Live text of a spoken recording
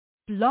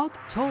Blog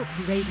Talk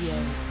Radio.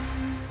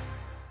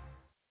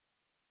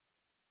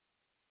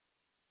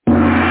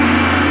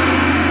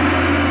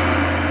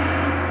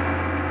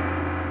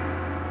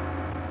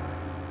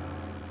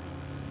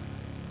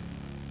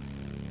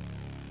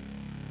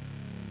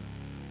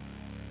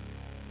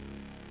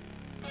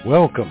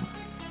 Welcome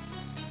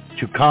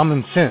to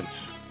Common Sense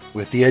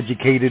with the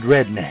Educated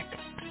Redneck,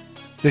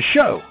 the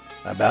show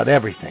about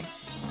everything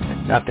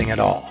and nothing at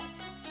all.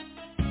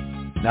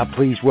 Now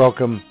please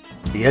welcome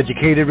the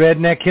Educated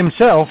Redneck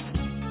himself,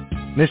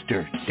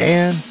 Mr.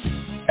 Dan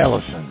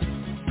Ellison.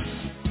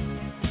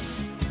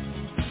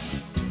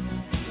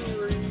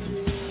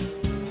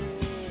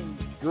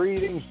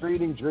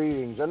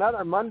 Greetings.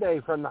 Another Monday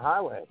from the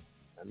highway.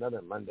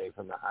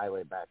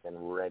 Back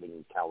in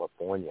Redding,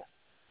 California.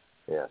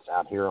 Yes,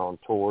 out here on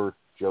tour,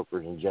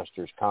 Jokers and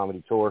Jesters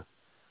Comedy Tour,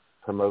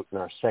 promoting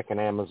our second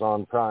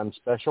Amazon Prime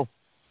special.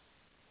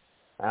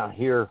 Out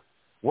here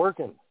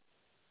working.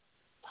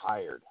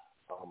 Tired.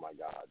 Oh, my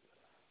God.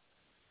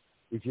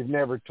 If you've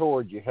never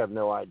toured, you have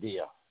no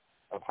idea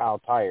of how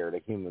tired a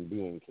human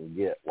being can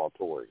get while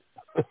touring.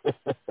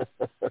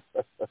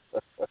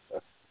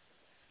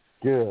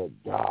 Good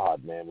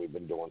God, man, we've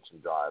been doing some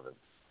driving.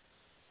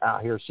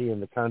 Out here seeing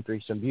the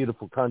country, some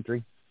beautiful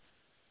country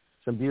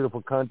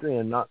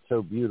and not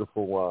so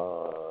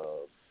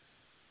beautiful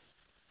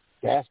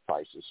gas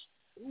prices.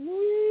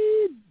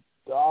 Wee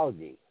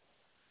doggy.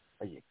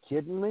 Are you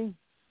kidding me?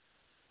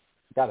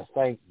 Got to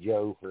thank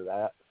Joe for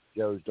that.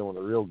 Joe's doing a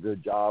real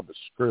good job of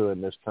screwing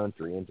this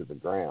country into the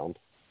ground.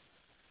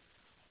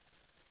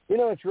 You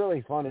know, it's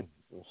really funny.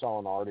 I saw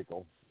an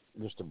article,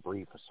 just a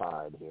brief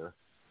aside here,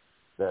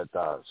 that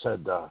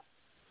said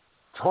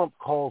Trump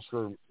calls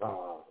for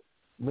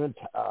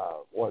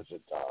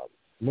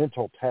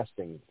mental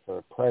testing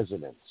for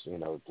presidents, you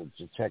know, to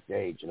detect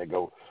age, and they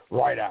go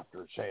right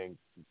after saying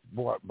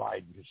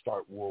Biden could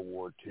start World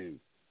War II.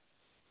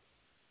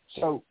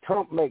 So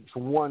Trump makes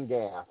one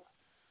gaffe,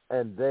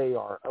 and they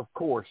are, of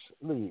course,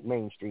 the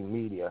mainstream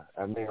media,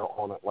 and they're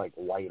on it like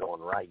white on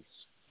rice.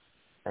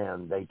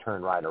 And they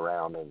turn right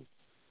around and,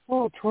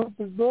 oh, Trump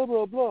is blah,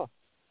 blah, blah.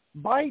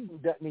 Biden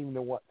doesn't even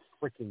know what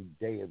freaking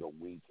day of the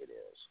week it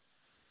is.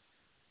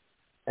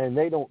 And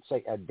they don't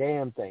say a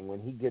damn thing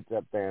when he gets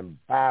up there and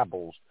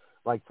babbles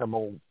like some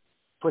old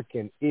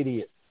freaking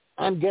idiot.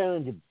 I'm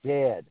going to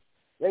bed.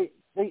 They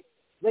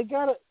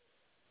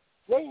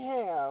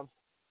have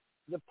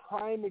the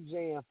prime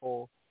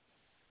example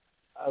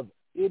of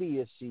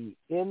idiocy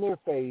in their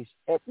face.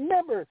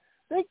 Remember,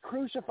 they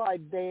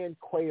crucified Dan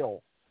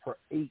Quayle for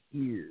 8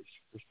 years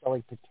for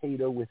spelling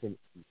potato with an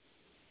E.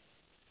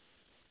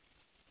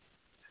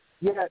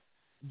 Yet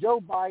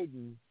Joe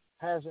Biden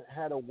hasn't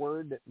had a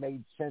word that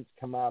made sense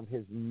come out of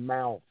his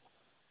mouth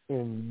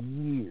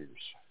in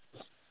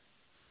years.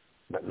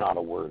 But not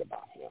a word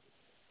about him.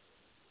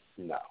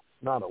 No,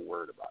 not a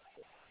word about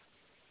him.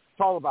 It's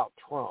all about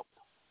Trump.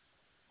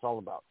 It's all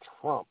about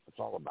Trump. It's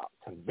all about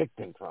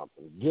convicting Trump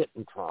and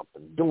getting Trump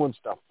and doing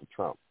stuff to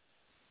Trump.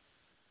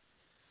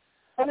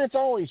 And it's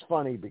always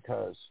funny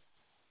because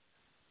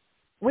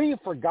we've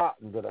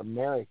forgotten that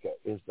America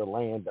is the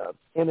land of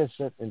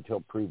innocent until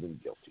proven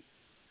guilty.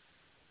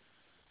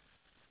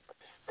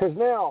 Because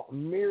now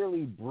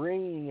merely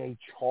bringing a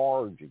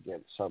charge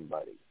against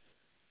somebody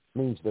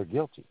means they're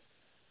guilty.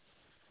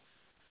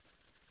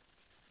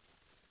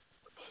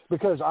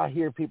 Because I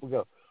hear people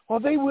go, well,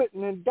 they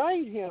wouldn't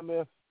indict him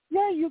if,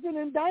 yeah, you can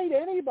indict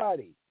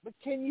anybody. But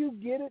can you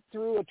get it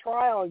through a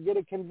trial and get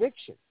a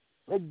conviction?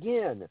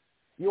 Again,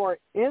 you are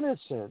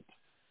innocent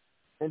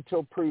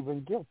until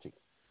proven guilty.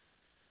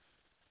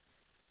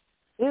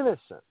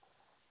 Innocent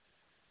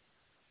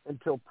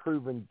until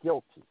proven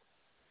guilty.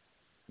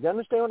 You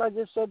understand what I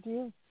just said to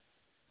you?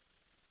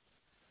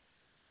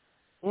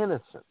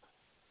 Innocent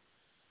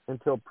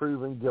until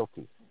proven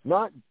guilty.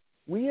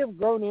 We have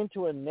grown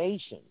into a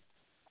nation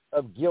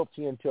of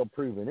guilty until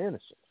proven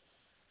innocent.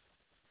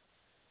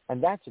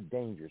 And that's a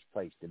dangerous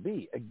place to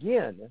be.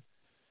 Again,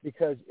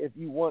 because if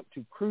you want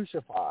to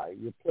crucify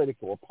your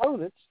political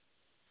opponents,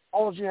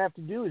 all you have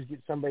to do is get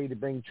somebody to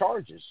bring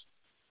charges.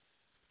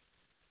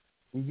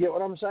 You get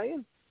what I'm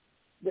saying?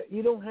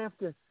 You don't have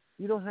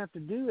to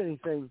do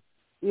anything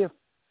if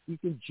you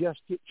can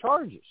just get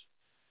charges.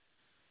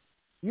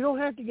 You don't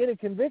have to get a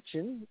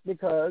conviction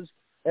because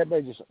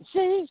everybody just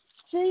see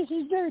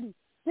he's dirty.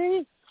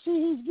 See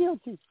he's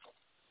guilty.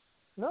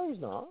 No,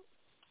 he's not.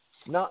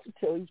 Not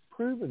until he's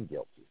proven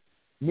guilty.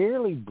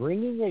 Merely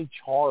bringing a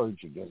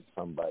charge against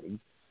somebody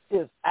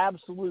is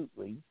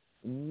absolutely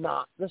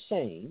not the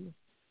same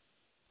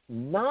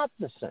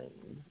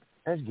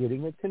as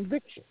getting a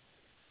conviction.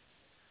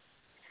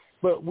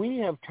 But we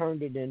have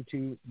turned it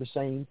into the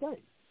same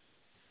thing.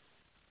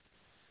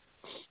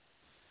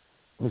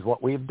 Is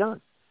what we have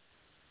done.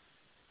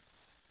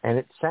 And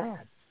it's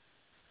sad.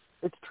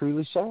 It's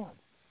truly sad.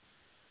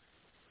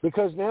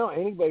 Because now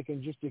anybody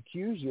can just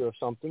accuse you of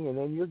something and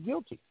then you're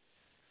guilty.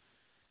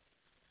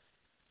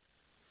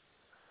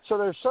 So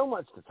there's so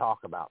much to talk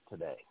about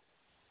today.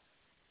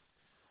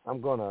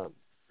 I'm going to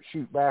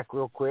shoot back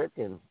real quick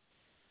and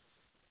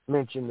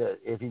mention that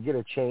if you get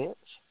a chance,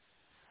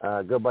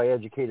 go by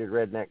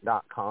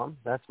educatedredneck.com.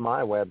 That's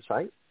my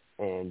website,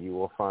 and you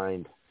will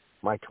find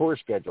my tour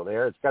schedule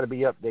there. It's got to be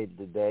updated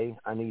today.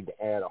 I need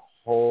to add a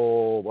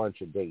whole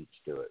bunch of dates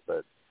to it.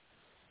 But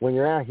when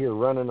you're out here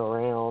running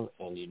around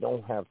and you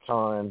don't have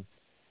time,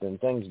 then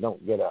things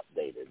don't get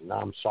updated, and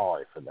I'm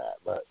sorry for that.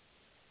 But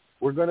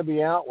we're going to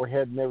be out. We're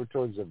heading over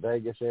towards the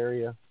Vegas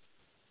area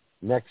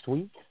next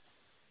week,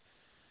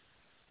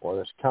 or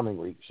this coming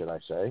week, should I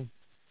say.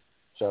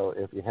 So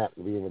if you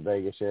happen to be in the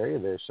Vegas area,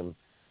 there's some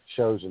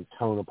shows in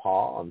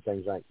Tonopah and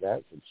things like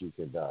that you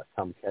could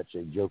come catch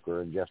a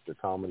Joker and Jester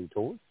comedy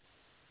tour.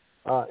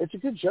 It's a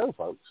good show,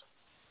 folks.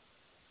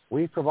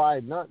 We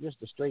provide not just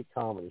a straight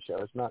comedy show.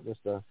 It's not just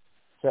a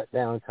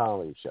set-down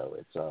comedy show.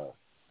 It's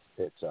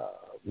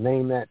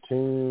name that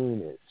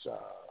tune.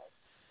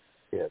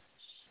 It's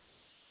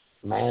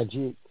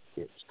magic.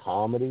 It's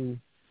comedy.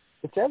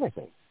 It's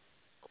everything.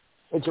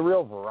 It's a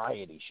real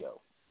variety show,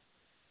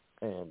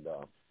 and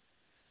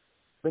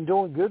been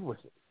doing good with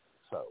it.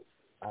 So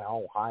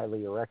I'll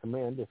highly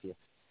recommend, if you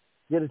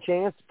get a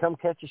chance, to come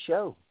catch a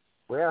show.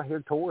 We're out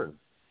here touring.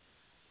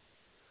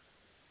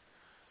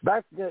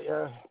 Back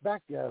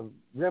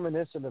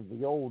reminiscent of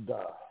the old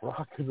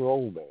rock and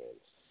roll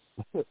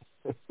bands.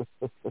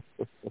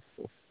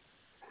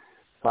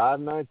 5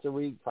 nights a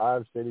week,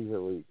 5 cities a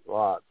week,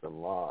 lots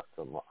and lots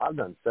and lots. I've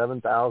done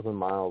 7,000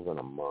 miles in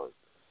a month.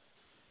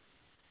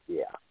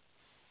 Yeah.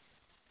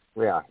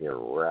 We're out here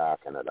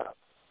racking it up.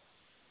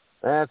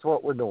 That's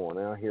what we're doing,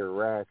 out here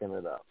racking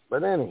it up.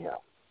 But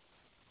anyhow,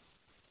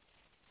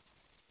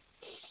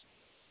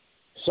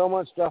 so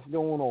much stuff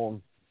going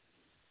on.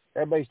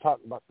 Everybody's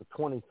talking about the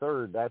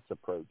 23rd. That's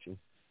approaching.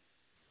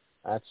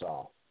 That's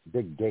a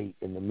big date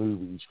in the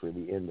movies for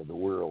the end of the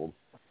world.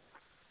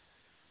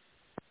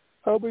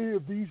 How many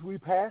of these we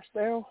passed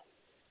now?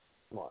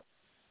 What?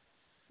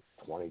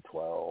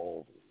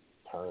 2012,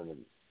 turning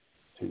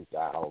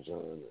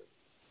 2000.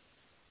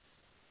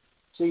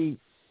 See,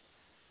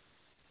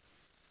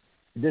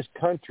 this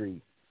country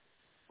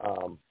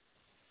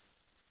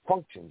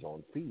functions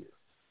on fear.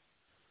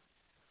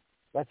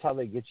 That's how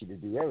they get you to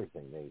do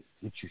everything. They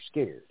get you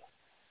scared.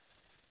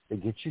 They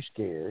get you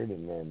scared,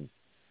 and then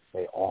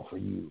they offer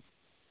you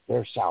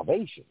their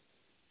salvation.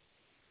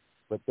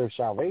 But their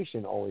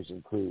salvation always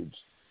includes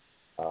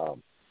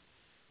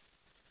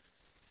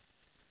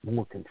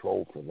more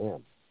control for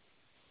them.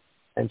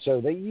 And so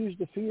they use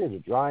the fear to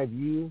drive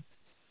you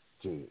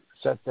to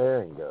sit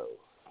there and go,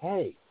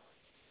 hey,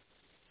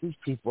 these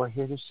people are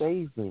here to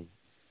save me.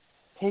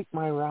 Take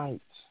my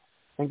rights.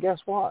 And guess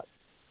what?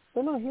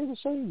 They're not here to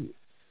save you.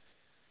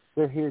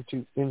 They're here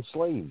to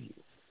enslave you.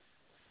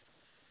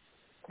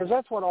 Because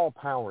that's what all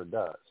power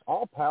does.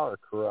 All power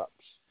corrupts.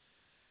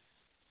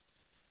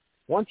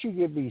 Once you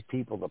give these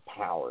people the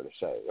power to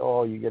say,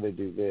 oh, you got to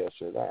do this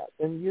or that,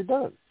 then you're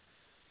done.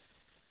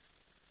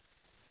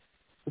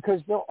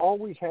 Because they'll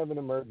always have an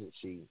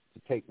emergency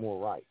to take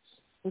more rights.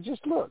 And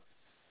just look,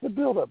 the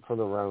buildup for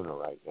the Rona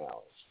right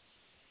now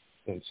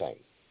is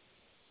insane.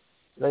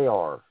 They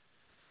are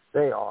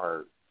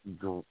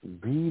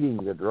beating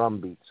the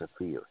drum beats of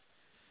fear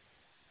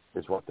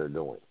is what they're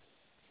doing.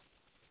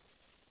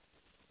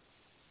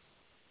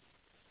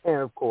 And,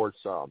 of course,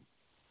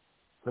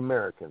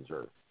 Americans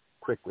are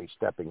quickly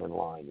stepping in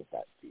line with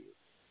that fear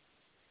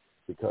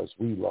because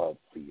we love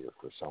fear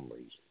for some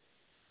reason.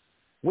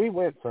 We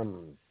went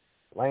from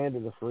land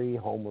of the free,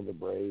 home of the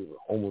brave, or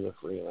home of the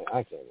free.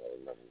 I can't really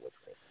remember which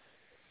way.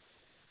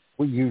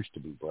 We used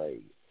to be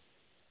brave,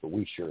 but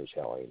we sure as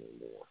hell ain't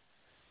anymore.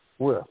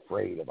 We're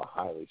afraid of a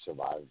highly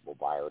survivable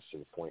virus to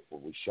the point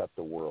where we shut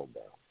the world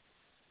down.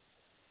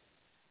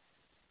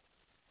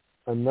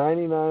 A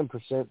 99%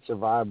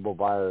 survivable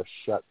virus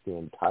shut the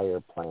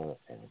entire planet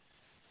down.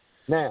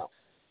 Now,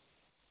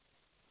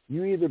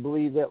 you either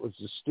believe that was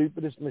the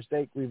stupidest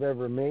mistake we've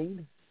ever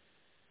made,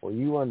 or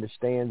you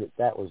understand that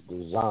that was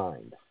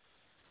designed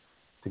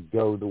to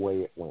go the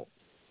way it went.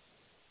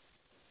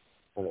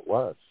 And it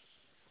was.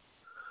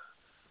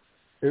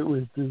 It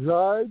was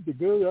designed to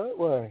go that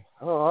way.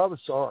 Oh, I'm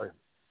sorry.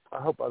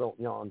 I hope I don't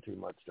yawn too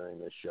much during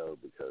this show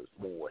because,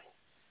 boy,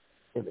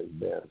 it has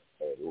been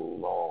a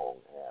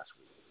long-ass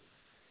week.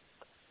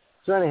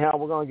 So anyhow,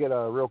 we're going to get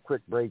a real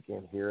quick break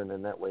in here, and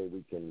then that way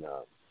we can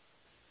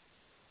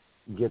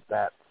get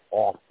that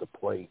off the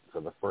plate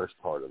for the first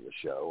part of the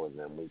show, and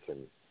then we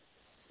can,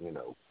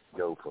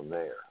 go from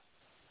there.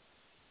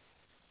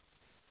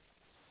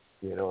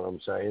 You know what I'm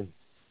saying?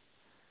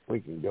 We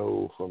can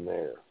go from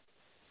there.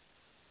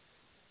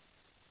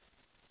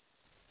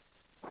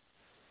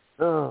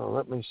 Oh,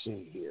 let me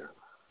see here.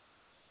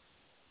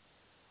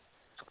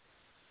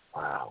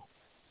 Wow.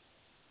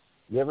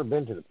 You ever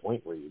been to the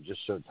point where you're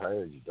just so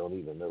tired you don't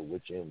even know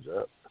which end's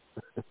up?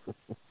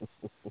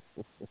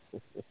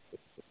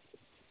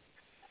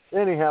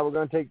 Anyhow, we're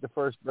going to take the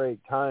first break.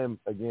 Time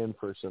again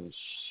for some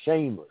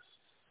shameless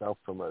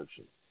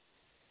self-promotion.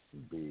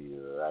 Be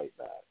right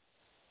back.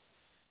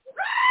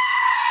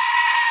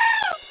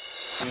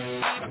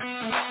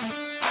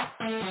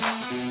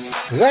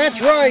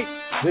 That's right.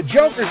 The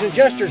Jokers and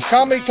Jesters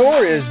Comedy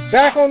Tour is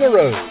back on the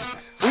road.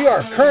 We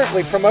are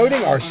currently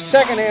promoting our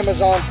second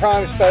Amazon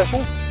Prime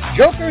special,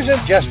 Jokers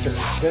and Jesters,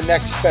 the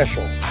next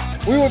special.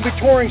 We will be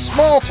touring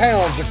small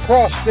towns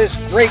across this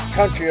great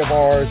country of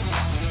ours.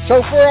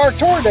 So for our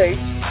tour dates,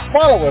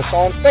 follow us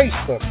on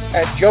Facebook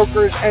at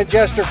Jokers and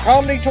Jester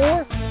Comedy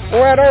Tour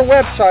or at our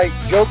website,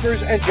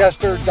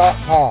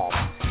 jokersandjester.com.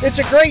 It's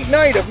a great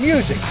night of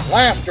music,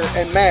 laughter,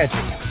 and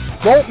magic.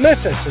 Don't miss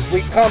us as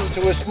we come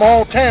to a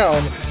small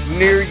town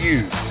near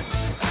you.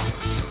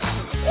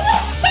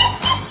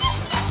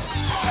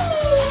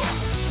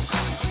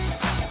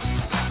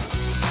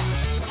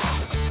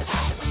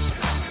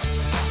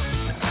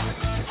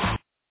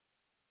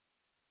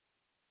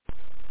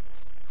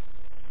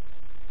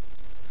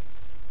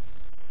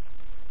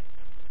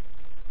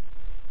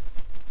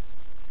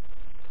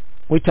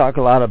 We talk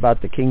a lot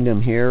about the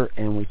kingdom here,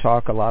 and we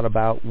talk a lot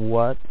about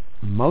what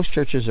most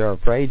churches are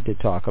afraid to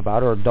talk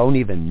about or don't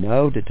even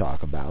know to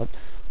talk about,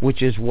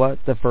 which is what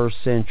the first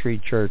century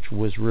church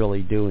was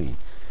really doing.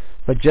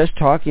 But just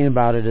talking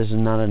about it is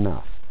not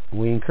enough.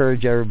 We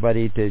encourage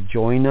everybody to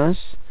join us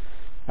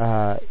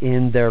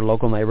in their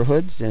local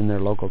neighborhoods, in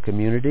their local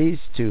communities,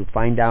 to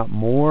find out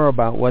more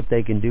about what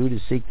they can do to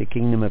seek the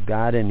kingdom of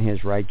God and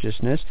His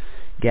righteousness.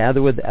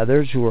 Gather with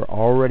others who are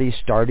already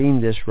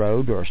starting this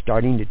road or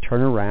starting to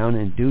turn around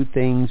and do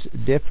things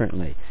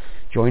differently.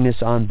 Join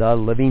us on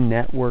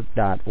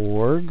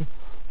thelivingnetwork.org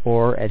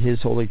or at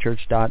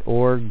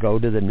hisholychurch.org. Go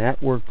to the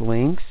network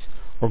links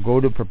or go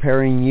to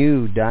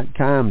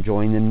preparingyou.com.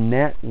 Join the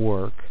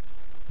network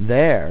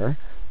there.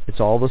 It's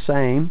all the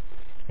same,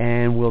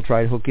 and we'll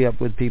try to hook you up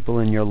with people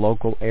in your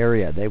local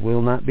area. They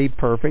will not be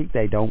perfect.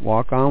 They don't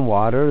walk on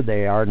water.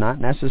 They are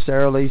not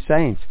necessarily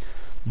saints,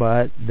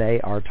 but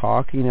they are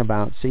talking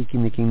about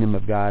seeking the kingdom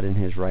of God and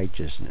His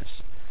righteousness.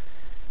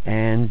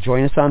 And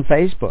join us on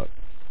Facebook.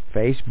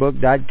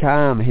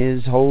 Facebook.com,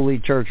 His Holy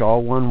Church,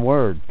 all one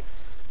word.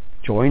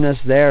 Join us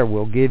there.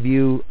 We'll give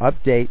you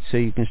updates so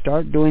you can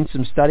start doing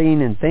some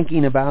studying and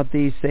thinking about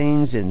these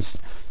things and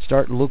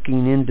start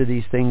looking into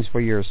these things for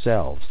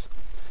yourselves.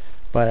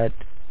 But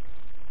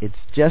it's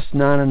just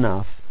not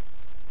enough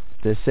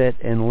to sit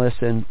and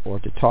listen or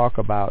to talk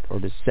about or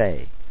to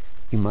say.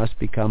 You must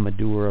become a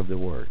doer of the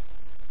word.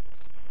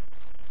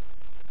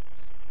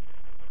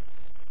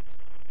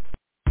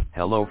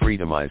 Hello,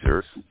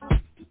 Freedomizers.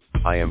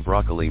 I am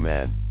Broccoli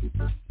Man.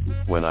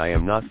 When I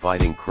am not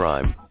fighting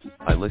crime,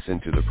 I listen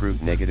to the Proof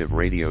Negative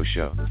radio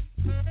show.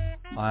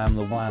 I am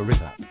the Wire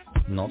Ripper.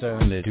 Not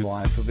only do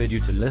I forbid you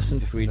to listen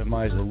to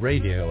Freedomizer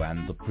Radio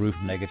and the Proof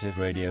Negative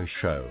radio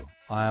show,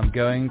 I am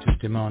going to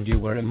demand you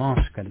wear a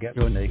mask and get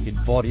your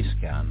naked body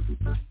scanned.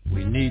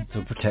 We need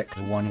to protect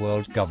the one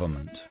world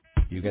government.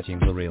 You getting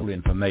the real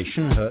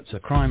information hurts a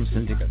crime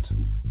syndicate.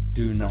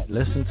 Do not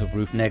listen to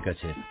Proof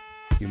Negative.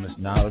 You must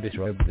now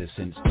disrobe this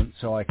instant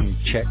so I can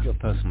check your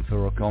person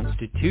for a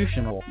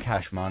constitution or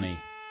cash money.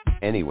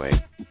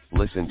 Anyway,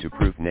 listen to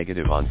Proof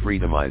Negative on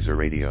Freedomizer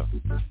Radio.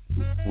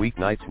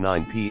 Weeknights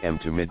 9 p.m.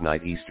 to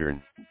midnight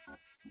Eastern.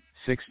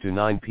 6 to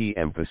 9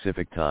 p.m.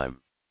 Pacific Time.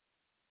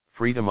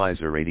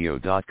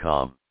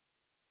 Freedomizerradio.com.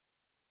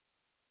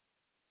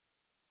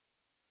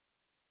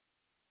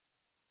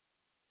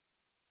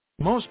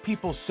 Most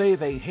people say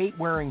they hate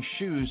wearing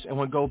shoes and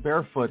would go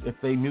barefoot if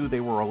they knew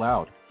they were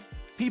allowed.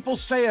 People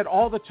say it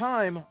all the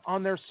time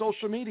on their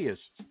social medias,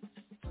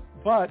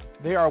 but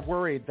they are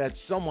worried that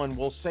someone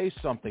will say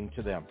something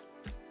to them.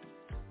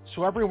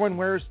 So everyone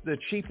wears the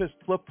cheapest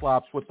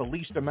flip-flops with the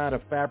least amount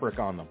of fabric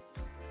on them.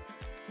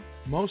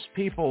 Most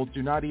people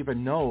do not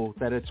even know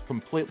that it's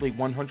completely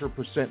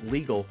 100%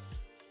 legal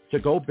to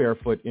go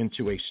barefoot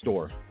into a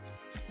store.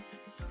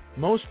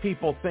 Most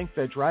people think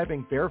that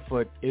driving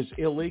barefoot is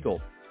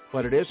illegal,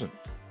 but it isn't.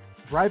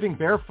 Driving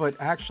barefoot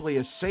actually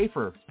is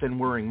safer than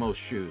wearing most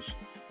shoes.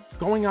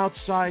 Going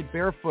outside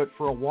barefoot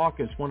for a walk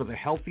is one of the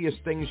healthiest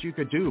things you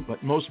could do,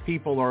 but most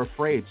people are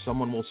afraid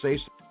someone will say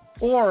so.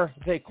 Or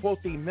they quote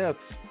the myths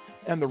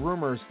and the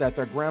rumors that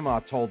their grandma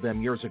told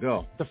them years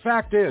ago. The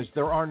fact is,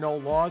 there are no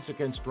laws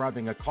against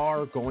driving a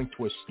car, going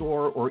to a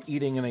store, or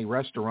eating in a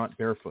restaurant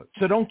barefoot.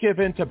 So don't give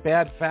in to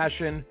bad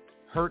fashion,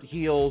 hurt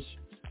heels,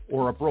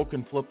 or a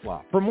broken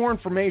flip-flop. For more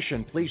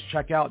information, please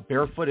check out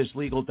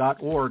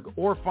barefootislegal.org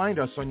or find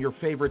us on your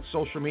favorite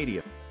social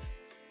media.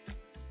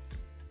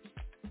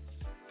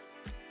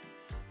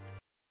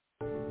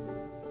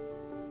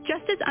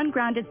 Just as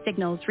ungrounded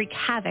signals wreak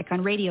havoc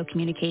on radio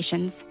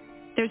communications,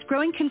 there's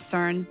growing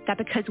concern that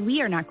because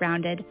we are not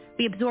grounded,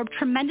 we absorb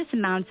tremendous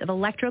amounts of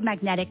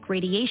electromagnetic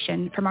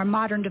radiation from our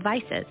modern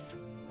devices.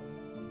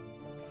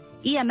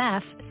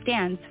 EMF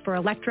stands for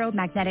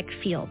electromagnetic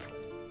field.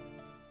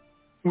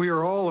 We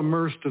are all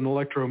immersed in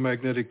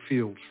electromagnetic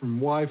fields, from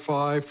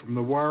Wi-Fi, from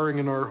the wiring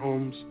in our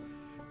homes,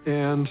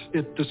 and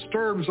it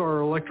disturbs our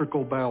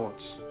electrical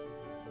balance.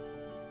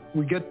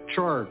 We get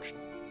charged.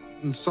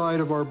 Inside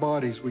of our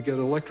bodies, we get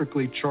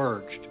electrically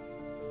charged.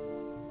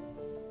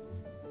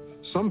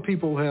 Some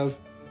people have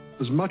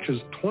as much as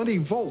 20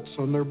 volts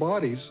on their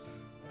bodies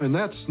and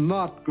that's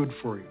not good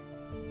for you.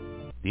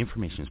 The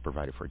information is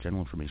provided for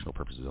general informational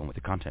purposes only.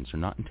 The contents are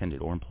not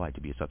intended or implied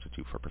to be a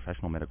substitute for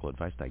professional medical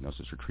advice,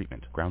 diagnosis, or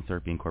treatment. Ground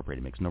Therapy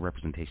Incorporated makes no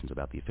representations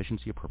about the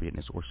efficiency,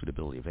 appropriateness, or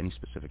suitability of any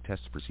specific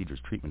tests, procedures,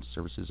 treatments,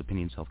 services,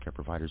 opinions, healthcare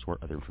providers, or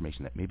other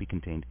information that may be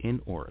contained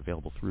in or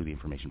available through the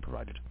information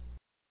provided.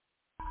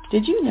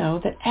 Did you know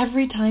that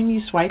every time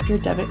you swipe your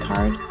debit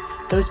card,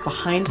 those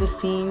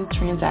behind-the-scenes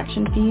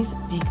transaction fees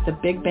make the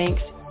big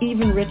banks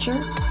even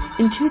richer?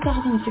 In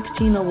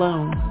 2016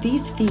 alone,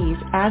 these fees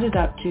added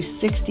up to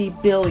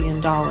 $60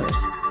 billion.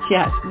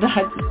 Yes,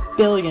 that's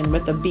billion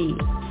with a B.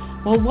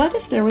 Well, what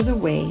if there was a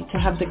way to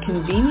have the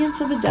convenience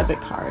of a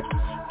debit card,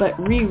 but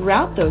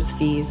reroute those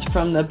fees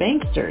from the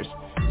banksters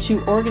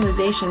to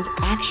organizations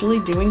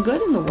actually doing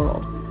good in the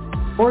world?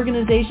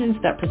 Organizations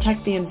that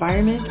protect the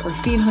environment or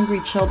feed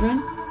hungry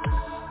children?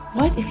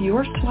 What if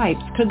your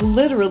swipes could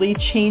literally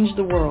change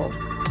the world?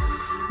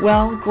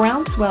 Well,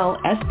 Groundswell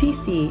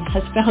SPC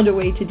has found a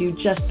way to do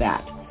just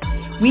that.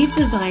 We've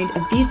designed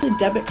a Visa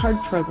debit card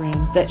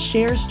program that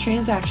shares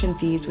transaction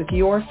fees with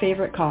your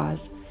favorite cause.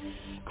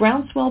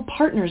 Groundswell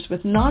partners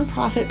with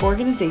nonprofit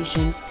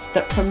organizations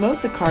that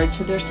promote the card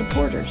to their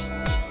supporters.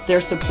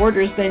 Their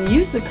supporters then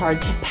use the card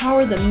to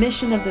power the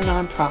mission of the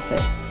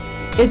nonprofit.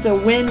 It's a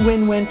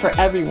win-win-win for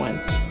everyone,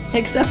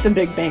 except the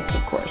big banks,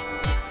 of course.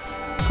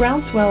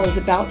 Groundswell is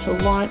about to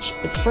launch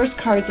its first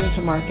cards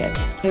into market,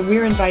 and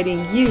we're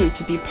inviting you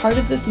to be part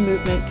of this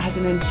movement as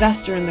an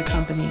investor in the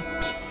company.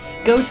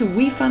 Go to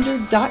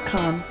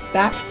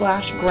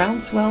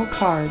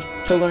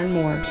WeFunder.com/GroundswellCard to learn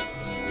more.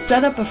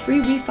 Set up a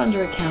free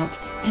WeFunder account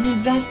and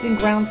invest in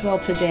Groundswell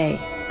today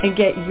and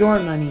get your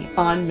money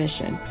on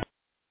mission.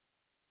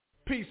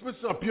 Peace,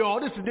 what's up, y'all?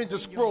 This is Ninja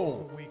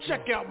Scroll.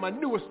 Check out my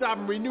newest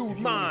album, Renewed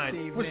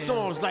Mind, with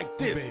songs like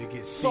this,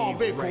 Solve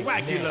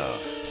Coagula.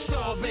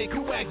 Solve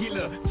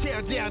Coagula,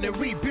 tear down and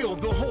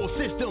rebuild the whole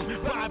system,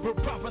 Bible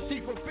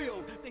prophecy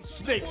fulfilled.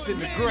 Snakes in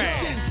the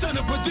grass. Son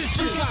of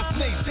position. We got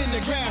snakes in the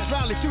grass,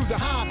 rally through the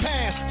high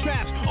pass,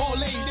 traps all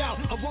laid out,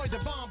 avoid the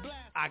bomb blast.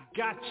 I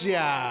got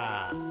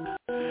ya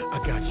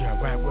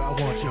right where I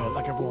want you.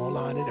 Like a raw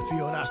line in the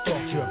field, I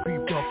stalked you,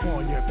 peeped up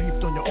on you,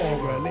 peeped on your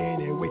aura,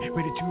 laying in wait,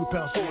 ready to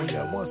pounce on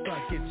you. Once I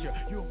get you,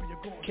 you'll be a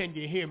goal. Can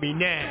you hear me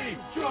now?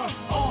 Trust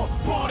all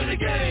part of the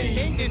game.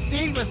 Think the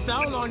scene was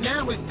solo,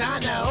 now it's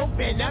time to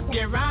open up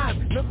your eyes.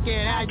 Look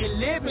at how you're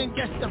living,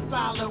 just to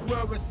follow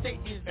where it's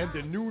Satan. And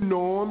the new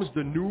norms,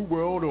 the new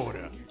world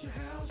order.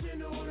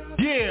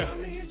 Yeah,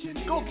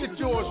 go get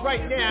yours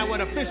right now at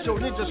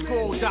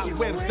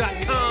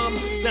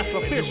officialninjascroll.webs.com. That's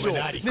official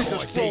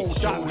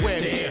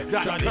ninjascroll.webs.com.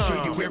 Trying to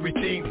show you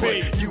everything,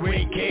 but you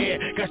ain't care.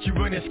 Got you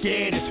running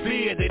scared, it's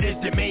fear that is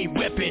the main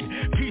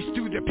weapon. Peace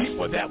to the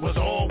people that was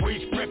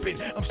always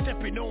prepping. I'm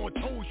stepping on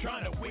toes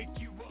trying to wake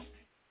you up.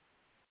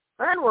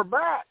 And we're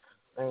back.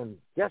 And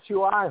guess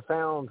who I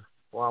found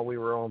while we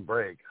were on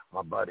break?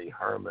 My buddy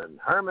Herman.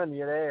 Herman,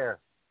 you there?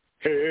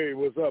 Hey,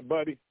 what's up,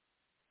 buddy?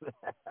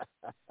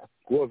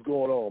 What's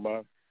going on,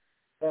 man?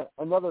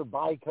 Another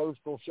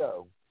bi-coastal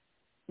show.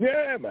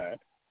 Yeah, man.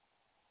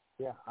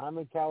 Yeah, I'm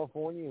in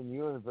California and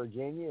you're in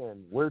Virginia,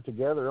 and we're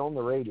together on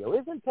the radio.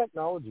 Isn't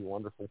technology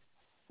wonderful?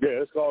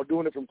 Yeah, it's called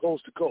doing it from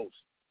coast to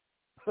coast.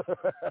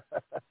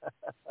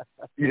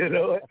 You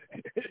know it?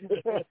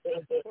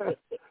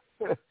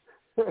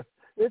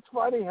 It's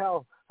funny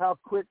how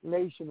quick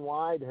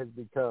nationwide has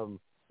become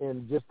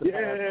in just the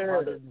past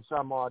 100 and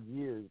some odd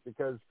years,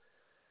 because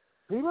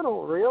people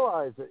don't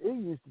realize that it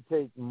used to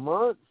take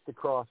months to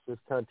cross this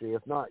country,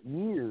 if not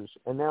years,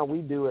 and now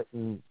we do it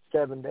in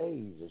 7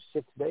 days or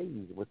 6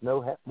 days with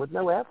no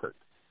effort.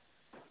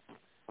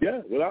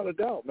 Yeah, without a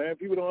doubt, man.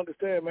 People don't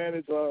understand, man.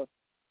 It's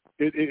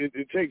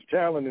it takes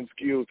talent and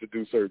skills to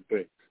do certain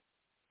things.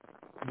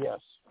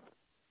 Yes.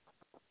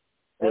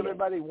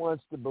 Everybody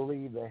wants to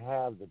believe they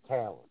have the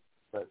talent,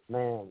 but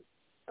man,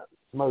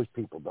 most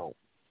people don't.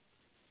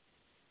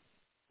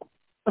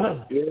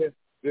 Yeah.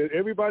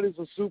 Everybody's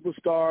a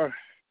superstar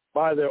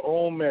by their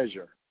own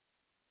measure.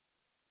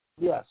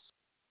 Yes.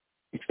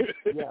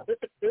 Yes.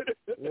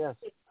 Yes.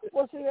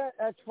 Well, see,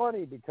 that's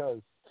funny because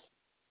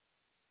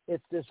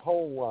it's this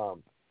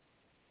whole,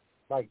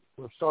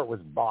 we'll start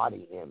with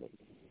body image.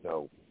 You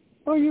know,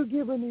 oh, you're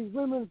giving these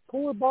women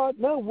poor body.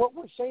 No, what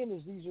we're saying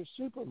is these are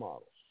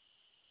supermodels.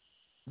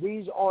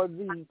 These are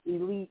the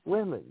elite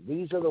women.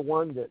 These are the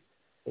ones that,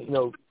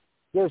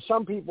 there's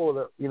some people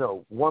that,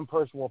 one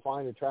person will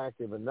find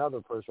attractive, another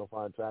person will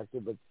find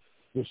attractive, but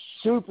the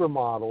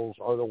supermodels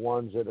are the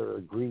ones that are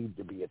agreed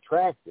to be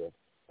attractive,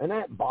 and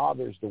that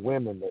bothers the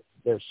women that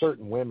there's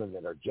certain women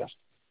that are just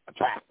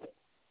attractive.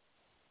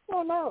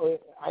 Well, no,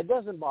 it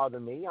doesn't bother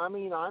me. I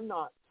mean, I'm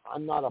not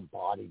a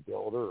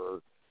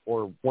bodybuilder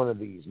or one of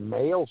these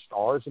male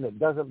stars, and it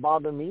doesn't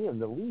bother me in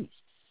the least.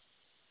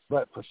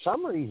 But for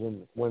some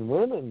reason, when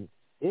women,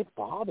 it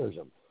bothers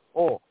them.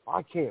 Oh,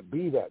 I can't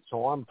be that,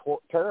 so I'm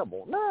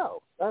terrible.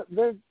 No,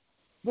 they're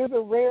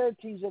the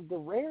rarities of the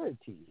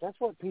rarities. That's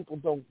what people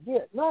don't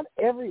get. Not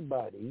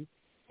everybody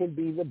can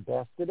be the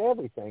best at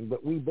everything,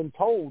 but we've been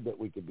told that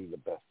we could be the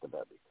best of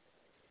everything.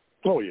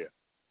 Oh, yeah.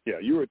 Yeah,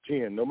 you're a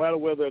 10. No matter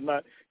whether or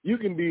not you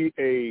can be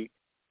a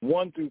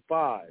 1 through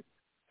 5,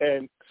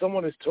 and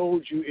someone has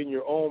told you in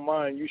your own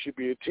mind you should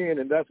be a 10,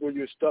 and that's where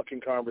you're stuck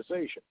in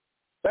conversation.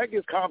 That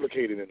gets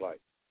complicated in life.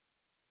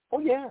 Oh,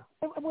 yeah.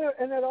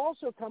 And that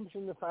also comes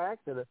from the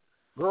fact that a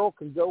girl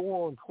can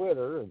go on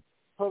Twitter and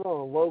put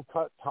on a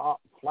low-cut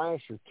top,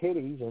 flash her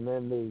titties, and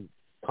then the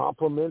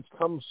compliments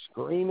come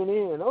screaming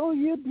in. Oh,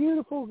 you're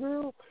beautiful,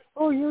 girl.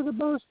 Oh, you're the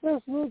most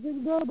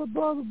best-looking, blah, blah,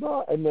 blah, blah,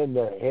 blah. And then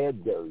their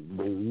head goes,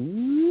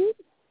 boop,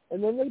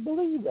 and then they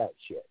believe that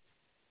shit.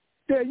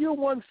 Yeah, you're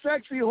one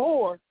sexy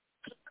whore.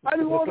 I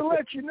just want to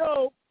let you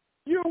know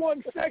you're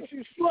one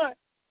sexy slut.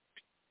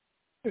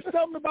 There's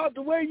something about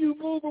the way you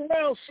move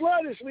around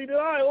sluttishly that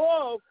I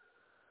love.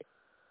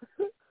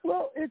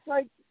 Well, it's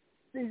like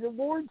these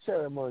award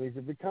ceremonies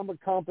have become a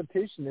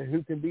competition of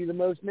who can be the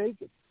most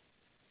naked.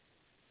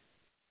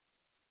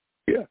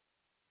 Yeah.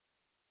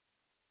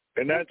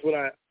 And that's what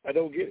I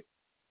don't get it.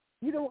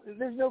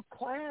 There's no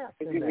class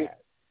in that.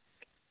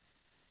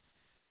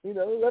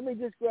 Let me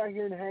just go out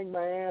here and hang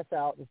my ass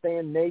out and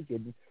stand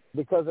naked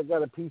because I've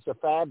got a piece of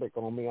fabric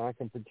on me. I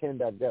can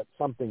pretend I've got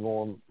something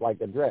on like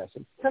a dress.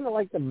 It's kind of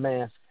like the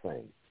mask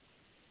thing.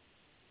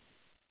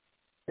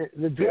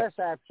 The dress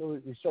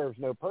absolutely serves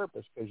no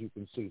purpose because you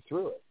can see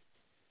through it.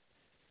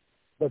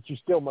 But you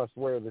still must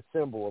wear the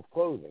symbol of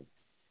clothing.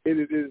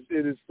 It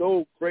is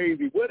so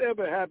crazy.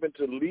 Whatever happened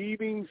to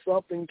leaving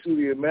something to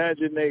the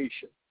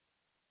imagination?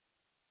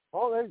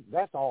 Oh,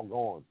 that's all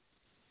gone.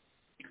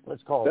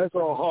 Let's call it. That's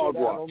all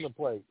hogwash. On the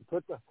plate.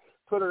 Put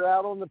her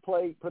out on the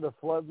plate. Put a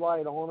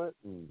floodlight on it,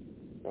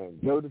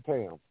 and go to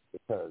town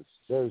because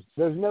there's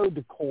no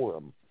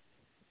decorum.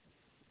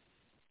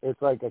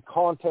 It's like a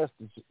contest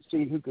to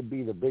see who could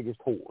be the biggest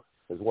whore.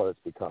 Is what it's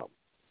become.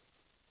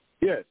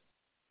 Yes,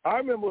 I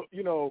remember.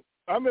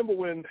 I remember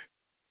when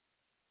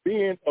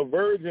being a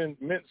virgin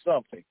meant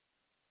something.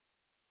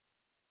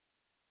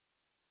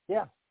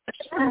 Yeah.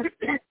 I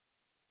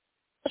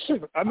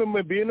remember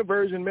when being a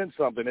virgin meant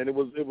something, and it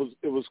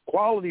was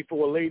quality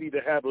for a lady to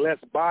have less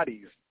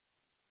bodies.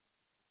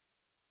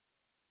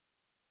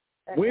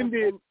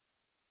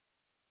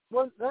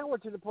 Well, now we're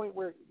to the point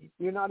where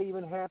you're not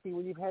even happy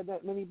when you've had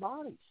that many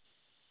bodies.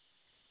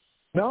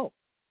 No.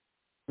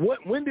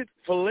 When did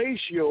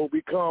fellatio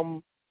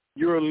become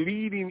your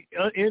leading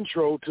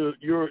intro to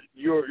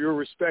your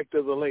respect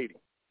as a lady?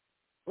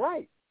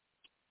 Right.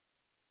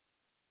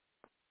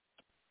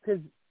 Because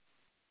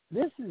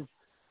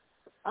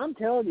I'm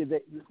telling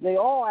you, they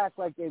all act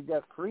like they've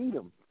got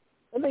freedom,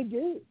 and they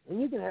do. And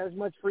you can have as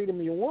much freedom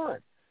as you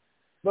want.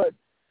 But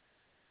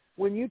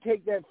when you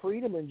take that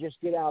freedom and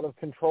just get out of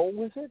control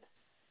with it,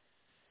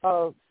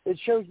 it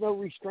shows no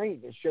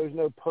restraint. It shows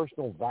no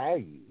personal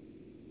value.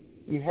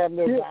 You have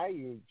no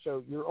value,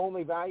 so your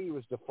only value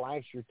is to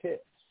flash your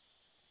tits.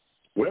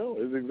 Well,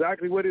 it's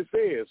exactly what it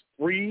says.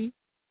 Free,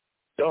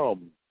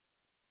 dumb.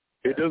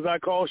 It does not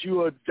cost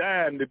you a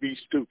dime to be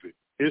stupid.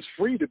 It's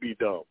free to be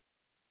dumb.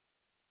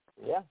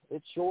 Yeah,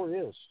 it sure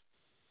is.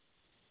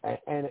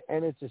 And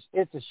it's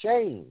a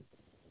shame.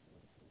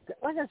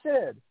 Like I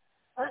said,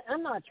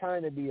 I'm not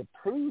trying to be a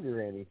prude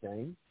or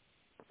anything,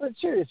 but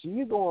seriously,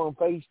 you go on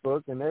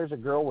Facebook and there's a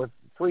girl with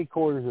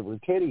 3/4 of her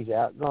titties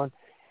out going,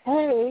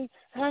 "Hey,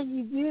 how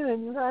you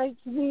doing? Like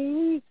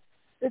me?"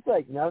 It's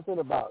like nothing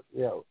about,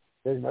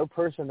 there's no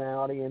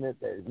personality in it.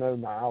 There's no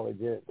knowledge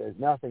in it. There's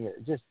nothing.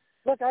 It's just,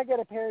 look, I got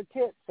a pair of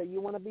tits, so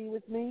you want to be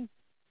with me?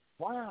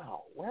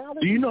 Wow.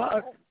 Do you know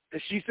how,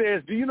 she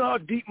says, do you know how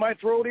deep my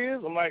throat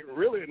is? I'm like,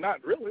 really?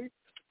 Not really.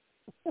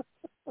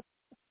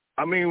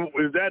 I mean,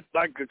 is that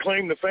like a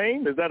claim to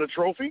fame? Is that a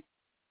trophy?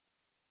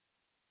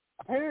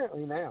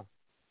 Apparently now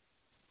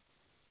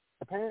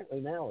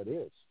it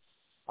is.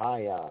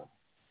 I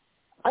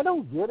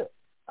don't get it.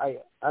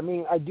 I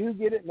mean, I do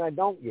get it and I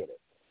don't get it.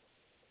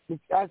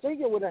 I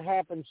think it would have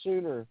happened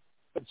sooner,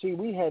 but see,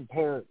 we had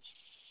parents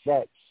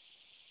that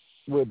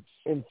would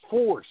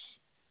enforce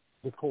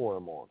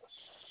decorum on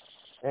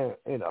us,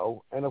 and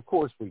of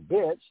course we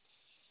bitched,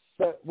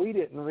 but we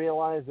didn't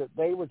realize that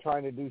they were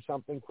trying to do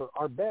something for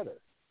our better.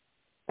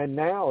 And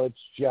now it's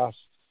just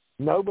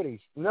nobody's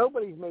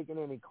making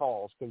any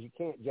calls because you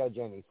can't judge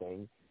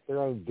anything. Their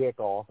own dick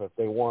off if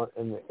they want,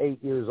 and they're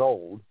 8 years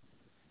old.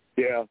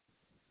 Yeah.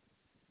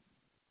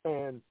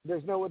 And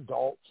there's no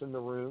adults in the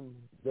room.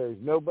 There's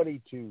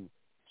nobody to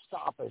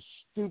stop a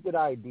stupid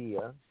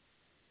idea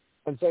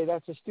and say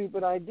that's a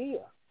stupid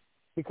idea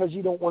because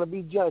you don't want to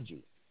be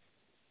judgy.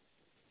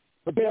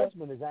 But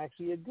judgment is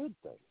actually a good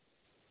thing.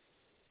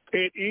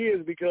 It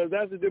is, because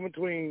that's the difference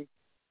between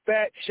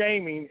fat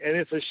shaming and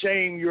it's a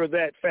shame you're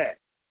that fat.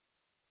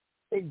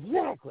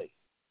 Exactly.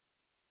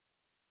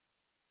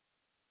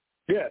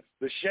 Yes,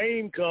 the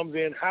shame comes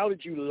in, how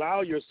did you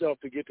allow yourself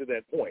to get to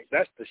that point?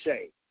 That's the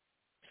shame.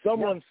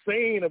 Someone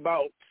saying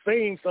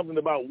something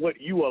about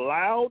what you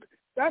allowed,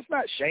 that's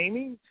not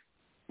shaming.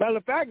 Matter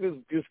of fact,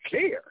 is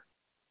care.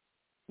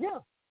 Yeah.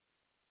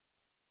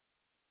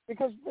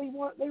 Because they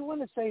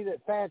want to say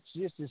that fat's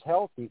just as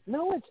healthy.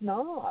 No, it's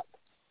not.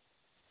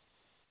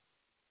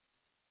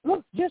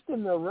 Look, just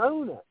in the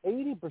Rona,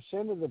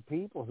 80% of the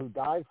people who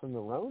died from the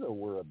Rona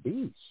were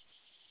obese.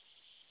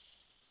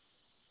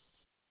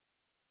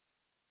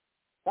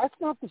 That's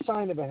not the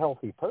sign of a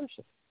healthy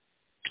person.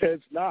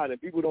 It's not,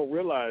 and people don't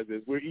realize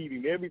this. We're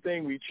eating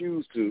everything we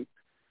choose to,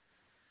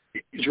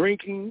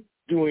 drinking,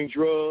 doing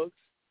drugs,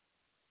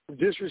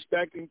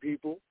 disrespecting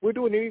people. We're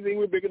doing anything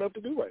we're big enough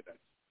to do right now.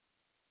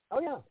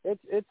 Oh yeah,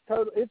 it's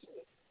total. It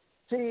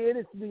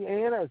is the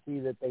anarchy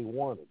that they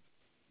wanted,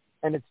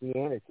 and it's the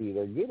anarchy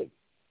they're getting,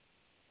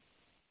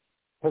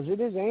 because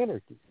it is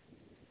anarchy,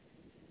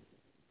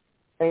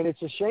 and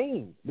it's a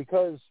shame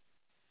because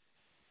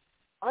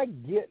I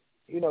get,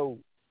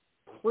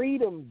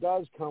 freedom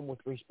does come with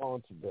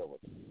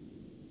responsibility.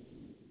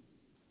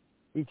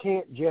 You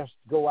can't just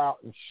go out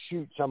and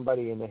shoot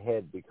somebody in the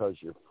head because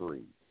you're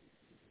free.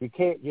 You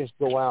can't just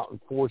go out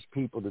and force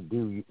people to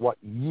do what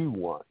you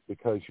want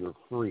because you're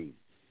free.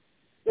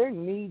 There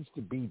needs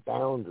to be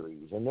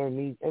boundaries, and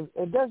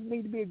it doesn't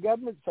need to be a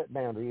government set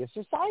boundary. A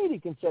society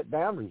can set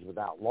boundaries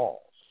without laws,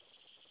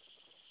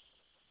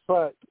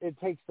 but it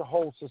takes the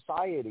whole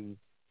society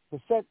to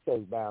set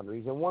those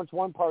boundaries. And once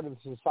one part of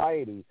the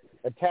society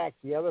attacks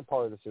the other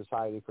part of the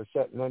society for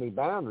setting any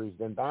boundaries,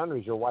 then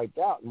boundaries are wiped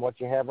out. And what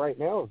you have right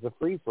now is the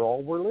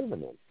free-for-all we're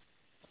living in.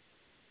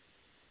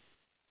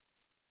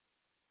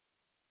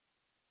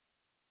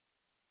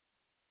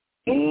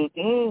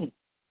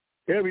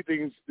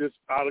 Everything's just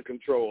out of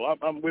control.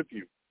 I'm with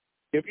you.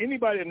 If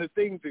anybody, and the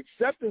thing's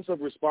acceptance of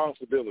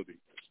responsibility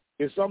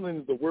is something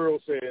that the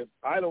world says,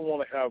 I don't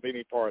want to have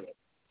any part of.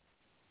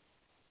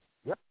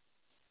 Yep.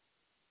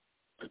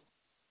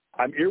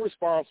 I'm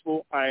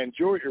irresponsible. I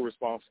enjoy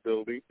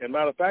irresponsibility. And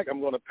matter of fact, I'm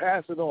going to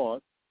pass it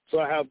on so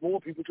I have more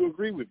people to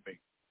agree with me.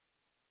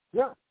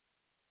 Yeah.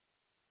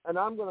 And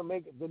I'm going to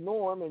make it the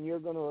norm, and you're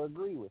going to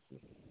agree with me.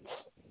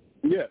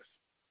 Yes.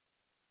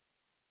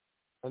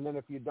 And then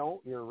if you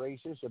don't, you're a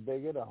racist, a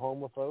bigot, a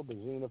homophobe, a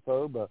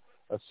xenophobe,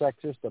 a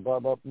sexist, a blah,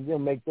 blah, you're going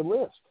to make the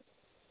list.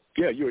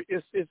 Yeah, you're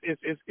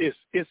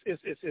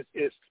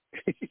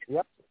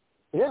Yep.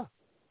 Yeah.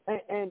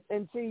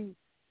 And see,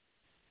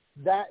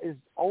 that is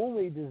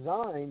only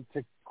designed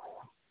to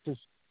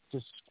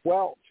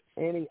squelch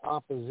any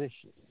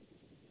opposition.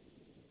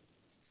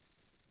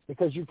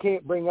 Because you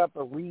can't bring up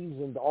a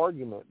reasoned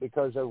argument,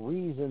 because a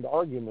reasoned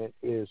argument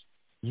is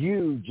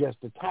you just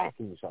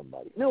attacking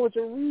somebody. No, it's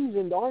a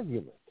reasoned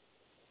argument.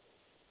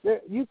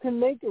 You can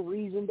make a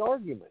reasoned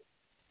argument.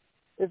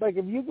 It's like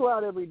if you go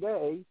out every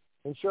day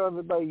and show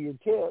everybody your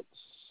tits,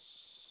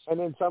 and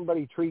then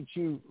somebody treats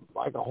you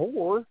like a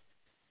whore,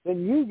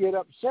 then you get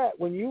upset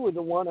when you were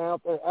the one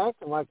out there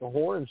acting like a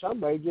whore and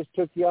somebody just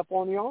took you up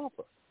on the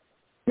offer.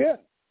 Yeah.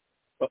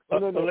 The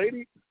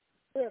lady...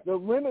 Yeah. The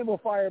women will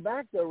fire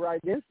back, though,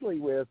 right instantly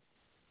with,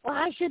 well,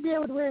 I should be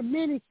able to wear a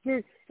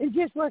miniskirt and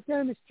just walk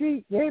down the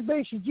street.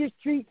 Everybody should just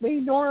treat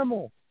me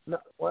normal. No,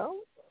 well,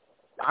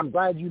 I'm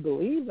glad you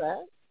believe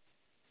that.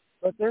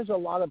 But there's a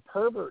lot of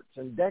perverts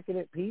and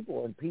decadent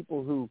people and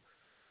people who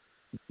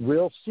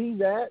will see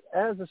that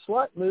as a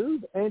slut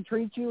move and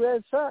treat you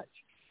as such.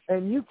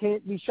 And you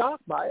can't be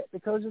shocked by it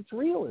because it's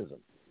realism.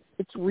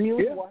 It's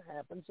really what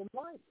happens in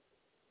life.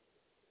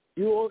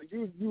 You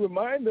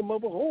remind them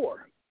of a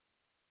whore.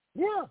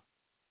 Yeah.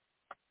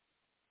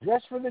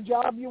 Just for the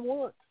job you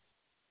want.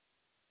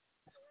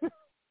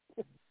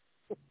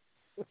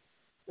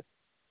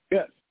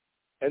 Yes.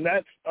 And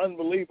that's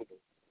unbelievable.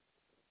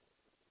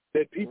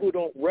 That people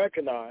don't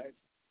recognize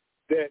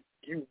that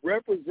you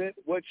represent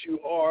what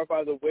you are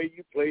by the way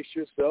you place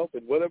yourself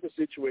in whatever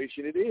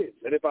situation it is.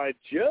 And if I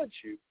judge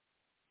you,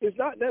 it's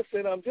not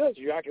necessarily I'm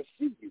judging you. I can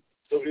see you.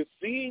 So if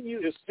seeing you,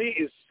 is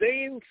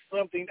saying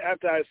something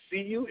after I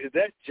see you, is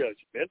that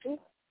judgmental?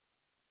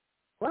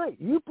 Right.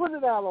 You put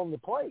it out on the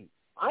plate.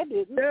 I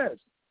didn't. Yes,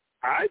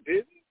 I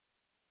didn't.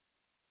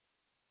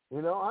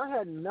 I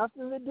had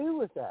nothing to do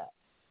with that.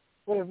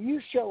 But if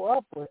you show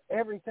up with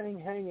everything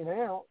hanging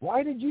out,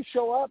 why did you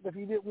show up if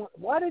you didn't want?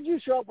 Why did you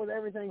show up with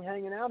everything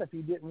hanging out if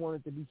you didn't want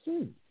it to be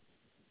seen?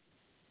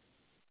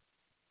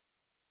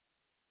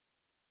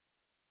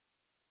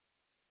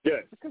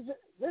 Yes. Because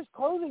there's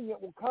clothing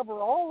that will cover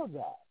all of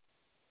that,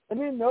 and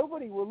then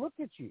nobody will look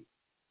at you.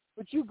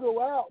 But you go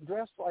out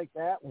dressed like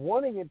that,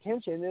 wanting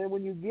attention, and then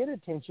when you get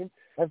attention,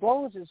 as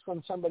long as it's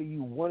from somebody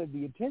you wanted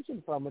the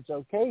attention from, it's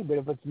okay. But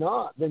if it's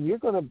not, then you're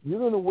gonna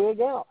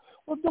wig out.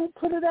 Well, don't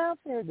put it out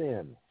there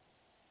then.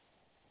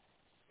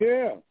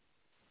 Yeah.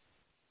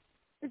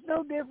 It's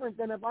no different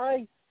than if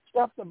I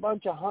stuffed a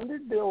bunch of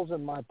 100 bills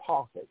in my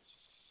pockets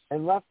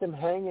and left them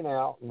hanging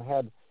out and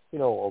had,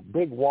 a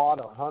big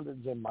wad of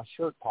hundreds in my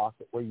shirt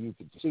pocket where you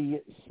could see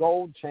it,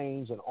 gold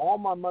chains and all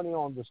my money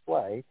on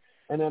display.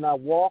 And then I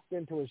walked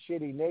into a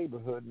shitty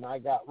neighborhood and I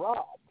got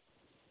robbed.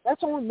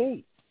 That's on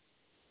me.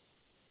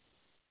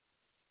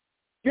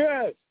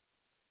 Yes.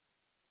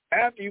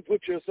 After you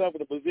put yourself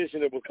in a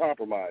position that was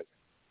compromised.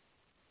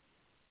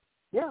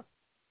 Yeah.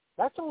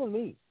 That's on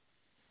me.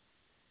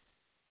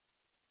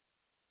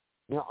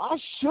 I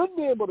should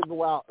be able to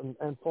go out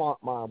and flaunt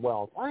my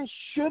wealth. I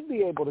should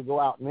be able to go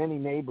out in any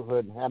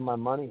neighborhood and have my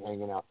money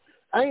hanging out.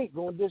 I ain't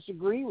going to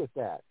disagree with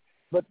that.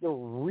 But the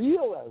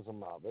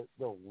realism of it,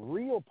 the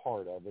real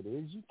part of it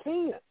is you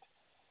can't.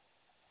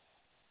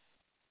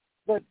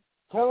 But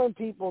telling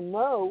people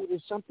no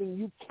is something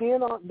you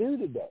cannot do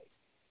today.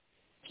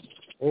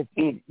 If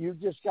you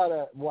just got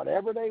to,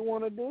 whatever they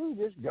want to do,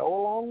 just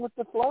go along with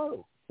the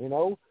flow. You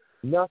know,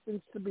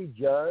 nothing's to be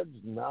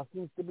judged,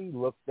 nothing's to be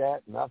looked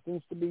at,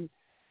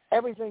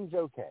 everything's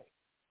okay.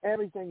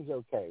 Everything's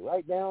okay.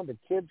 Right down to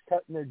kids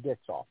cutting their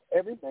dicks off.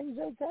 Everything's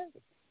okay.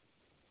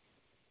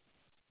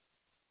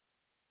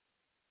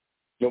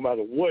 No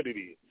matter what it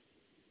is.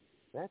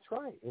 That's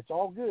right. It's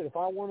all good. If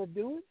I want to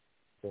do it,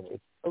 then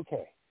it's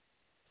okay.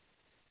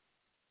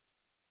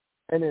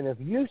 And then if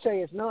you say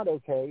it's not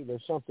okay,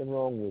 there's something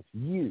wrong with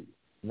you,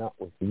 not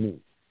with me.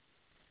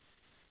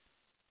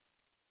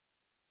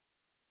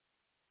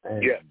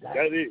 And yes,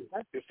 that is.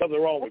 There's something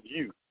wrong with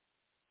you.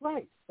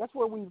 Right. That's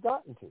where we've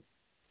gotten to.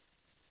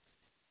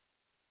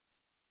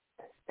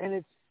 And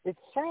it's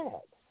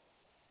sad.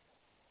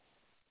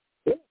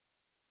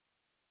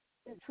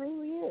 It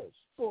truly is.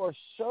 People are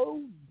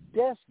so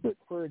desperate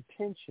for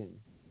attention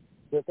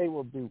that they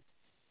will do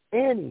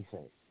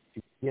anything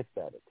to get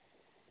that attention.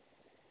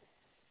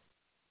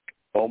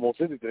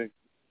 Almost anything.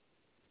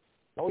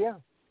 Oh, yeah.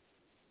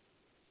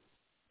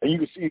 And you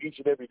can see it each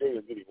and every day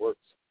it really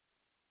works.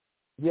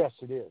 Yes,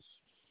 it is.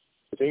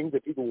 The things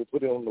that people will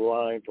put on the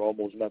line for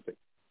almost nothing.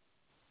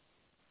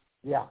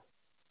 Yeah.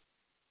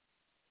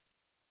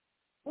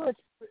 Well,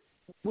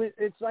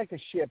 it's like a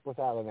ship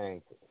without an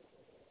anchor.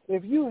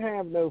 If you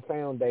have no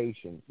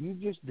foundation, you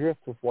just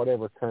drift with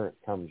whatever current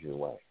comes your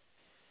way.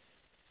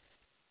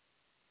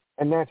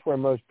 And that's where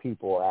most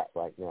people are at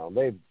right now.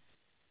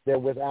 They're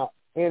without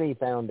any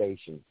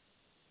foundation.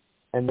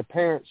 And the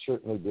parents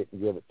certainly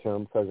didn't give it to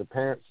them because the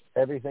parents,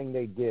 everything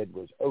they did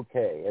was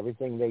okay.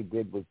 Everything they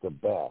did was the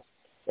best.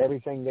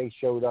 Everything they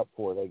showed up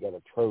for, they got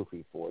a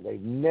trophy for.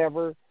 They've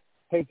never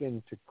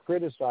taken to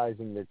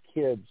criticizing their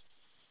kids,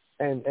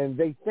 and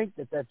they think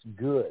that that's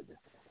good.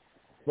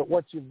 But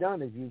what you've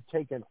done is you've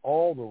taken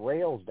all the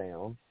rails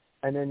down,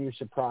 and then you're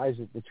surprised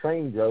that the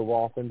train drove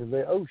off into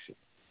the ocean.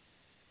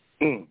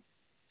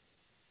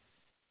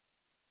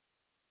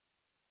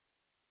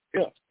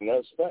 Yeah, and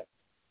that's that.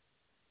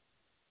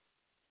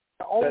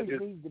 There always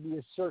needs to be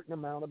a certain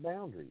amount of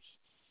boundaries.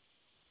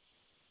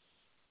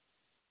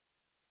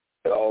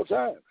 At all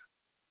times.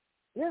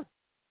 Yeah.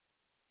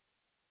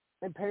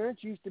 And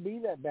parents used to be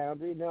that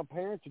boundary. Now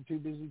parents are too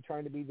busy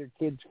trying to be their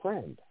kid's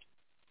friend.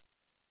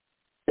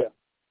 Yeah.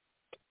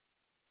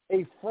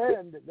 A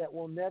friend that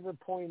will never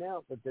point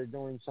out that they're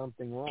doing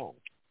something wrong.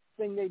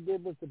 Everything they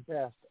did was the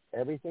best.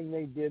 Everything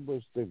they did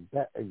was the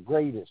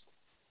greatest,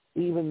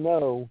 even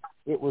though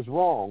it was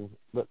wrong,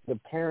 but the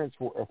parents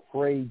were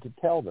afraid to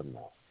tell them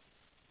that.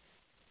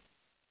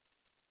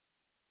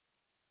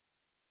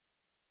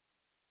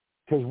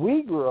 Because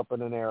we grew up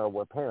in an era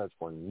where parents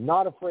were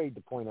not afraid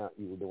to point out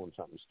you were doing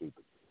something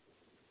stupid.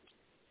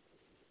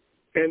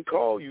 And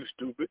call you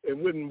stupid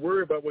and wouldn't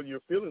worry about whether your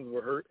feelings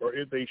were hurt or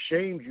if they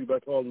shamed you by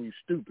calling you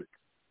stupid.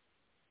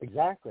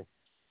 Exactly.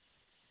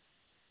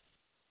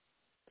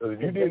 So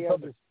if you did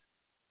something,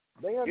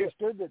 they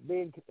understood that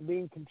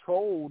being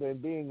controlled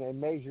and being a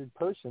measured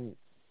person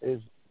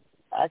is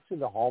actually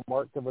the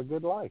hallmark of a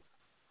good life.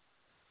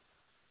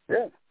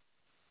 Yeah.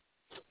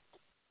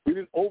 We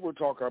didn't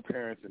over-talk our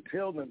parents and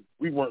tell them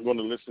we weren't going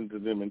to listen to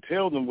them and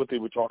tell them what they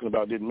were talking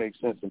about didn't make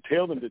sense and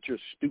tell them that you're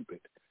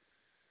stupid.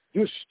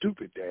 You're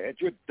stupid, Dad.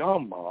 You're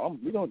dumb, Mom.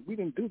 We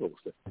didn't do those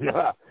things.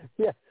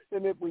 Yeah.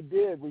 And if we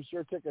did, we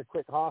sure took a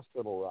quick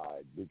hospital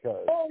ride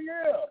because. Oh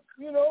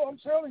yeah, I'm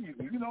telling you,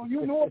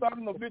 you know about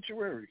an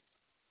obituary.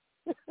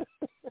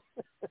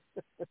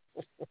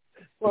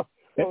 Well,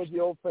 that was the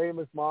old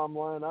famous mom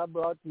line. I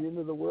brought you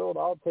into the world.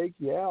 I'll take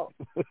you out.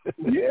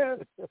 Yeah.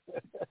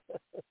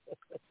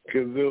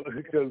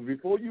 Because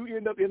before you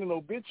end up in an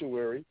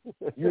obituary,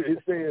 it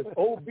says,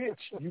 "Oh, bitch,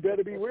 you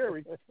better be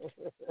wary."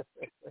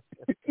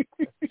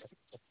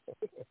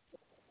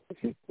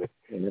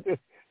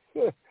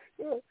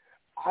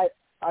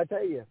 I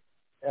tell you,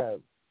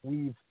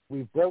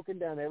 we've broken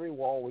down every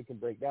wall we can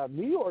break down.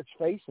 New York's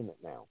facing it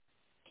now.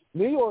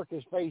 New York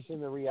is facing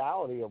the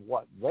reality of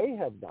what they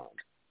have done.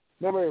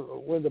 Remember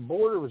when the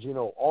border was,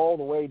 all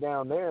the way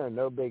down there and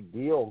no big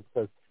deal?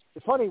 Because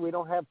it's funny, we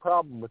don't have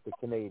problem with the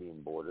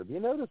Canadian border. Have you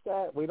noticed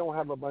that? We don't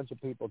have a bunch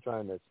of people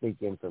trying to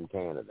sneak in from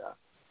Canada.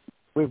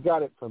 We've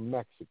got it from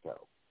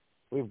Mexico.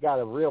 We've got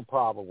a real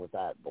problem with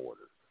that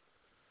border.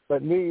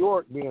 But New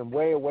York being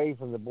way away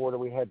from the border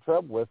we had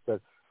trouble with,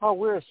 because,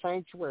 we're a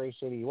sanctuary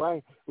city,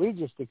 right? We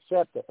just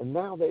accept it. And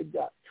now they've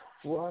got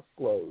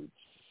truckloads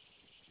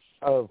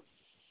of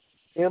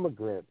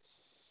immigrants,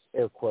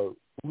 air quote,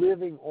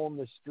 living on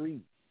the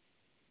street.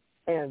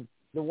 And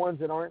the ones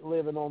that aren't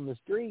living on the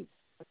street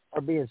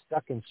are being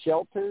stuck in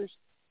shelters.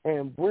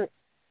 And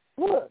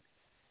look,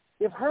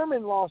 if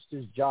Herman lost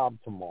his job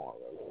tomorrow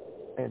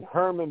and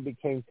Herman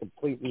became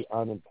completely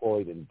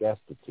unemployed and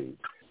destitute,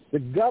 the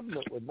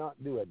government would not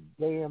do a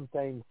damn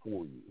thing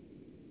for you.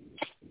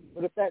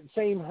 But if that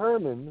same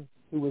Herman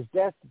who was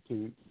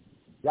destitute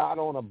got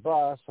on a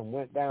bus and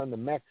went down to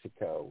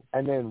Mexico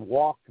and then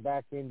walked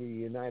back into the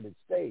United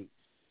States,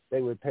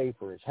 they would pay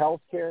for his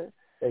health care,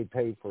 they'd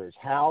pay for his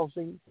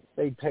housing,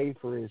 they'd pay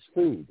for his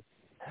food.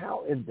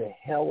 How in the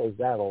hell is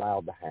that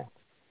allowed to happen?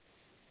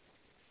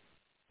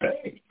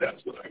 Hey,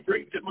 that's what a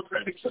great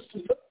democratic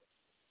system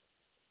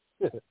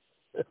does.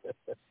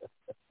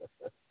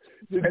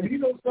 And you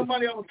know,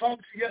 somebody I was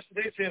talking to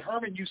yesterday said,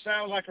 Herman, you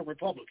sound like a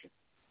Republican.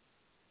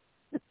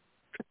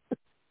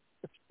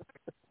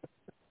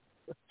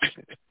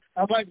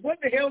 I'm like, what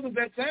the hell does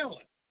that sound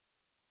like?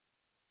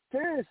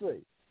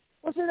 Seriously.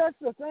 Well, see, that's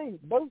the thing.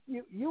 Both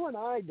you and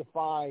I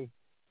defy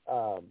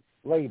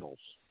labels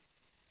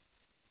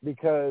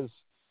because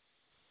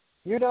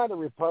you're not a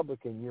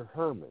Republican, you're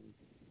Herman.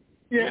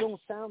 Yeah. You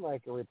don't sound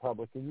like a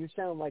Republican, you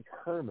sound like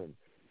Herman.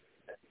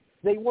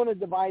 They want to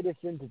divide us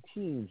into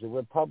teams, a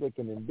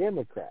Republican and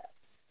Democrat,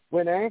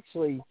 when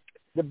actually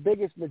the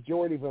biggest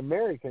majority of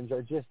Americans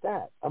are just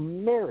that,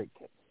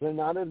 Americans. They're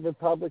not a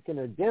Republican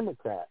or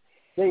Democrat.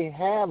 They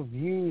have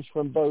views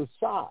from both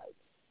sides.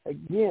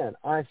 Again,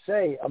 I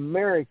say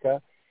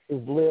America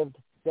is lived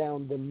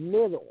down the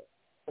middle,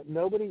 but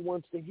nobody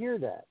wants to hear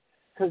that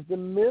because the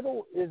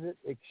middle isn't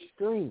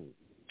extreme.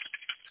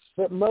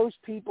 But most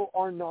people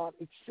are not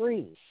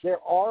extreme. There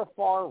are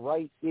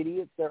far-right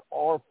idiots. There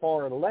are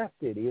far-left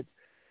idiots.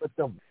 But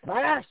the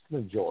vast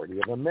majority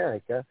of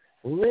America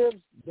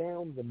lives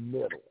down the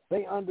middle.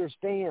 They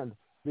understand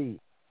the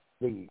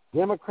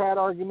Democrat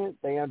argument.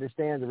 They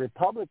understand the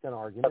Republican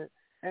argument.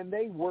 And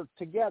they work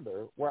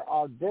together where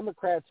our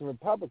Democrats and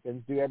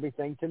Republicans do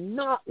everything to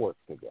not work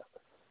together.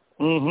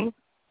 Mm-hmm.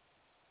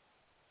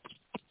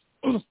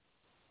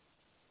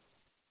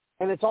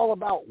 And it's all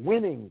about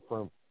winning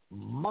from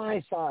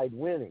my side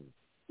winning.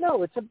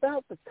 No, it's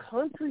about the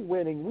country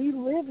winning. We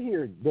live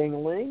here,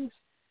 dinglings.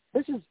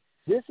 This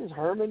is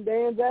Herman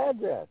Dan's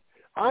address.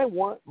 I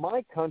want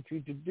my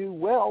country to do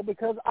well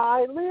because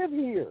I live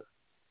here.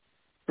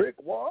 Rick,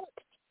 what?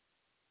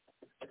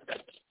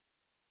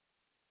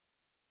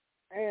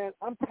 And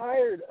I'm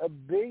tired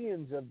of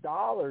billions of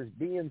dollars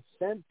being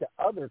sent to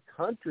other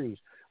countries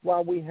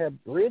while we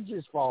have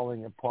bridges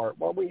falling apart,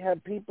 while we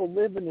have people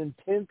living in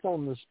tents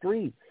on the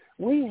street.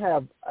 We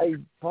have a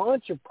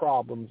bunch of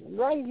problems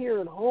right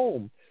here at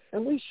home,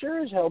 and we sure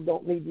as hell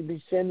don't need to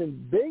be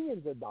sending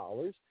billions of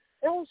dollars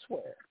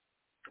elsewhere.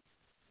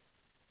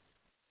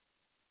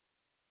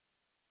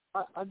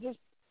 I just,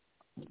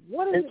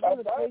 what is it going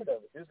to take?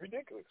 It's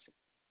ridiculous.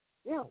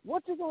 Yeah,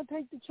 what's it going to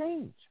take to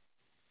change?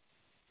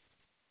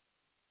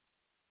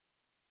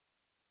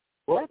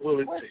 What will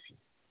it take?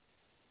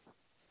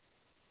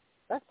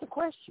 That's the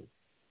question.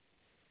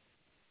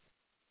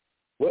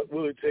 What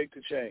will it take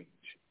to change?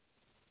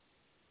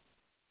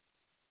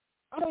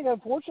 I think,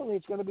 unfortunately,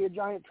 it's going to be a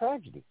giant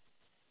tragedy.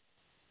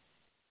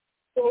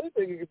 The only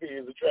thing it could be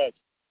is a tragedy.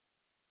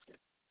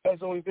 That's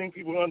the only thing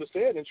people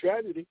understand in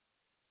tragedy.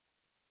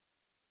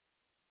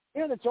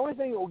 Yeah, that's the only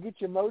thing that will get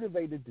you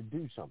motivated to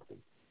do something.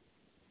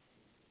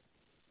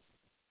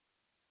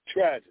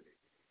 Tragedy.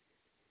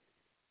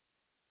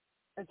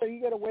 And so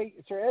you got to wait.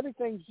 So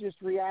everything's just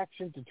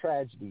reaction to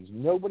tragedies.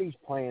 Nobody's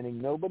planning.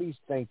 Nobody's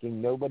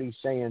thinking. Nobody's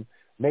saying,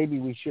 maybe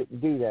we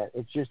shouldn't do that.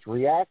 It's just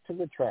react to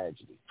the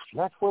tragedy. And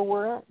that's where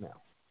we're at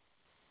now.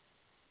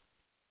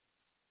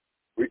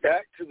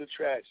 React to the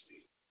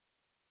tragedy.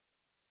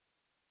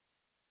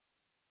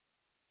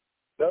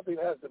 Nothing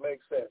has to make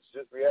sense.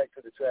 Just react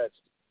to the tragedy.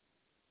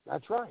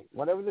 That's right.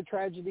 Whatever the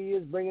tragedy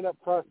is, bring it up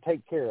front,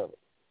 take care of it.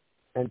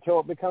 Until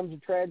it becomes a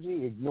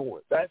tragedy, ignore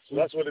it. That's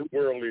what the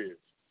world is.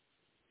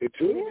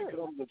 Until it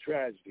becomes a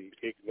tragedy,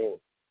 ignore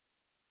it.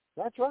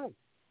 That's right.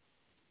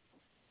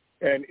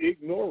 And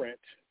ignorant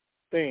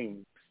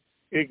things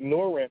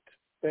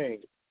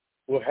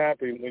will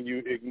happen when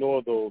you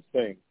ignore those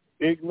things.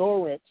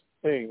 Ignorant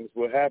things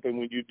will happen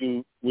when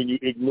you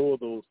ignore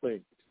those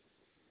things.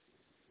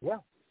 Yeah.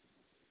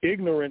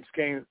 Ignorance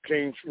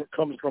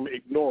comes from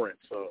ignorance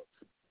of.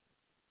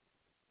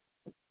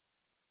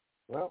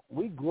 Well,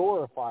 we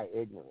glorify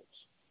ignorance.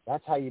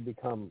 That's how you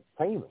become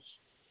famous.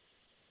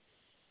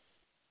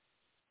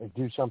 They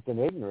do something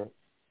ignorant,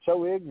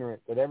 so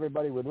ignorant that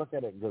everybody would look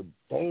at it and go,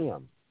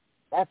 damn,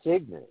 that's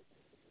ignorant.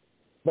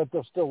 But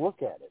they'll still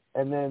look at it.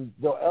 And then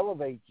they'll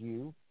elevate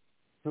you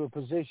to a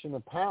position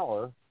of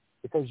power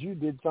because you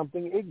did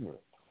something ignorant.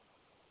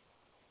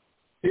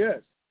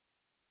 Yes.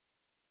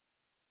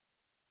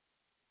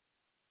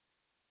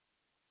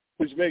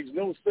 Which makes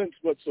no sense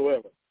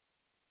whatsoever.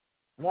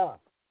 No.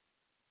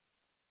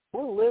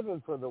 We're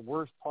living for the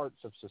worst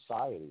parts of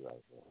society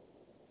right now.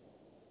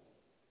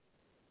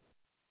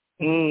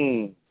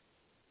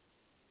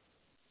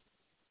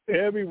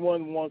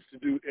 Everyone wants to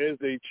do as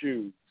they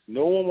choose.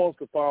 No one wants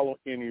to follow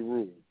any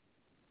rules.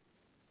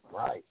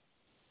 Right.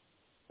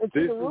 And so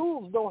the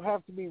rules don't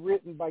have to be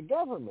written by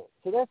government.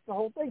 So that's the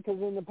whole thing,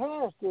 because in the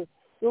past, the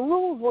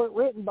rules weren't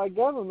written by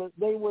government.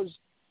 They was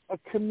a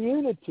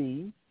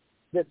community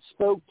that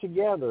spoke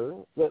together,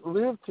 that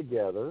lived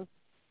together,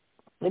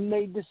 and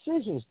made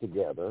decisions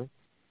together.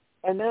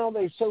 And now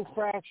they so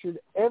fractured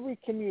every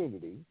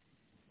community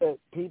that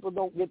people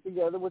don't get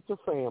together with their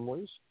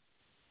families.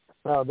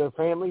 Their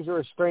families are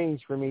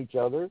estranged from each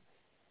other.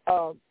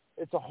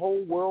 It's a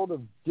whole world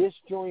of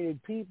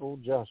disjointed people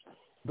just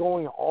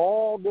going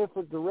all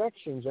different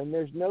directions, and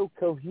there's no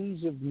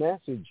cohesive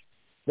message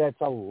that's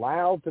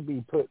allowed to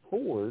be put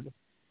forward,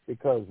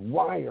 because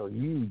why are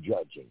you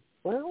judging?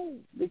 Well,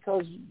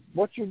 because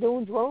what you're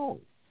doing is wrong.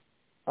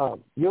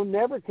 You'll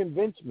never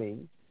convince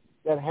me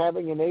that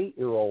having an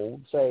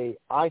 8-year-old say,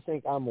 I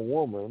think I'm a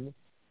woman,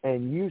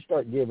 and you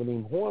start giving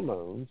him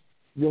hormones,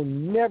 you'll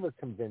never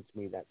convince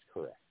me that's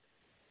correct.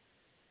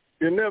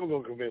 You're never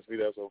going to convince me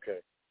that's okay.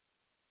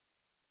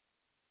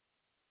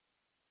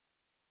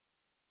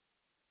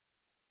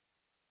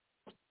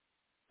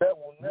 That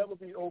will never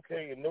be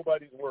okay in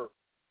nobody's world.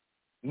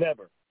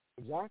 Never.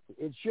 Exactly.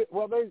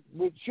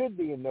 It should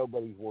be in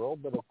nobody's world,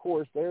 but of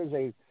course there's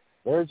a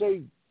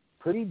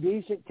pretty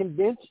decent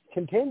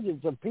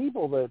contingent of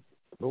people that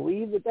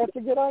believe that that's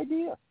a good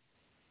idea.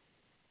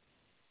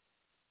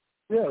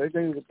 Yeah, they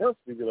think it's a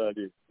perfectly good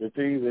idea. The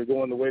things are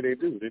going the way they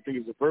do. They think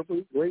it's a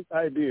perfectly great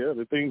idea.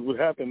 The things would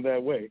happen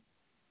that way.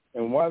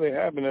 And why they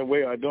happen that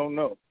way, I don't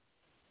know.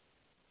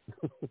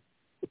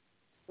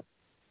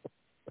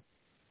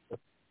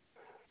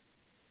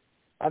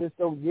 I just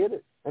don't get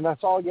it. And I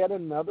saw yet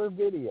another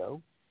video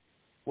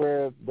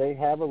where they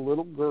have a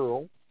little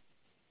girl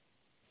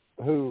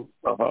who,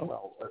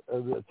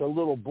 it's a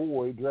little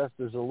boy dressed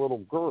as a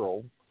little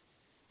girl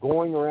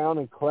going around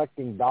and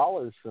collecting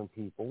dollars from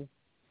people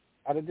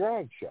at a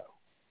drag show.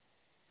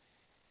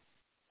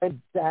 And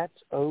that's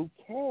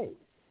okay.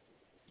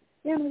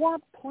 In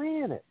what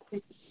planet?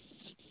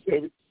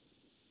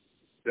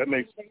 That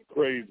makes me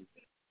crazy.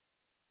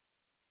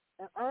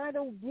 And I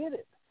don't get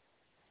it.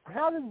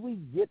 How did we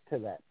get to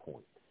that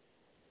point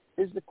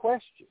is the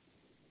question.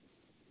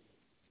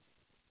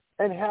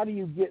 And how do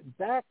you get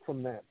back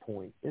from that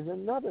point is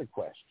another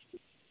question.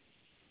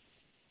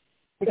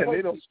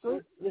 Because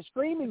the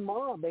screaming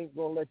mob ain't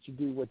going to let you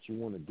do what you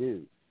want to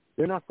do.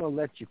 They're not going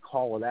to let you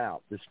call it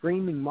out. The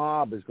screaming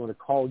mob is going to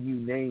call you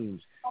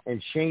names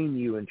and shame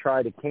you and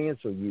try to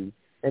cancel you,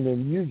 and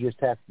then you just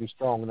have to be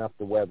strong enough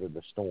to weather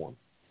the storm.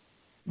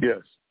 Yes.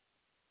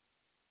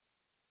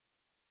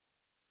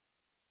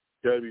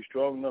 Got to be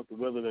strong enough to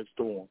weather that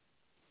storm.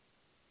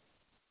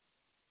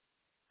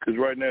 Because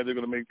right now they're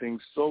going to make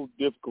things so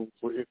difficult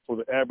for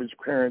the average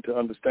parent to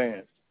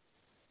understand,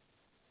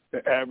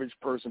 the average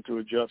person to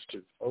adjust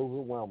to.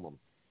 Overwhelm them.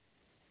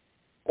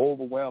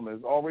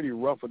 It's already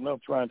rough enough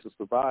trying to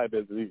survive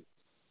as it is.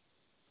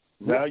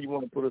 Now you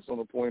want to put us on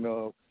the point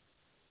of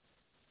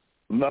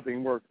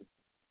nothing working.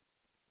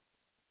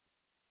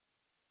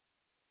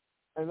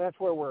 And that's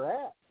where we're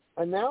at.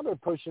 And now they're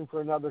pushing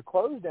for another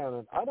close down.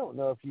 And I don't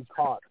know if you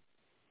caught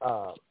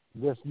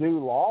this new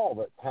law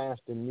that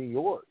passed in New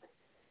York,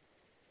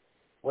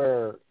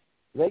 where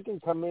they can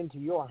come into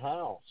your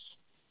house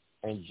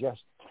and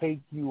just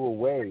take you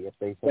away if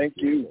they think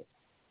you.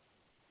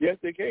 Yes,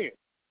 they can.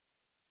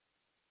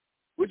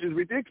 Which is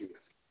ridiculous.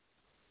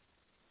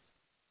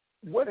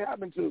 What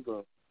happened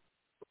to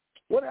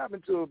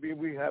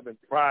we having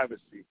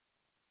privacy?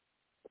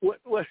 What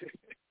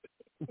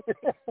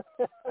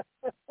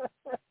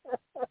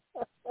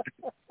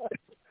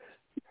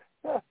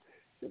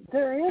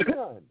There is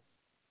none.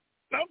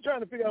 I'm trying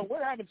to figure out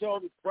what happened to all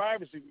this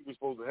privacy we were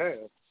supposed to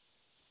have.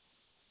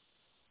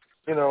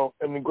 You know,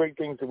 and the great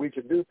things that we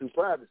can do through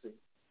privacy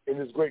in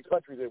this great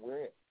country that we're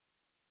in.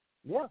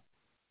 Yeah.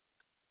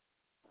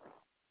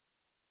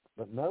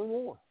 But no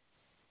more.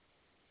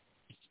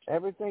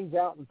 Everything's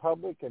out in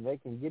public, and they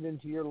can get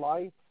into your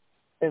life.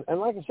 And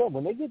like I said,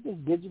 when they get this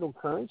digital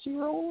currency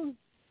rolling,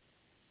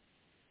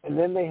 and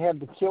then they have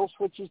the kill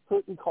switches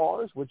put in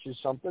cars, which is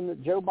something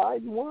that Joe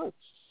Biden wants.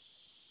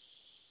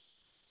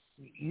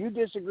 You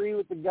disagree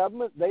with the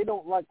government, they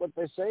don't like what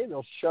they say,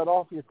 they'll shut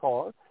off your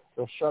car,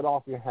 they'll shut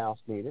off your house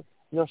meter,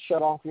 and they'll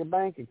shut off your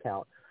bank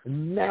account.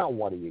 Now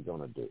what are you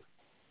going to do?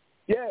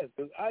 Yes,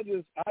 because I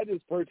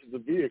just purchased a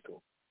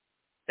vehicle.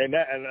 And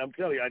I'm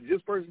telling you, I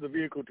just purchased a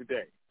vehicle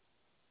today.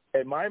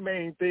 And my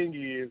main thing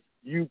is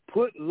you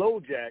put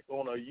LoJack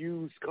on a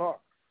used car.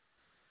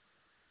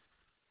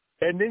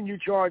 And then you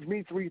charge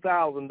me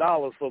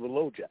 $3,000 for the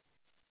LoJack.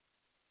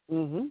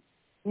 Mm-hmm.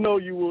 No,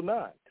 you will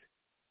not.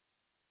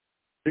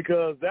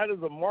 Because that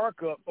is a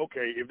markup.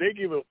 Okay, if they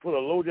put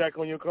a LoJack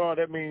on your car,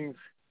 that means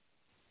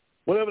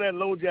whatever that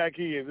LoJack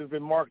is, it's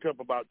been marked up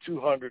about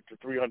 200 to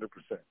 300%.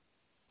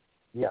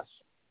 Yes.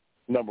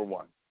 Number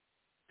one.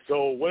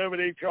 So whatever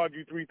they charge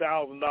you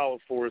 $3,000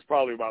 for is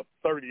probably about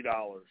 $30.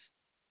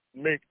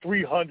 Make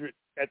 $300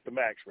 at the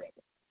max, rather.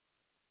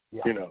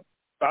 Yeah. You know,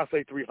 I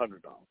say $300.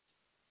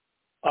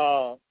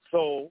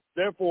 So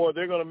therefore,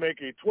 they're going to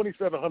make a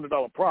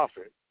 $2,700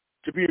 profit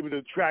to be able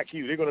to track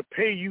you. They're going to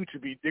pay you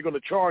they're going to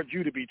charge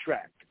you to be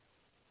tracked.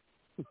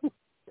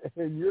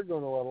 And you're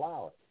going to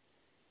allow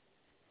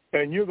it.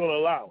 And you're going to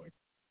allow it.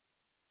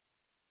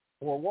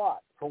 For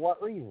what? For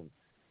what reason?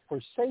 For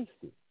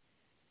safety.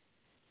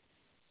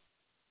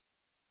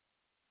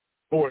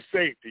 For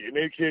safety. And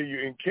they tell you,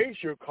 in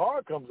case your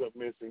car comes up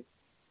missing,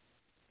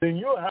 then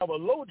you'll have a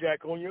low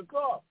jack on your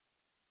car.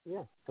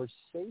 Yeah, for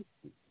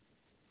safety.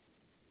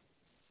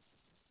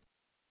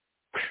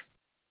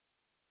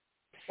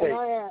 And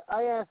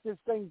I ask this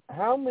thing,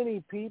 how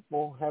many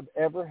people have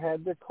ever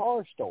had their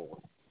car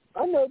stolen?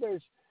 I know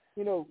there's,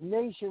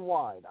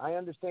 nationwide. I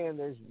understand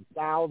there's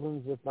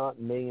thousands, if not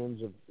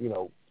millions of,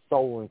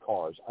 stolen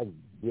cars. I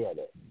get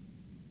it.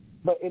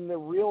 But in the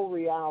real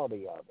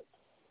reality of it,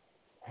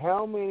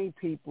 how many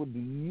people do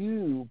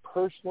you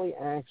personally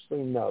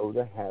actually know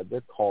that had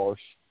their car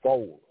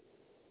stolen?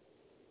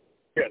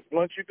 Yes,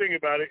 once you think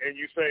about it and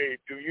you say,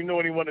 do you know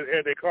anyone that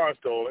had their car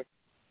stolen?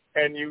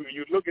 And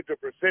you look at the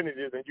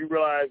percentages and you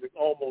realize it's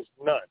almost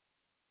none.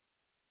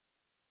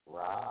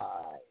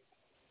 Right.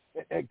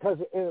 Because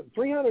in a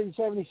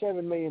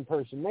 377 million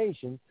person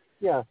nation,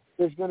 yeah,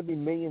 there's going to be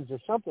millions or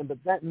something,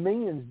 but that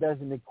millions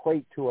doesn't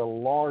equate to a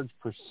large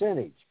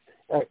percentage.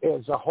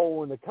 As a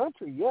whole in the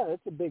country, yeah,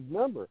 it's a big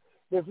number.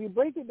 But if you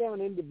break it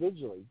down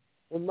individually,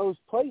 in most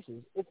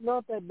places, it's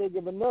not that big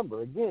of a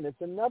number. Again,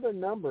 it's another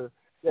number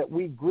that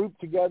we group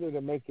together to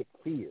make it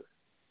fear.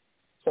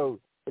 So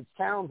it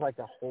sounds like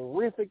a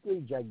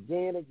horrifically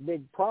gigantic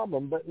big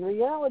problem, but in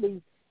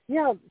reality,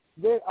 yeah,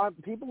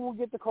 people will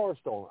get the car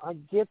stolen. I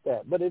get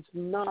that, but it's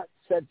not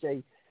such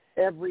a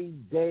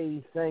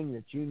everyday thing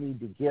that you need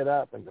to get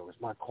up and go, is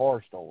my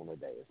car stolen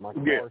today? Is my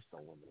car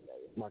stolen today?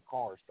 Is my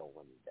car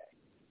stolen today?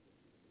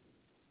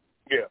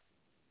 Yeah.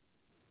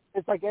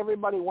 It's like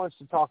everybody wants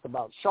to talk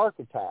about shark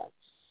attacks,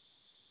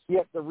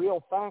 yet the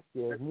real fact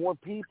is more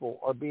people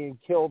are being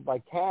killed by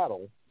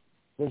cattle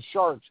than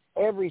sharks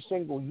every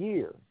single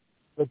year,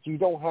 but you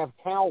don't have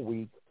Cow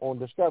Week on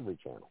Discovery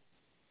Channel.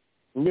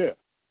 Yeah.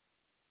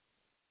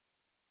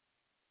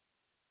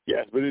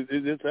 Yes, but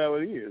it's how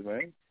it is,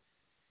 man.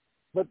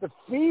 But the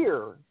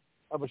fear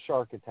of a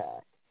shark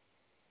attack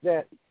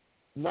that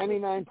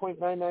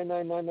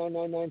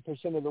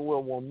 99.9999999% of the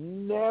world will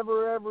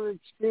never, ever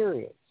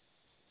experience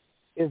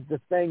is the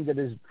thing that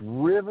is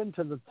driven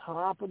to the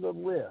top of the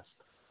list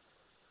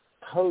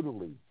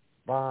totally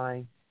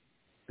by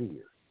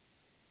fear.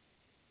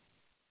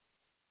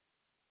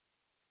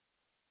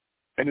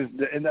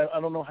 And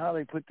I don't know how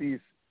they put this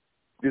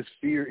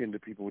fear into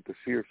people with the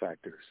fear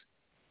factors.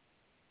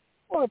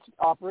 Well, it's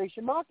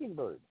Operation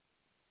Mockingbird.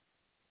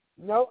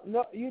 No,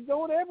 you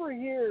don't ever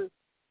hear,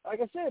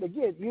 like I said,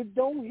 again, you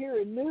don't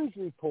hear a news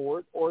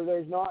report or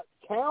there's not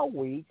Cow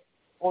Week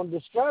on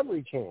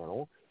Discovery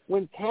Channel.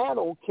 When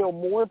cattle kill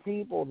more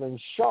people than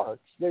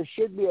sharks, there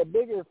should be a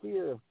bigger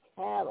fear of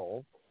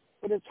cattle,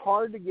 but it's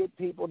hard to get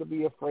people to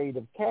be afraid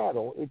of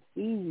cattle. It's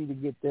easy to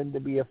get them to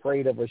be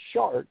afraid of a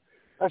shark.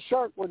 A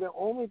shark where the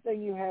only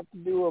thing you have to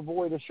do to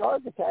avoid a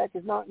shark attack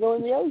is not go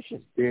in the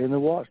ocean. Stay in the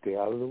water. Stay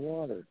out of the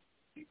water.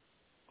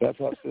 That's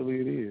how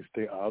silly it is.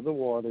 Stay out of the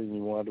water and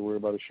you won't have to worry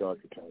about a shark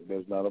attack.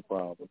 That's not a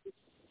problem.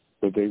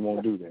 But they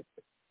won't do that.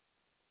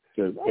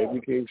 Because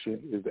education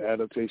is the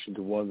adaptation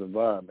to one's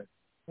environment.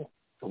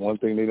 The one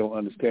thing they don't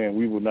understand,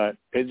 we will not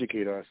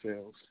educate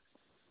ourselves.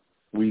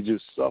 We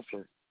just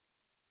suffer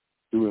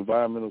through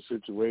environmental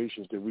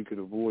situations that we could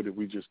avoid if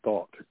we just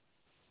thought.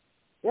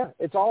 Yeah,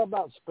 it's all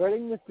about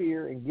spreading the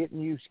fear and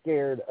getting you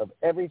scared of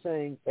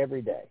everything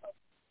every day.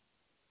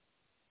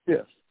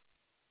 Yes.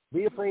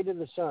 Be afraid of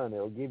the sun.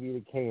 It'll give you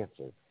the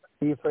cancer.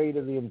 Be afraid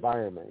of the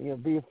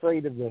environment. Be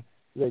afraid of the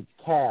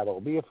cattle.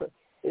 Be afraid.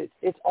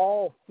 It's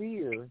all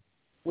fear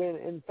when,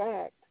 in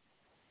fact,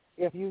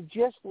 if you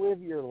just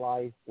live your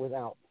life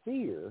without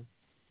fear,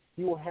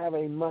 you will have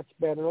a much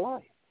better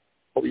life.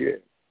 Oh, yeah.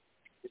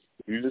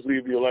 If you just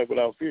live your life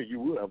without fear, you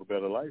will have a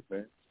better life,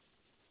 man.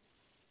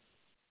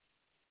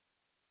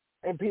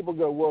 And people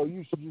go, well,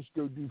 you should just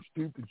go do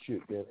stupid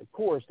shit then. Of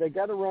course, they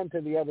got to run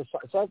to the other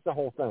side. So that's the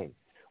whole thing.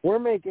 We're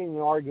making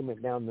an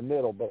argument down the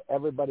middle, but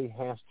everybody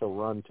has to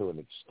run to an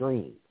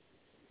extreme.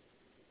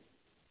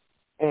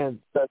 And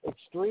the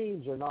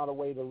extremes are not a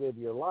way to live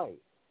your life.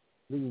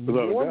 The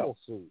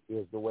normalcy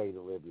is the way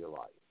to live your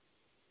life.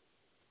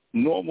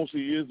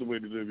 Normalcy is the way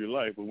to live your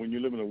life, but when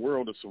you live in a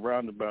world that's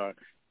surrounded by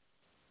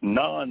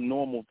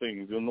non-normal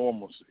things, they're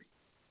normalcy.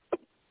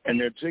 And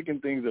they're taking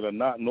things that are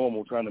not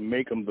normal, trying to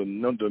make them the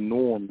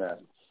norm now.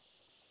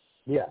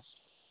 Yes.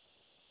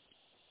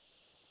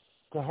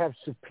 To have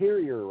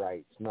superior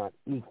rights, not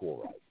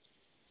equal rights.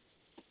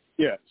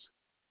 Yes.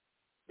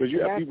 Because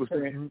you have people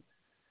saying...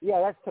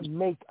 Yeah, that's to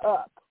make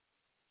up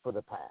for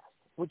the past,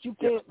 which you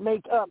can't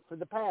make up for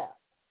the past.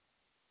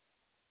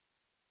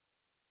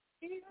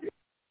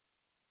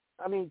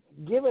 I mean,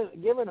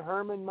 giving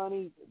Herman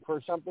money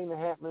for something that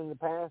happened in the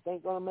past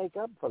ain't going to make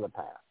up for the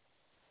past.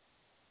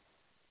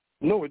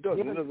 No, it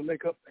doesn't. It doesn't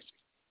make up.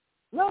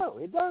 No,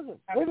 it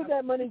doesn't. Where did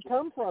that money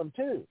come from,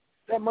 too?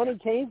 That money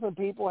came from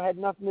people who had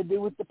nothing to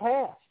do with the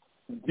past.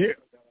 Yeah,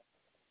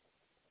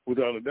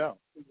 without a doubt.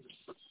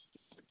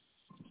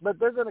 But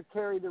they're going to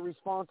carry the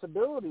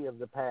responsibility of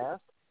the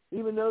past,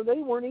 even though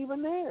they weren't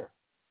even there.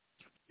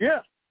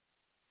 Yeah.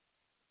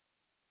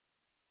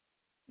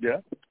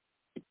 Yeah.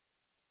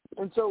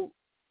 And so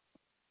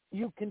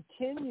you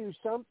continue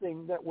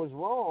something that was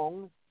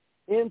wrong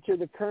into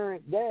the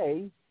current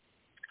day,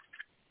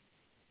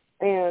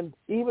 And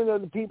even though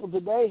the people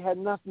today had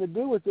nothing to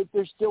do with it,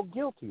 they're still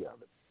guilty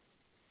of it.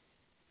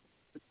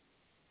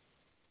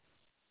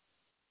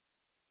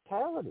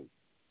 Mentality.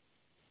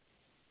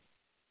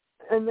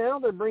 And now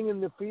they're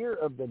bringing the fear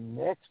of the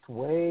next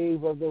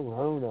wave of the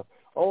Rona.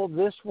 Oh,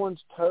 this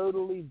one's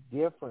totally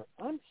different.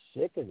 I'm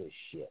sick of this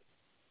shit.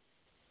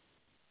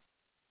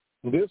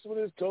 This one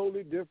is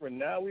totally different.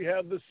 Now we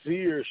have the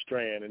seer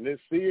strand, and this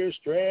seer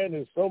strand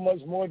is so much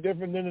more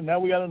different than it. Now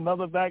we got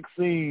another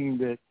vaccine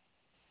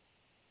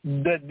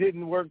that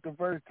didn't work the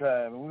first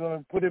time, and we're going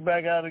to put it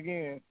back out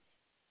again.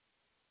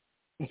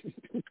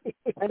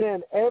 And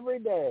then every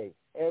day,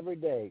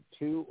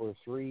 2 or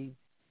 3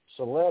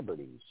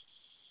 celebrities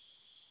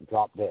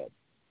drop dead.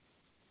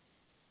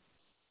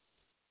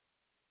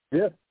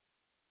 Yeah.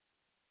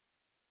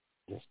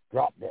 Just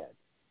drop dead.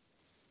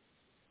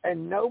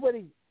 And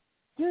nobody,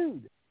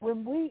 dude,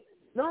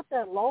 not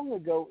that long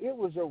ago, it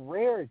was a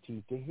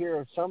rarity to hear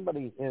of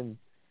somebody in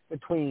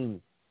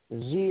between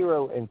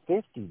 0 and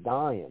 50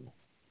 dying.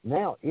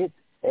 Now it's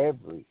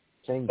every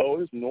single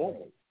Oh, it's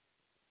normal.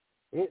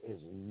 Day. It is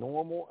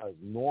normal as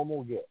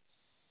normal gets.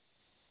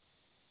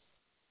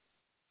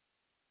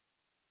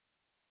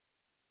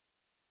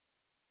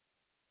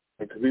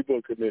 Because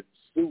people commit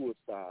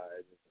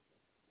suicide,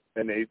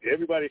 and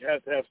everybody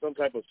has to have some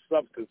type of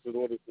substance in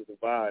order to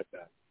survive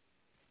that.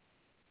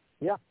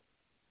 Yeah.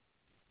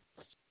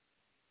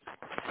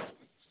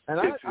 And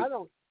I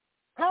don't.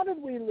 How did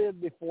we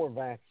live before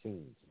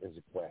vaccines? Is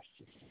a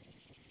question.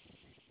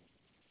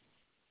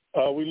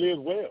 We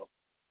lived well.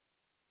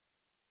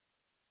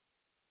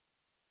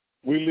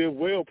 We lived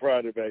well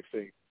prior to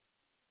vaccine.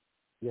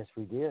 Yes,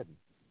 we did.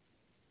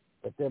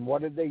 But then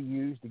what did they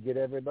use to get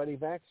everybody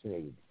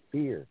vaccinated?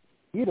 Fear.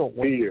 You don't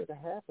want this to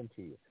happen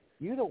to you.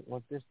 You don't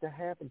want this to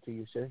happen to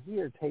you. So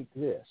here, take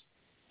this.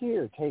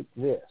 Here, take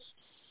this.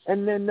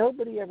 And then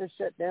nobody ever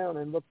sat down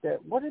and looked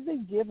at, what are they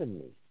giving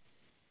me?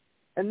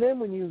 And then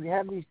when you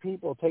have these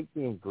people take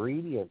the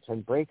ingredients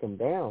and break them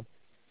down,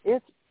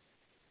 it's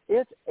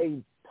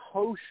a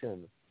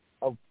potion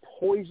of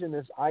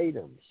poisonous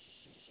items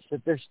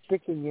that they're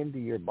sticking into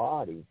your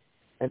body,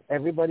 and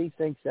everybody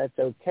thinks that's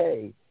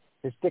okay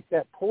to stick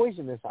that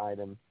poisonous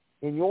item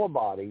in your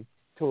body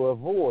to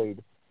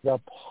avoid the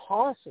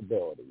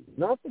possibility,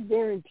 not the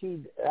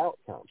guaranteed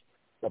outcome,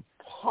 the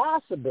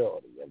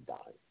possibility of dying.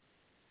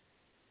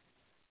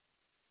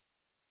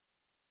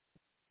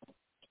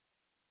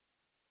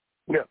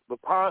 Yeah, the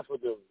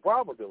possibility.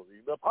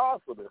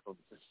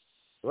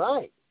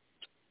 Right.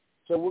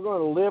 So we're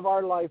going to live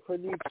our life for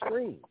the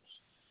extremes.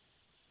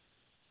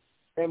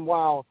 And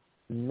while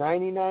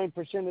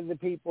 99% of the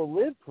people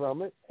lived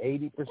from it,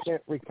 80%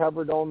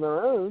 recovered on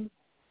their own,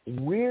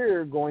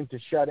 we're going to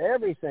shut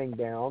everything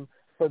down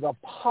for the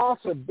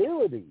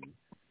possibility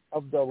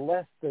of the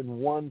less than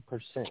 1%.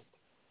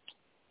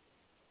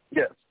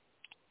 Yes.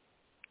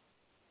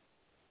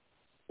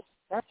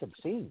 That's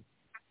obscene.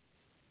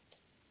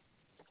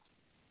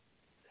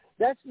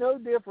 That's no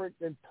different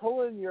than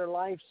pulling your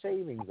life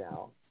savings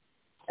out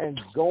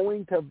and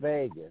going to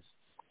Vegas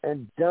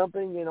and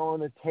dumping it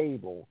on a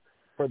table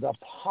for the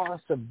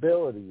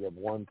possibility of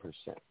 1%.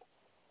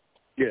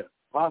 Yeah,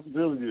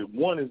 possibility that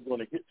one is going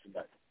to hit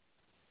somebody.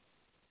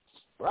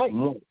 Right.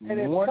 And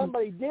if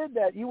somebody did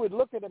that, you would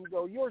look at them and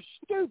go, you're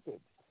stupid.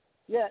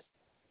 Yet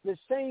the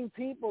same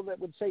people that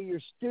would say you're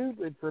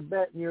stupid for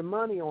betting your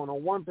money on a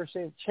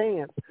 1%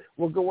 chance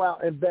will go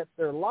out and bet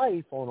their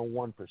life on a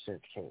 1%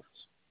 chance.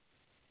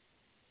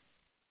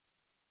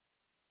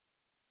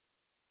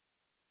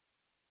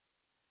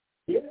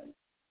 Yeah.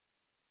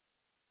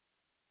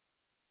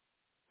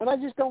 And I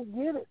just don't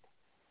get it.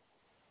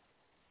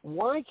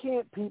 Why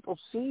can't people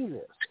see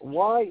this?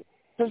 Why?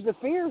 Because the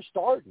fear is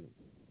starting.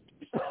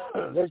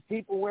 There's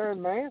people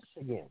wearing masks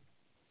again.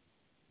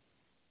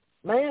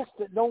 Masks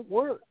that don't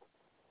work.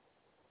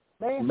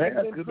 Masks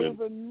have been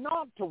proven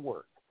not to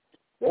work.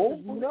 There's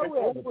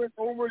over and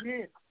over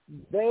again.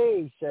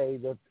 They say,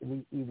 the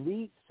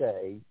elite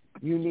say,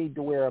 you need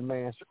to wear a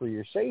mask for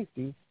your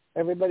safety.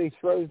 Everybody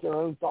throws their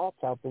own thoughts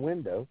out the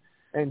window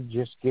and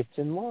just gets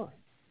in line.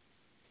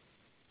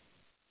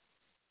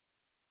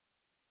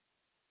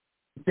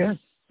 Yes,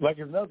 like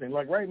it's nothing.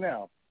 Like right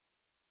now,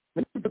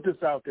 let me put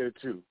this out there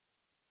too,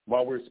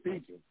 while we're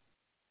speaking.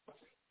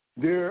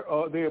 They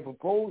are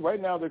proposed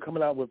right now. They're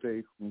coming out with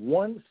a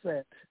 1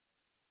 cent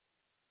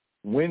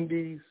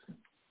Wendy's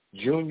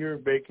Junior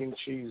Bacon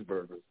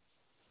Cheeseburger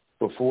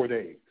for 4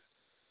 days.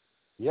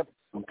 Yep.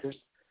 Okay.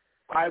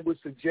 I would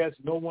suggest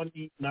no one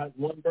eat not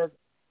one burger.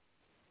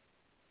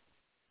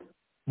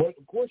 But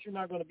of course, you're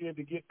not going to be able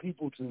to get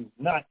people to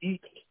not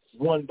eat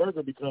one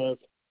burger because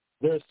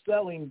they're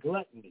selling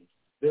gluttony.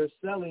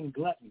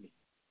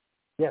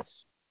 Yes.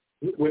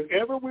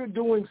 Whenever we're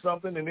doing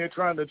something and they're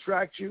trying to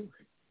attract you,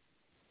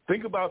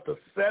 think about the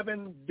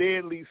 7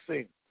 deadly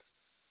sins.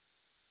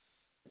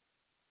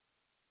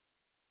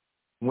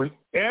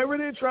 Whenever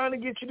they're trying to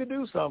get you to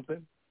do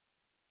something,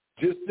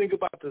 just think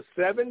about the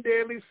 7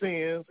 deadly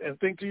sins and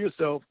think to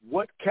yourself,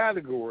 what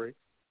category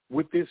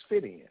would this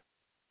fit in?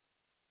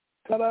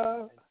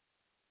 Ta-da!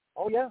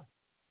 Oh, yeah.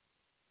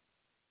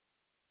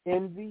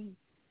 envy,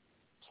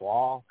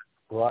 sloth,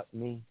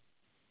 gluttony.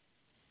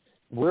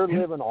 We're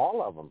living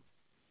all of them.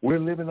 We're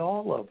living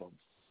all of them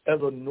as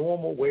a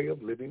normal way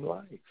of living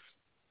life.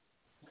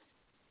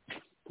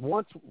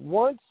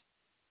 Once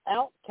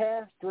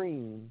outcast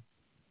dream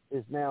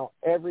is now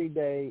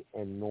everyday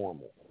and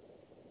normal.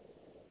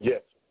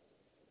 Yes.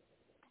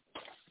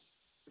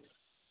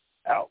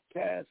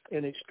 Outcast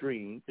and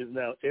extreme is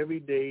now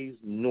everyday's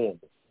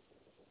normal.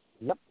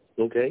 Yep.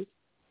 Okay?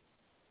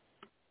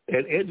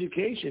 And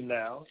education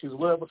now is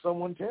whatever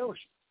someone tells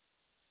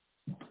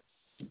you.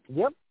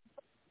 Yep.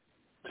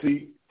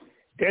 See,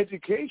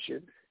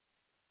 education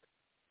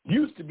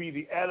used to be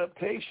the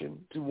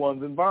adaptation to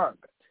one's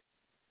environment.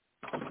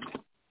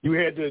 You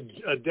had to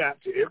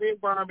adapt to every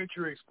environment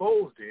you're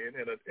exposed in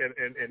and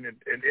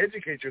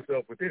educate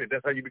yourself within it.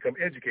 That's how you become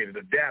educated,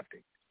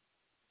 adapting.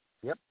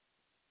 Yep.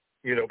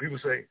 You know, people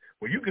say,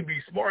 well, you can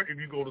be smart if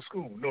you go to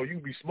school. No, you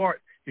can be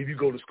smart if you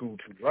go to school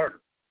to learn.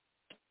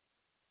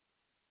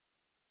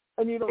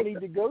 And you don't need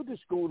to go to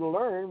school to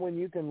learn when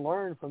you can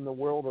learn from the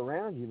world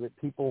around you. But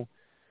people,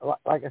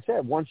 like I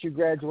said, once you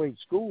graduate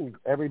school,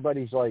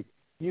 everybody's like,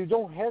 you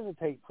don't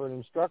hesitate for an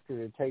instructor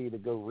to tell you to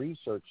go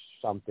research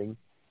something.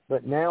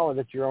 But now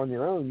that you're on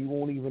your own, you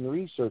won't even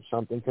research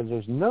something because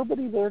there's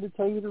nobody there to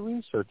tell you to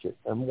research it.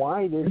 And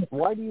why do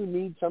you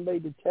need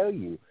somebody to tell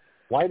you?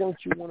 Why don't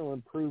you want to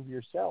improve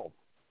yourself?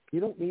 You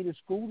don't need a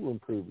school to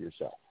improve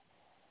yourself.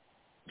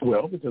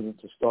 Well, because it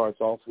starts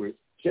off with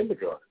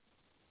kindergarten.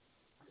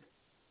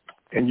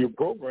 And you're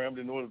programmed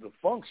in order to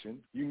function.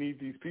 You need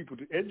these people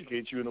to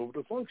educate you in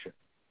order to function.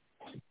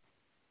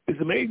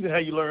 It's amazing how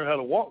you learn how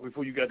to walk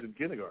before you got to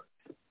kindergarten.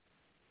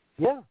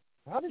 Yeah.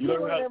 How did you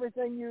learn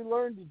everything you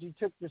learned that you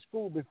took to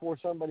school before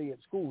somebody at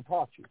school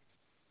taught you?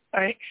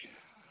 Thank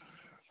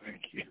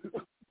you.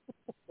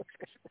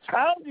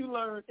 How did you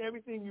learn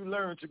everything you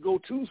learned to go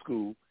to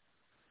school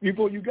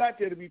before you got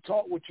there to be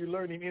taught what you're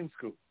learning in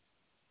school?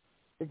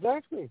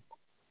 Exactly.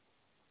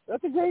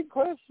 That's a great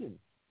question.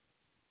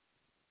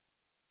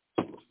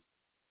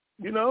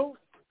 You know,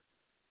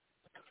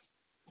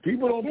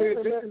 people don't pay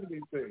attention to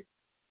these things.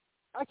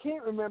 I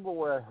can't remember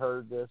where I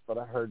heard this, but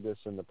I heard this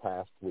in the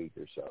past week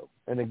or so.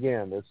 And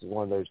again, this is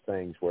one of those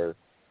things where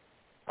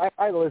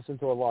I listen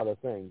to a lot of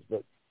things,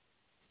 but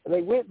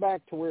they went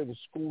back to where the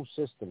school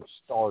system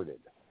started,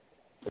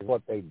 is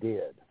what they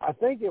did. I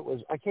think it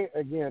was,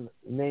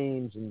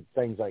 names and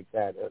things like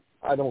that,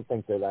 I don't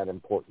think they're that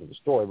important to the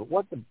story, but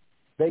what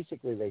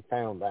basically they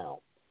found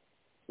out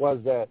was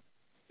that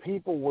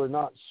people were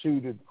not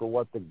suited for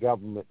what the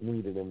government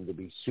needed them to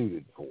be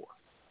suited for.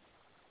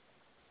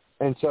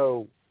 And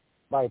so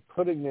by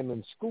putting them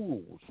in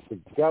schools, the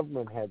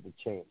government had the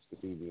chance to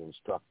be the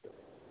instructor.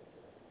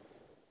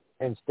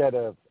 Instead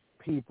of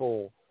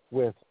people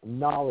with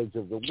knowledge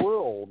of the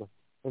world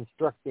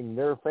instructing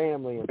their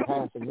family and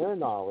passing their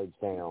knowledge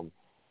down,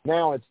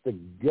 now it's the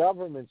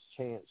government's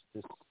chance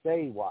to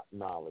say what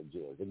knowledge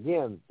is.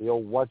 Again, the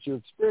old what you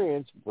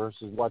experience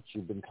versus what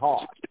you've been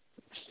taught.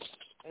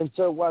 And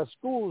so while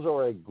schools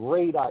are a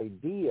great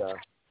idea,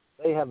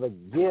 they have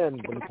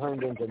again been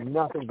turned into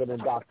nothing but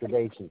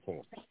indoctrination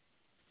camps.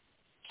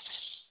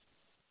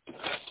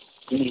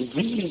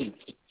 Mm-hmm.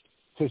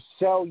 To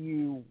sell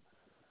you,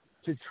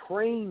 to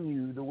train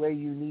you the way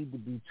you need to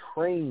be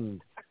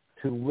trained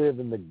to live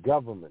in the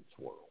government's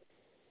world.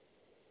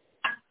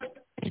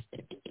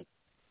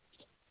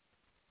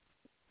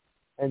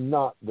 And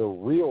not the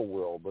real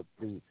world, but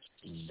the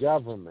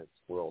government's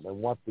world and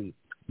what the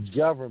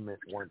government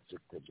wants it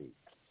to be.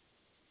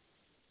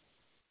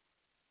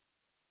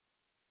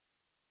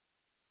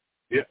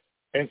 Yeah.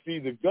 And see,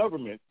 the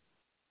government,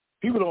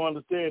 people don't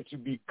understand to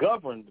be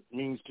governed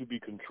means to be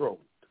controlled.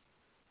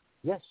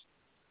 Yes.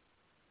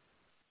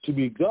 To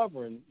be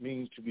governed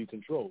means to be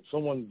controlled.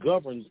 Someone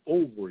governs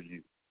over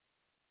you.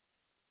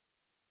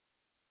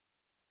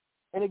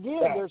 And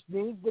again, there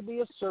needs to be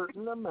a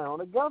certain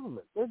amount of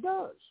government. There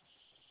does.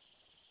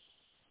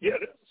 Yeah,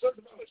 there's a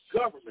certain amount of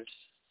government.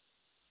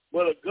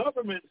 But a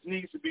government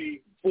needs to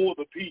be for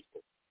the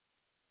people.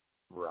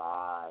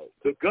 Right.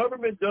 The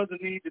government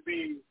doesn't need to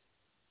be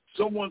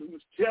someone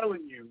who's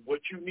telling you what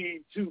you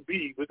need to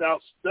be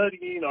without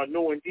studying or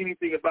knowing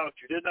anything about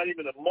you. They're not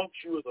even amongst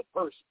you as a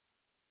person.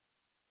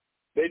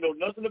 They know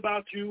nothing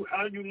about you,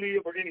 how you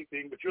live, or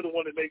anything, but you're the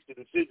one that makes the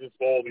decisions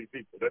for all these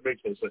people. That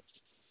makes no sense.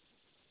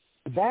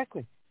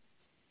 Exactly.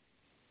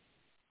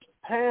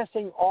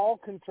 Passing all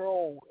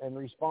control and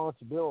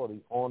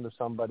responsibility onto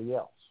somebody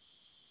else.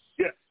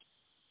 Yes.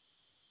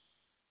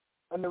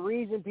 And the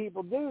reason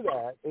people do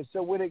that is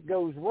so when it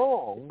goes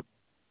wrong,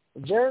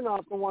 they're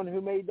not the one who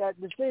made that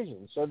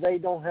decision, so they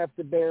don't have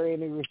to bear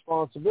any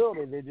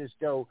responsibility. They just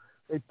go,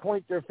 they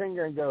point their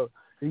finger and go,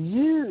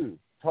 you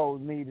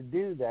told me to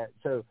do that,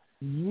 so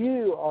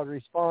you are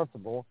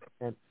responsible,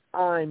 and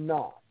I'm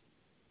not.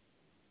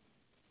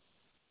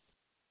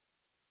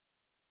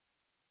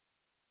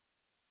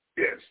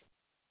 Yes.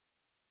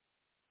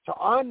 So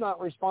I'm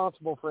not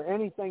responsible for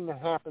anything that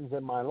happens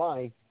in my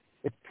life.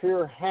 It's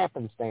pure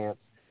happenstance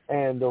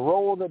and the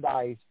roll of the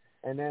dice,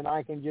 and then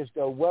I can just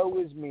go, woe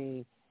is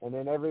me, and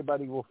then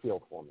everybody will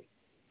feel for me.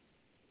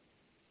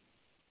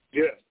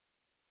 Yes.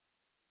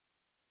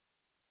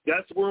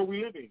 That's where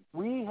we live in.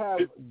 We have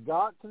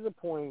got to the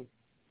point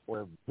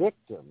where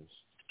victims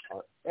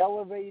are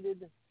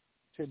elevated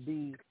to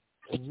be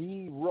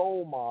the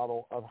role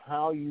model of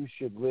how you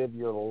should live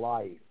your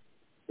life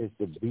is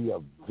to be a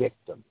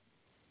victim.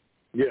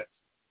 Yes.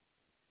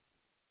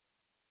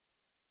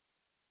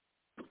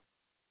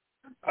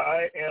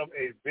 I am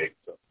a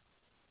victim.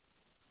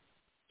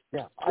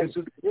 Yeah,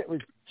 it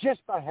was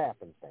just by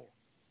happenstance.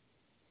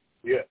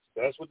 Yes,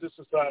 that's what this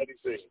society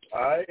says.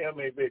 I am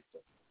a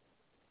victim.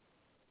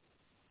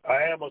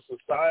 I am a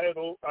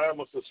societal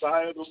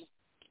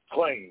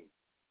claim.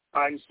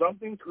 I'm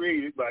something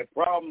created by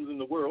problems in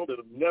the world that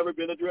have never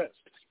been addressed.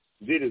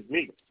 It is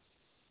me.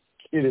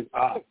 It is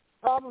I.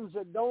 Problems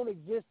that don't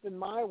exist in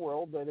my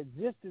world that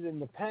existed in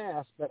the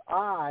past, but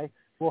I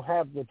will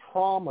have the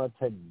trauma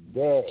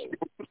today.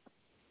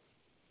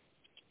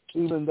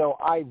 Even though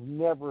I've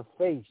never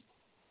faced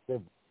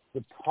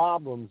the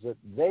problems that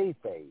they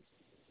face,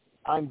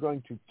 I'm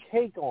going to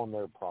take on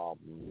their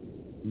problem,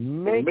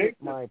 make it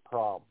my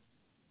problem.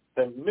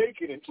 And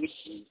make it an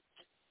issue,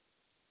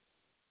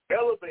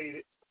 elevate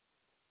it,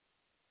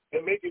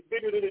 and make it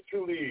bigger than it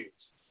truly is.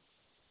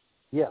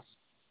 Yes.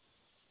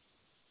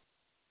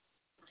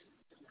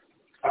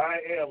 I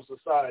am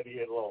society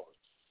at large.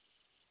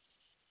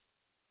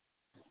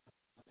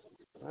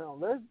 Well,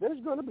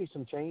 there's going to be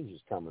some changes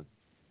coming.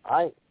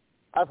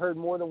 I've heard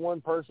more than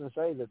one person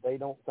say that they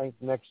don't think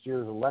next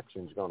year's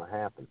election is going to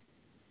happen.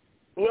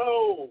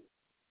 No.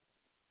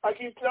 I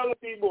keep telling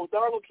people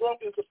Donald Trump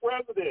is the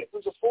president.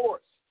 It's a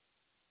force.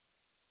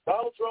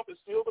 Donald Trump is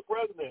still the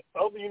president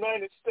of the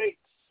United States,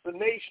 the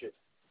nation.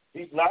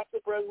 He's not the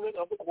president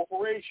of the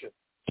corporation.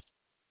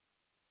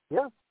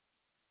 Yeah.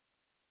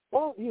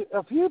 Well,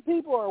 a few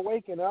people are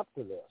waking up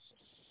to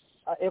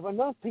this. If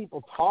enough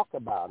people talk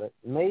about it,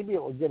 maybe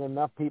it will get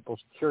enough people's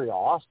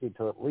curiosity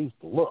to at least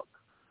look,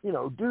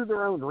 do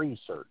their own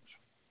research.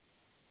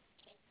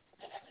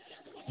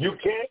 You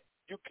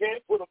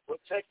can't put a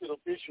protected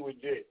official in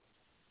jail.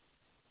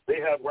 They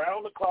have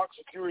round-the-clock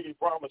security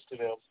promised to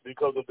them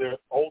because of their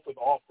oath of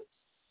office.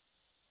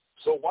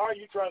 So why are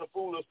you trying to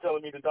fool us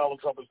telling me that Donald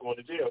Trump is going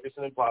to jail? It's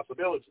an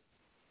impossibility.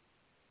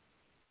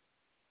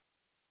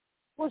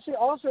 Well, see,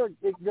 also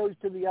it goes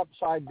to the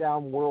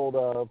upside-down world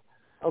of,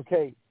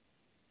 okay,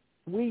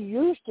 we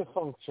used to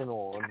function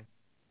on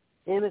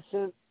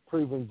innocent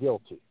proven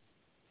guilty.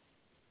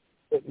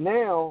 But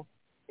now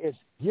it's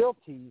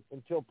guilty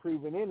until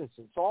proven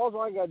innocent. So all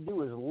I got to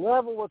do is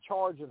level a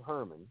charge at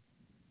Herman,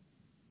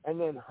 and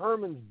then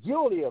Herman's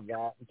guilty of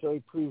that until he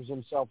proves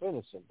himself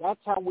innocent. That's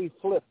how we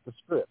flip the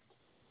script.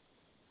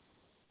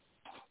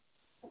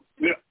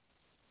 Yeah.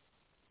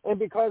 And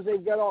because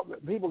they've got all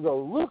people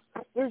go, look,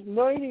 there's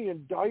 90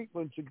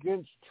 indictments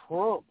against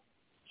Trump.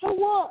 So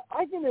what?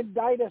 I can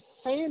indict a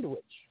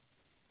sandwich.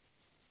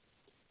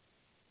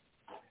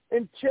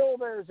 Until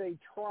there's a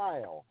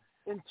trial,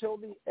 until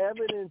the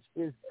evidence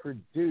is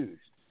produced,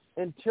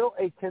 until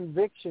a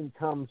conviction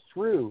comes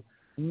through,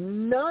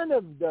 none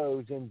of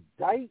those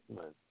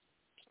indictments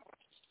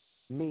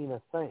mean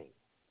a thing.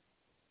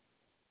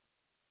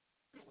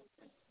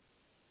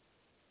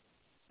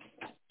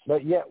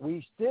 But yet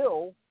we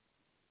still,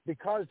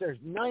 because there's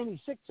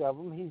 96 of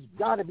them, he's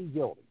got to be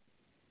guilty.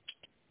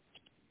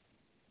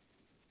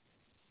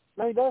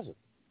 No, he doesn't.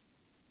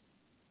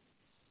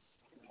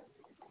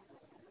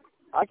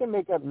 I can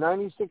make up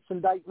 96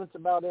 indictments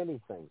about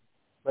anything,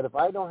 but if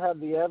I don't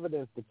have the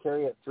evidence to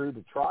carry it through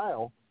to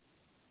trial,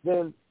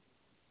 then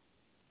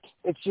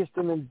it's just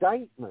an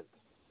indictment.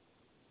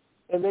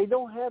 And they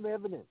don't have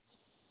evidence.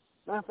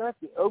 Matter of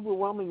fact, the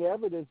overwhelming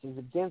evidence is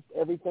against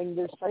everything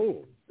they're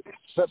saying.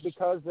 But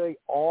because they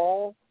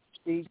all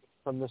speak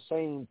from the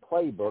same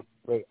playbook,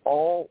 they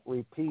all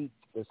repeat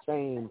the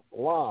same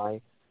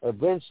lie,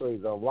 eventually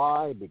the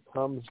lie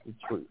becomes the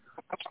truth.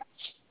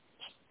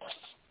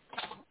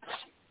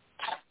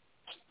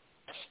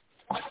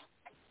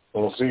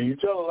 Well, see, you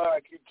tell a lie, I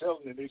keep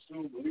telling it, they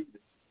soon believe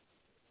it.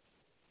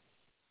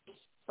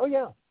 Oh,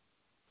 yeah.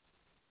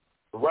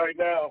 But right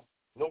now,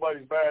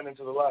 nobody's buying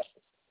into the lie.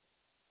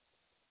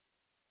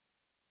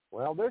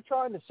 Well, they're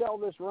trying to sell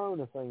this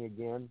Rona thing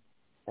again,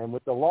 and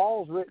with the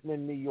laws written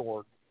in New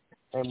York,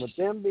 and with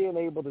them being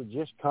able to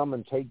just come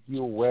and take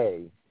you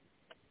away,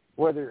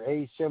 whether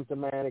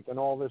asymptomatic and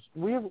all this,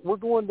 we're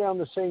going down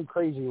the same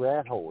crazy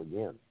rat hole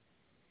again.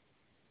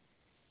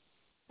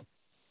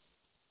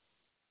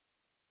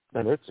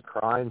 And it's a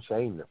crying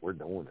shame that we're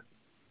doing it.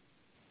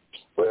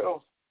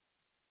 Well,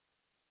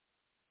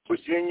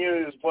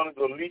 Virginia is one of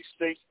the least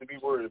states to be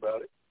worried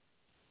about it.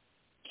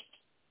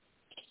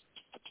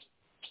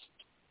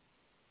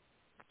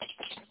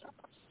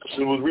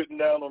 It was written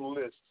down on the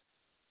list.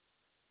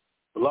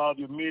 A lot of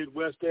your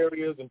Midwest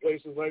areas and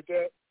places like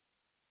that,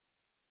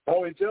 I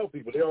always tell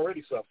people they're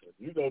already suffering.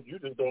 You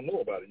just don't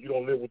know about it. You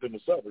don't live within the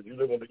suburbs. You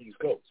live on the East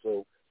Coast,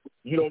 so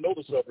you don't know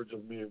the suburbs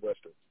of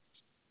Midwestern.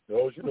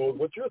 All you know is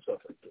what you're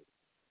suffering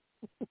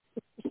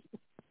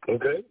through.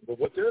 Okay, but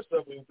what they're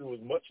suffering through is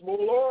much more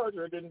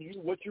larger than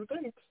what you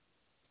think.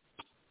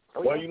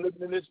 Why are you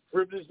living in this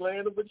privileged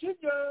land of Virginia?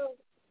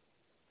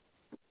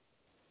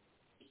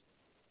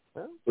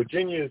 Huh?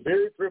 Virginia is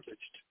very privileged.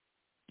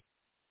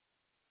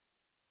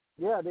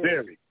 Yeah, it is.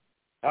 Very.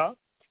 Huh?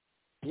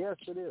 Yes,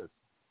 it is.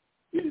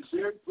 It is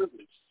very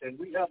privileged, and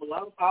we have a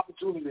lot of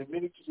opportunity that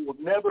many people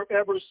will never,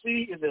 ever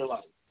see in their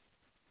life.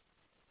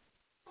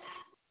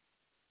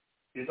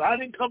 If I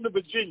didn't come to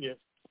Virginia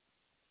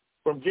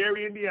from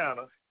Gary,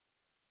 Indiana,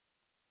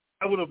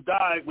 I would have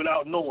died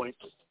without knowing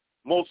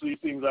most of these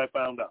things I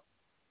found out.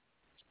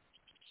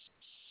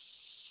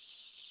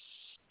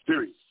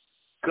 Period.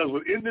 Because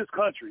within this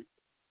country,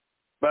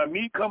 by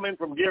me coming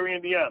from Gary,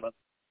 Indiana,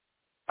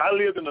 I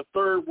lived in a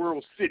third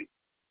world city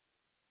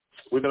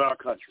within our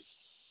country.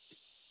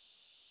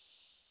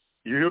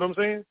 You hear what I'm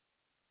saying?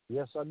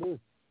 Yes, I do.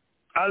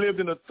 I lived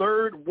in a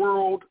third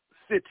world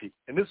city.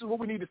 And this is what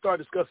we need to start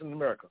discussing in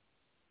America.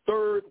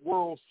 Third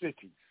world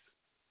cities.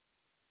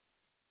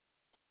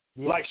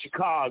 Yes. Like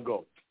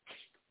Chicago.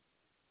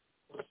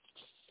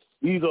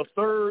 These are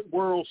third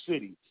world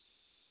cities.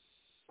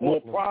 More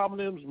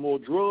problems, more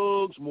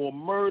drugs, more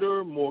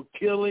murder, more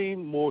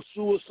killing, more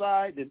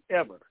suicide than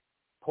ever.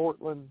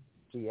 Portland,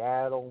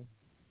 Seattle,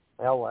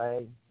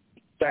 L.A.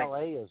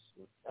 L.A.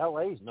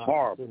 is not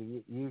horrible. the city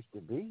it used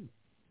to be.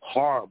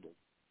 Horrible.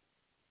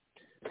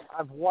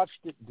 I've watched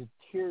it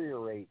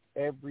deteriorate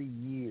every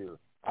year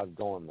I've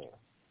gone there.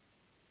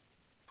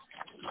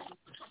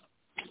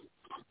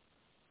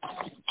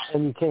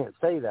 And you can't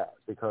say that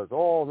because,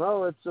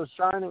 no, it's a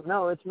shining.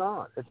 No, it's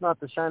not. It's not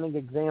the shining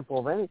example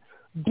of any.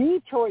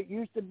 Detroit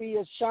used to be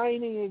a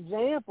shining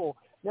example.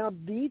 Now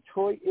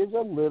Detroit is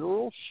a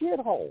literal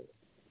shithole.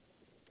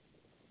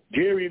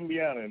 Gary,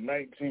 Indiana in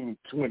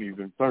 1920s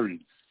and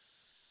 30s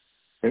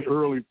and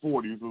early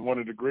 40s was one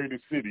of the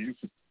greatest cities,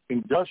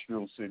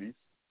 industrial cities,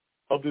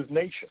 of this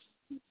nation.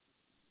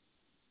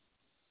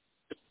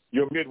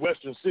 Your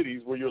Midwestern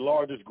cities were your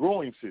largest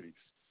growing cities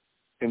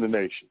in the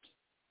nation.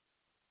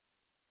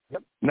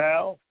 Yep.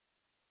 Now,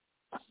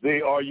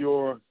 they are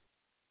your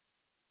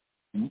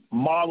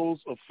models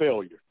of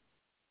failure,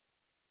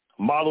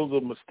 models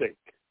of mistake,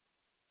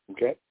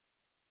 okay?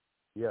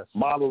 Yes.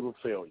 Models of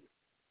failure.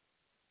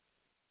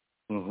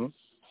 Mm-hmm.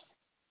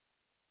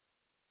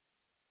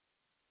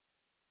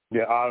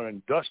 They are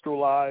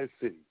industrialized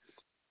cities.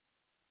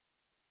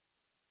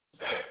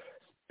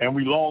 And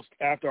we lost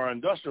after our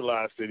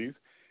industrialized cities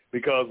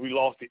because we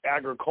lost the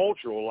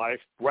agricultural life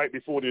right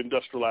before the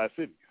industrialized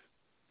cities.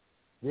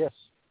 Yes.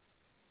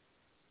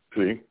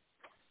 See?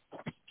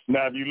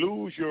 Now, if you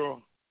lose your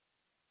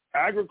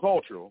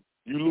agricultural,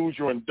 you lose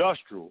your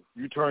industrial,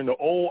 you turn to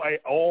all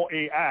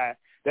AI,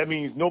 that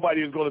means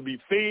nobody is going to be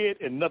fed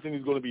and nothing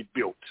is going to be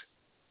built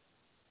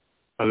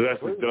unless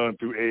it's done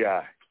through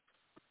AI.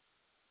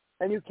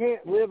 And you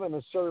can't live in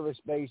a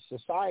service-based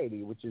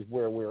society, which is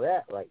where we're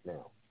at right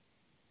now.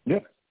 Yeah.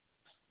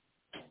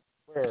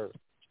 Where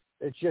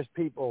it's just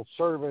people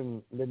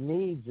serving the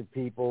needs of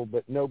people,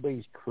 but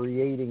nobody's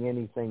creating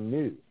anything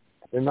new.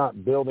 They're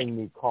not building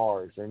new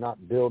cars. They're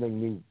not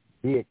building new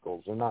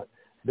vehicles. They're not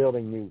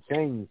building new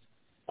things,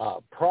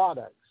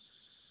 products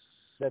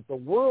that the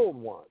world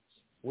wants.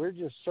 We're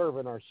just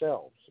serving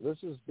ourselves. This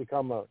has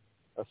become a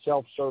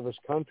self-service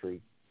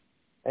country,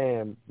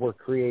 and we're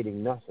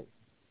creating nothing.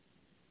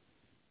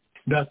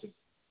 Nothing.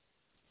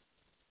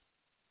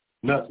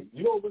 Nothing.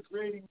 You know what's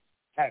creating?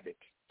 Havoc.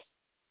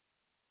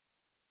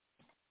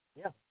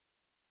 Yeah.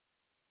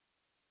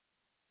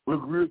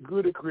 We're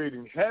good at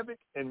creating havoc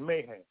and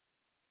mayhem.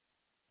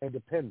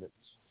 Independence.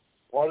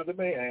 Part of the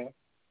mayhem.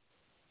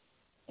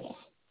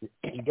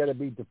 You got to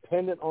be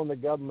dependent on the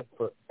government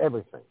for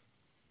everything.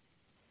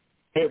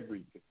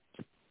 Everything.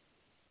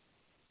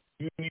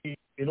 You need,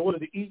 in order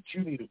to eat,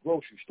 you need a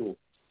grocery store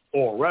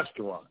or a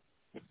restaurant.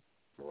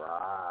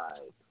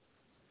 Right.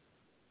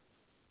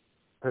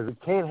 Because it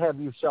can't have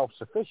you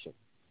self-sufficient.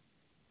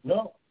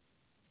 No.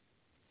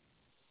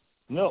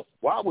 No.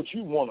 Why would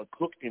you want to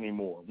cook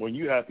anymore when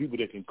you have people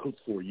that can cook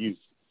for you?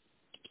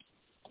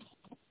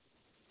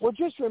 Well,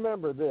 just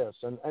remember this,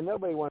 and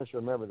nobody wants to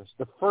remember this.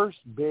 The first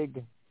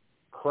big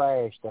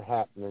crash that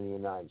happened in the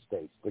United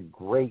States, the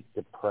Great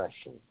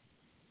Depression,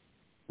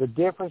 the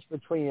difference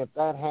between if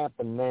that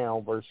happened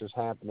now versus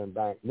happening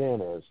back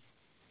then is,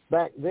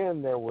 back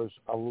then there was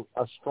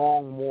a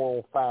strong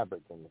moral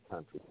fabric in the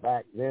country.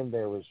 Back then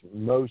there was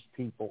most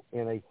people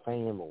in a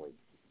family.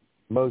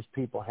 Most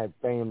people had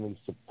family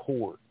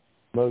support.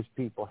 Most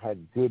people had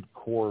good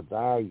core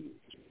values.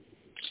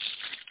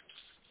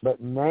 But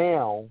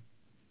now,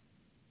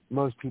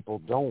 most people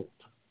don't.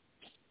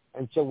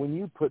 And so when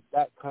you put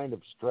that kind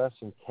of stress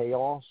and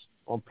chaos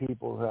on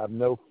people who have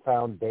no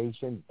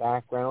foundation,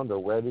 background,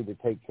 or ready to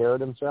take care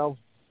of themselves,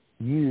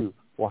 you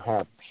will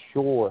have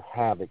pure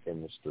havoc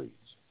in the streets.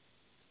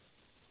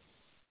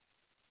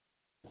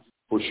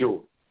 For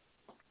sure.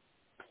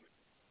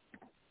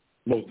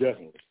 Most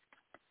definitely.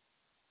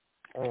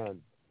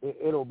 And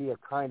it'll be a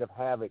kind of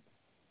havoc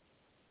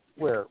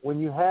where when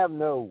you have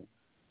no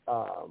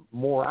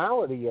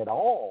morality at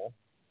all,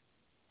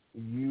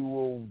 you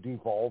will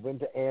devolve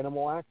into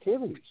animal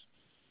activities,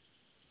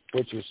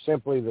 which is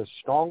simply the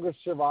strongest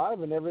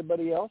survive and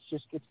everybody else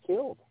just gets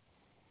killed.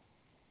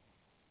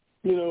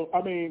 You know,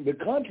 I mean, the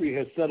country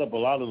has set up a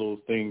lot of those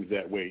things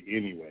that way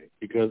anyway,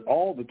 because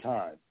all the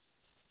time,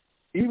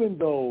 even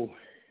though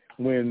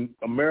when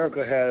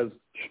America has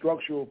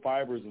structural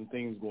fibers and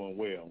things going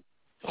well,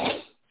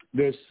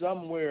 there's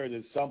somewhere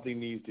that something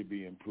needs to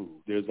be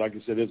improved. There's, like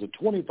I said, there's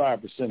a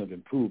 25% of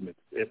improvement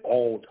at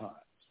all times.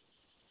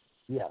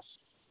 Yes.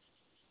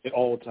 At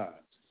all times.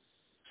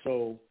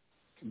 So,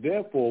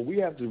 therefore, we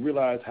have to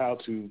realize how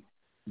to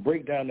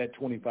break down that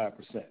 25%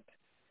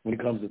 when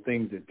it comes to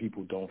things that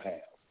people don't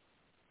have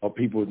or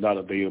people not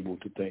available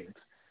to things.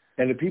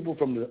 And the people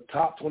from the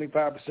top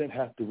 25%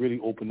 have to really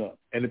open up.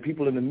 And the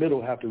people in the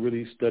middle have to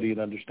really study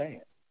and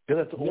understand.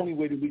 Because that's the only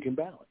way that we can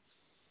balance.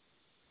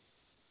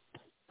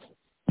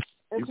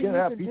 And you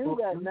can do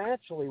that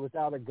naturally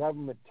without a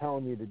government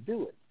telling you to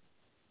do it.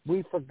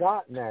 We've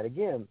forgotten that.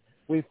 Again,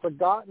 we've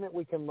forgotten that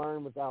we can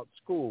learn without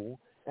school,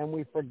 and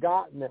we've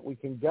forgotten that we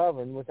can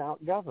govern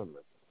without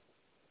government.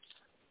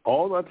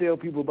 All I tell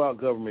people about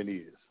government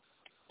is,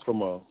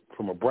 from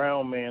a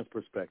brown man's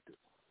perspective,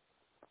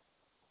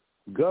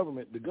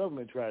 the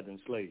government tried to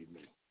enslave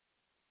me.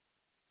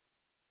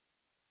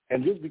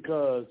 And just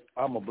because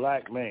I'm a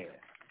black man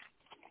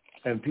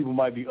and people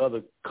might be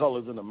other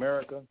colors in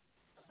America,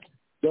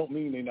 don't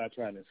mean they're not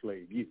trying to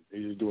enslave you.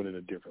 They're just doing it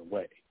a different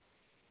way.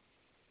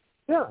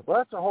 Yeah, well,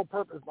 that's the whole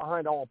purpose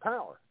behind all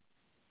power.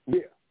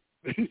 Yeah.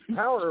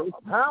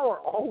 Power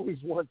always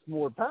wants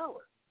more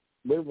power.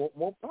 They want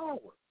more power.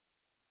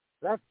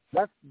 That's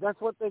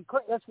what they.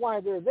 That's why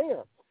they're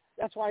there.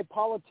 That's why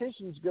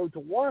politicians go to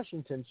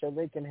Washington, so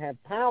they can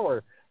have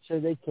power, so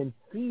they can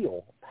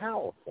feel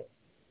powerful.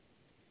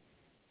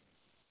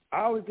 The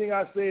only thing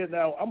I say is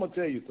now, I'm going to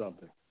tell you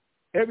something.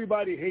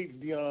 Everybody hates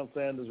Deion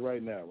Sanders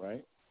right now,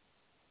 right?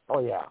 Oh,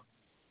 yeah.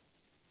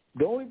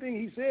 The only thing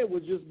he said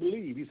was just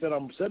believe. He said,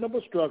 I'm setting up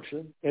a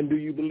structure, and do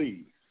you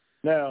believe?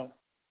 Now,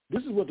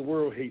 this is what the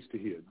world hates to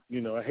hear.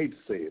 You know, I hate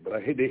to say it, but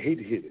they hate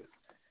to hear this.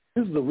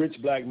 This is a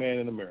rich black man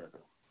in America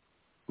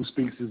who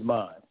speaks his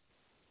mind.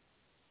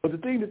 But the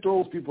thing that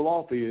throws people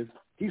off is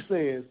he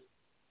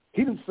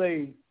didn't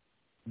say,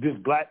 this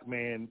black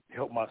man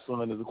helped my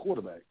son as a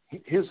quarterback.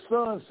 His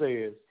son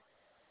says,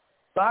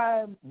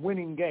 by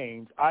winning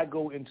games, I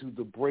go into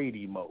the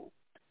Brady mode.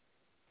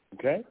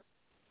 Okay?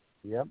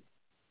 Yep.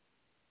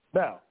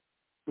 Now,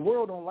 the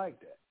world don't like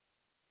that.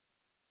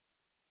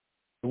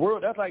 The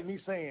world, that's like me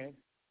saying,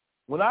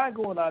 when I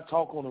go and I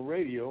talk on the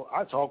radio,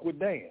 I talk with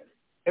Dan.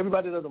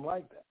 Everybody doesn't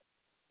like that.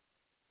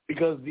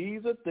 Because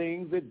these are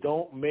things that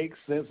don't make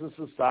sense in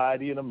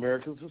society, in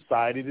American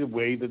society, the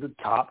way that the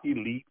top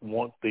elite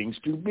want things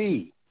to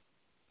be.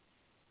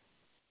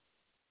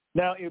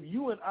 Now, if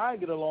you and I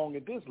get along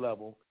at this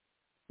level,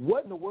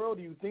 what in the world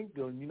do you think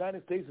the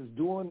United States is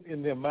doing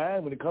in their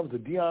mind when it comes to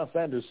Deion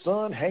Sanders'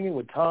 son hanging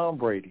with Tom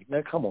Brady?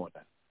 Now, come on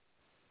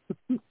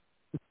now.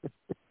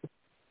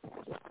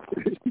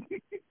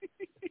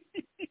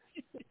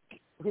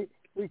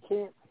 we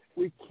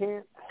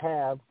can't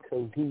have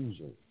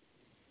cohesion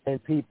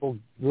and people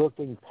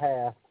looking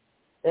past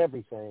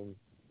everything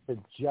to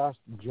just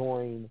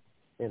join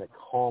in a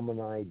common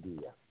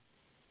idea.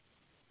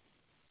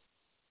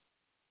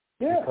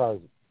 Yeah. Because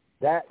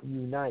that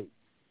unites.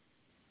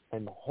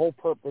 And the whole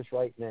purpose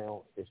right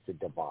now is to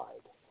divide.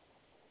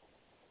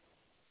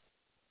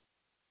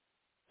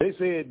 They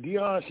said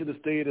Deion should have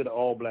stayed at an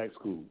all-black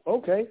school.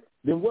 Okay.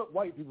 Then what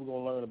white people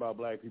going to learn about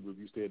black people if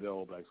you stayed at an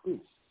all-black school?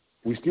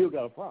 We still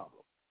got a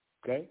problem.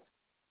 Okay?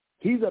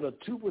 He's at a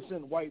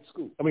 2% white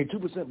school.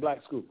 2%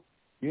 black school.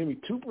 You hear me?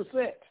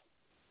 2%.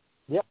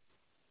 Yep.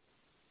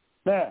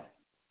 Now,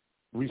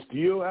 we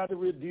still have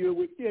to deal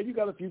with, you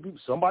got a few people.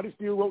 Somebody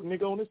still wrote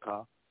nigga on his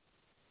car.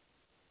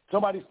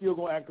 Somebody's still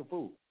going to act a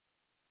fool.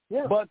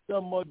 Yeah. But the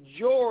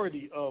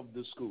majority of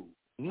the school,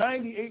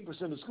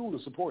 98% of the school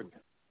is supporting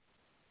him.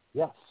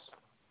 Yes.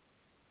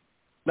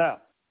 Now,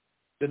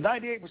 the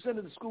 98%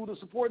 of the school that's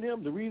supporting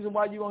him, the reason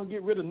why you're going to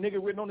get rid of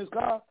nigga written on his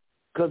car,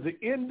 because the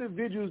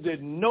individuals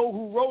that know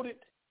who wrote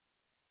it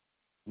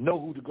know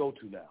who to go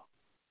to now.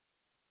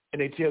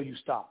 And they tell you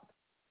stop.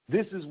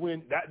 This is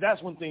when,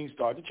 that's when things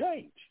start to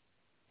change.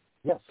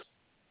 Yes.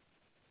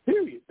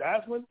 Period.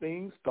 That's when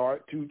things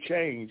start to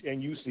change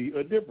and you see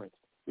a difference.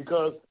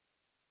 Because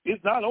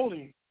it's not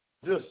only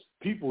just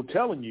people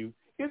telling you,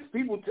 it's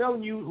people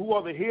telling you who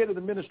are the head of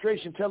the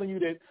administration telling you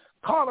that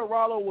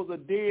Colorado was a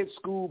dead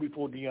school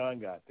before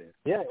Deion got there.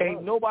 Yeah,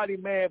 ain't nobody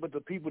mad but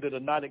the people that are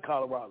not in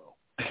Colorado.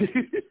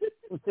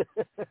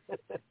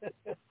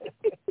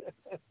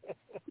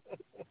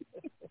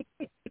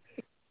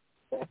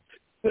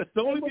 That's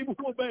the only people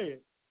who are bad.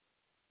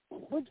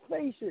 Let's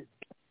face it,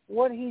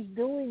 what he's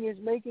doing is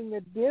making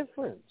a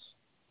difference.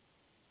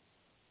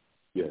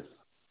 Yes.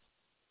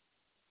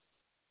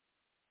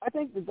 I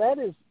think that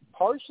is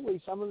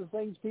partially some of the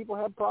things people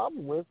have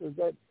problem with is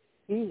that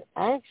he's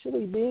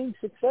actually being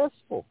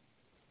successful.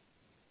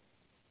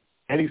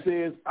 And he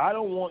says, I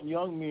don't want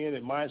young men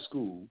at my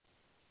school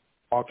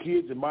or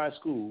kids at my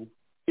school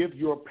if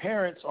your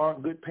parents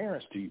aren't good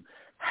parents to you?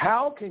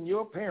 How can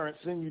your parents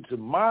send you to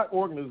my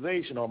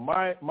organization or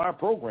my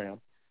program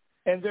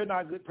and they're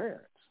not good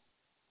parents?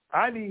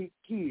 I need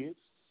kids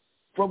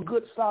from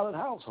good, solid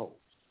households.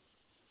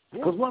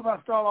 Because once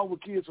I start off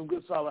with kids from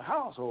good, solid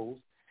households,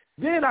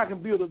 then I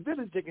can build a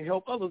village that can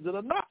help others that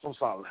are not from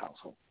solid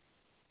households.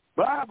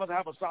 But I have to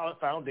have a solid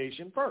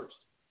foundation first.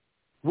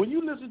 When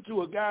you listen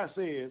to a guy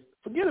says,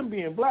 forget him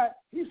being black,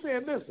 he's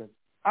saying, listen,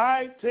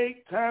 I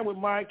take time with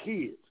my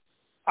kids.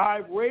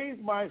 I've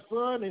raised my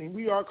son and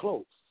we are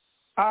close.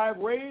 I've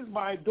raised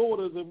my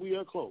daughters and we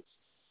are close.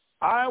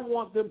 I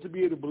want them to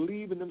be able to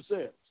believe in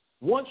themselves.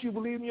 Once you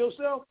believe in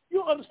yourself,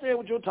 you'll understand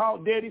what your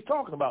daddy's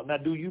talking about. Now,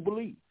 do you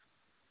believe?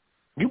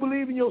 You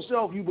believe in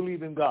yourself, you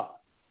believe in God.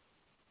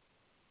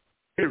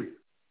 Period.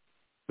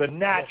 The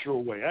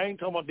natural way. I ain't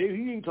talking about,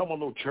 he ain't talking about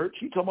no church.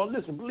 He talking about,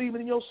 listen,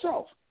 believing in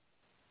yourself.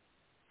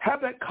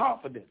 Have that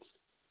confidence.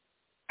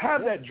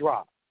 Have that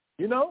drive.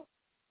 You know?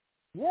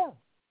 Yeah.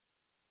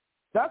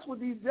 That's what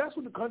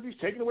the country's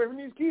taking away from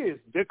these kids.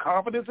 Their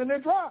confidence and their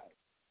drive.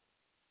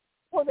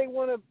 Well, they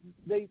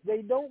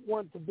don't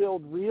want to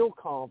build real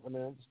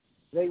confidence.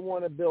 They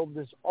want to build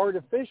this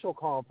artificial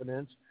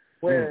confidence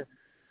where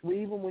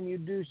even when you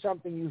do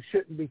something you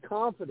shouldn't be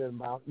confident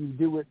about, you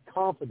do it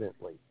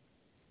confidently.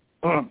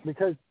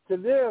 Because to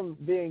them,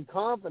 being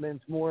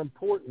confident is more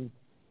important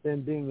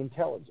than being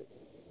intelligent.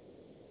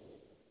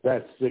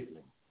 That's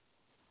sickening.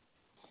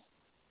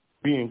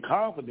 Being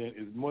confident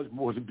is much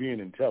more than being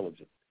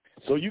intelligent.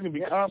 So you can be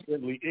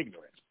confidently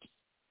ignorant.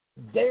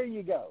 There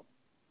you go.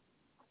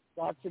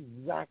 That's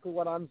exactly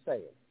what I'm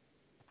saying.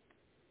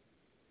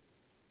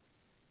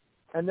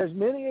 And there's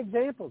many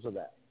examples of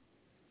that.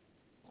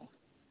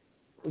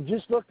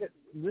 Just look at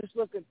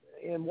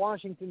in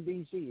Washington,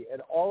 D.C., at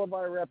all of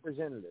our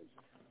representatives.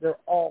 They're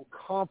all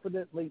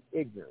confidently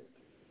ignorant.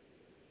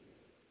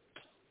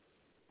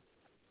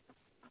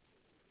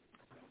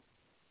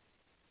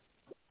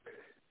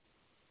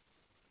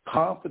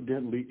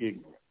 Confidently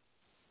ignorant.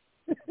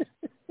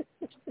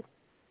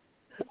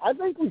 I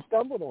think we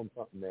stumbled on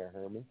something there,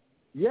 Herman.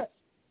 Yes.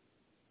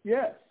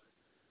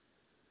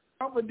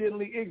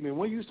 Confidently ignorant.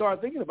 When you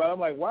start thinking about it, I'm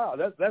like, wow,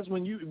 that's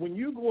when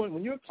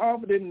you're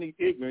confidently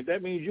ignorant,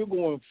 that means you're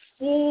going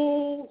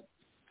full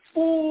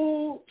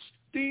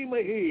steam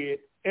ahead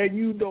and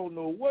you don't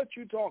know what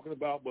you're talking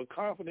about, but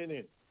confident in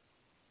it.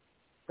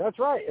 That's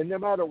right. And no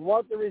matter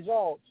what the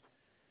results,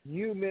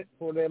 you meant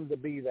for them to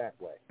be that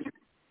way.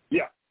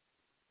 Yeah.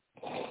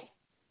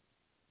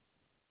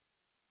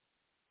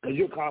 Because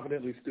you're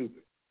confidently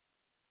stupid.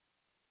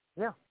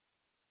 Yeah.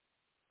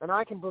 And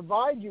I can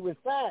provide you with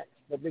facts,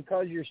 but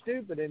because you're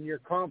stupid and you're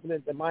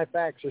confident that my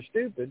facts are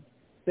stupid,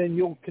 then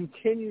you'll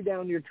continue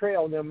down your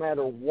trail no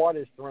matter what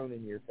is thrown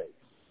in your face.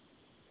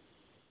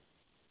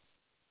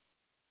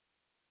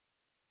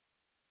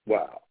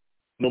 Wow.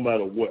 No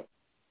matter what.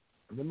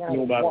 No matter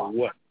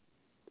what.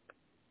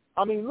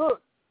 I mean,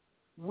 look,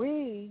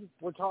 we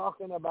were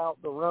talking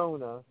about the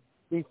Rona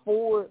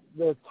before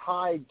the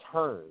tide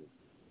turned.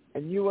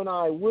 And you and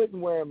I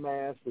wouldn't wear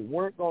masks. We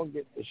weren't going to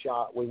get the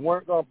shot. We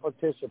weren't going to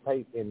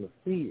participate in the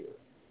fear.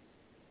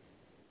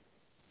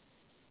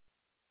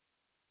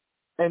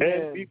 And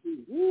then, people,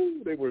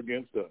 they were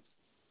against us.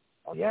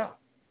 Oh yeah.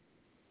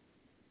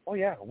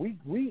 We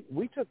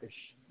took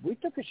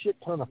a shit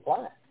ton of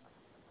flack.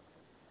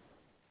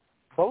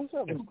 Both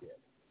of us did.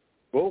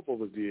 Both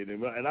of us did,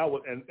 and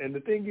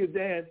the thing is,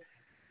 Dan,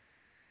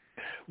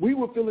 we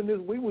were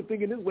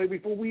thinking this way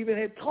before we even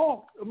had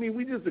talked. I mean,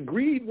 we just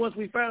agreed once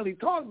we finally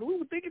talked, but we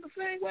were thinking the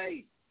same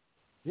way.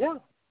 Yeah.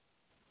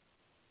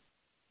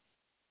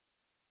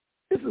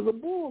 This is a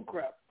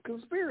bullcrap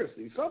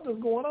conspiracy.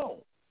 Something's going on.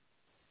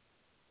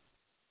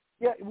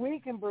 Yeah, we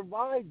can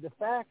provide the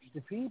facts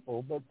to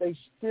people, but they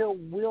still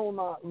will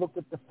not look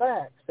at the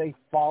facts. They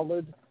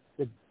followed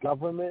the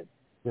government,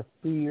 the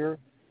fear,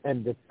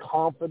 and the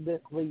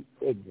confidently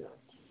ignorant.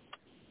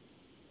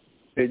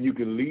 And you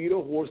can lead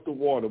a horse to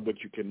water,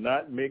 but you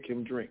cannot make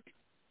him drink.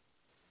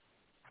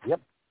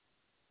 Yep.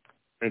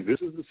 And this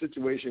is the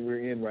situation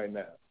we're in right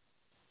now.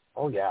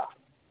 Oh, yeah.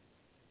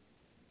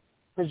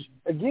 Because,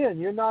 again,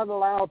 you're not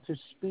allowed to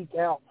speak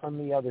out from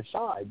the other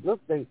side. Look,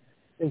 they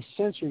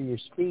censor your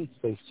speech.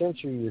 They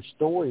censor your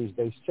stories.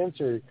 They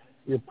censor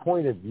your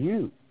point of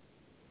view.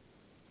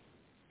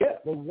 Yeah.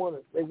 They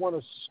want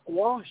to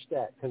squash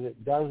that because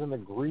it doesn't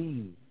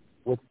agree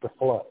with the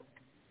flow.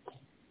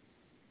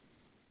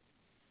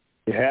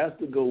 It has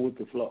to go with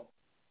the flow.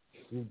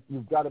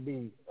 You've got to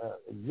be a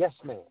yes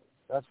man.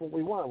 That's what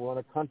we want. We want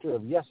a country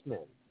of yes men.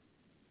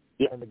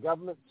 Yeah. And the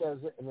government says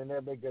it, and then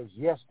everybody goes,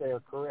 yes, they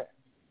are correct.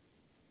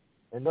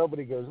 And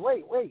nobody goes,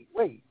 wait,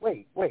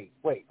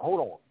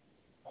 hold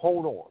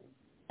on.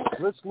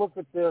 Let's look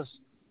at this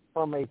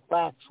from a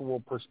factual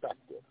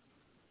perspective.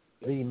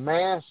 The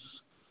masks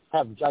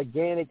have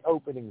gigantic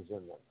openings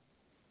in them.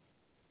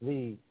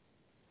 The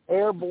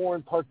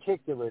airborne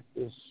particulate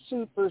is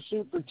super,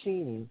 super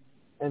teeny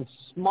and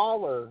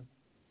smaller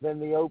than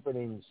the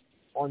openings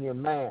on your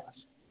mask.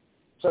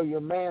 So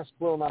your mask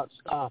will not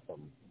stop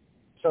them.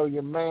 So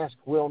your mask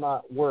will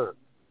not work.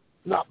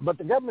 No, but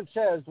the government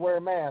says wear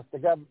a mask.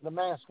 The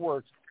mask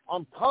works.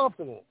 I'm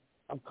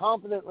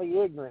confidently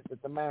ignorant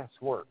that the mask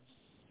works,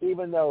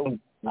 even though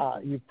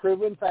you've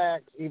proven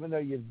facts, even though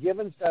you've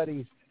given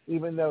studies,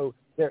 even though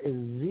there is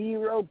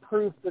zero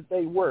proof that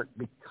they work.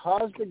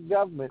 Because the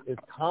government is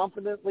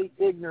confidently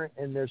ignorant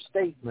in their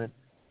statement,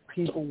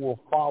 people will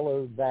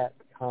follow that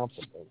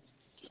confidence.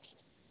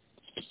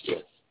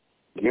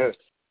 Yes.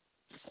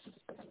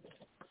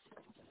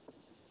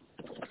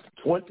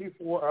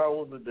 24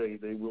 hours a day,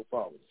 they will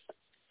follow.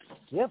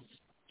 Yep.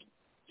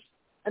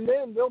 And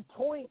then they'll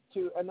point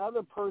to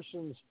another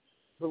person's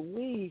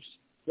beliefs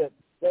that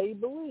they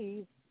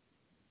believe,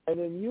 and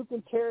then you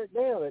can tear it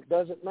down. It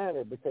doesn't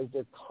matter because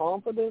they're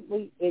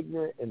confidently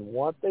ignorant in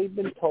what they've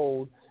been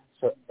told,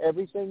 so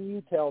everything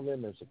you tell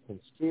them is a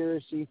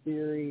conspiracy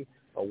theory,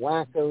 a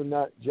wacko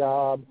nut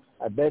job.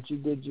 I bet you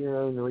did your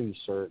own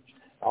research.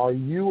 Are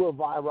you a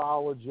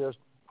virologist?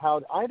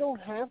 I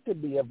don't have to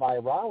be a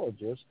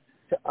virologist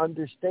to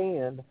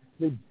understand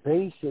the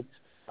basics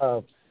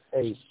of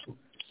a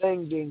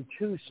thing being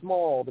too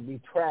small to be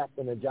trapped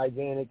in a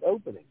gigantic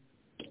opening.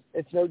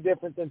 It's no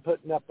different than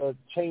putting up a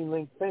chain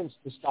link fence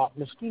to stop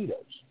mosquitoes.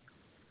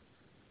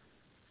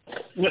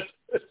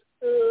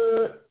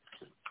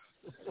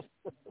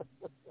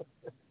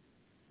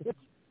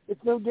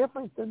 It's no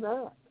different than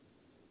that.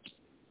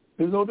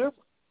 It's no different.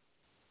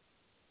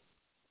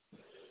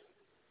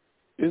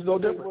 It's no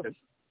different.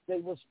 They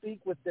will speak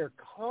with their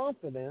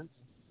confidence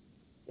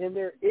in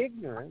their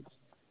ignorance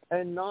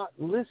and not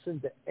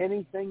listen to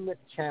anything that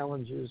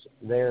challenges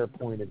their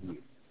point of view.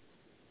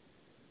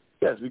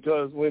 Yes,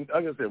 because like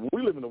I said, when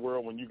we live in a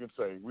world when you can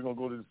say, we're going to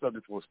go to the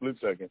subject for a split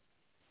second,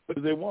 what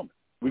is a woman?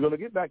 We're going to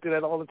get back to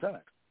that all the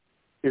time.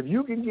 If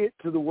you can get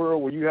to the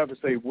world where you have to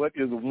say, what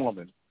is a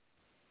woman?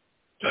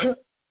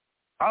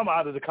 I'm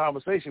out of the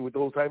conversation with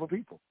those type of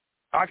people.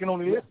 I can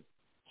only listen.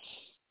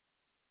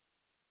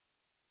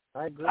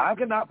 I agree. I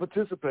cannot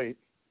participate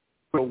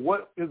in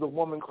what is a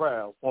woman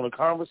crowd on a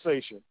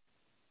conversation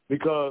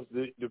because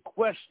the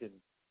question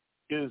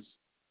is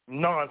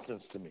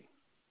nonsense to me.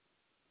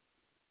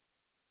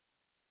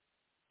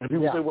 And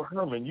people say, well,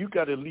 Herman, you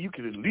could at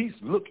least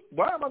look.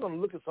 Why am I going to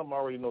look at something I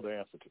already know the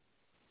answer to?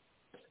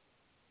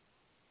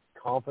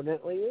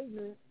 Confidently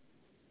ignorant.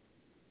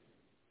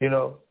 You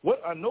know,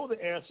 what I know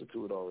the answer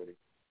to it already,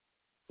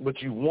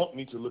 but you want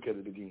me to look at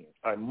it again.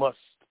 I must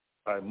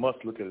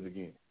look at it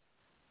again.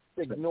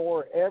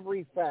 Ignore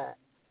every fact,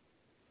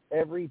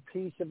 every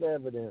piece of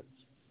evidence,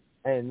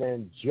 and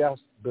then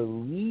just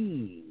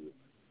believe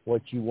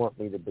what you want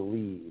me to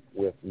believe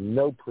with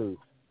no proof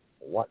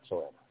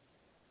whatsoever.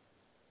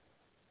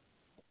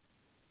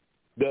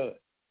 Done.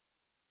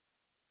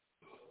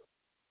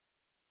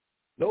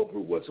 No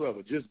proof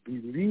whatsoever. Just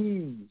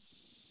believe.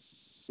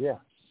 Yeah.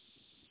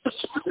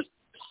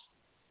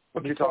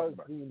 What you talking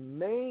about? Because the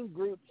main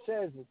group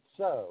says it's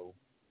so,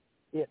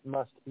 it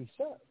must be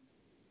so.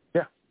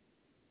 Yeah.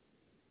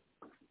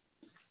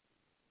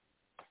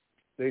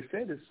 They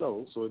said it's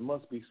so it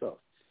must be so.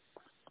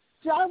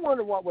 See, I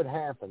wonder what would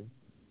happen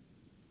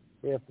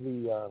if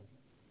the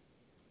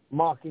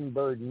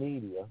Mockingbird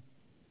media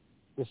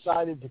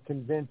decided to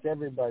convince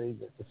everybody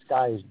that the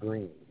sky is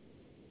green.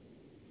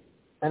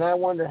 And I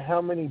wonder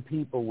how many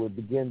people would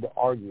begin to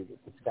argue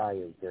that the sky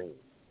is green.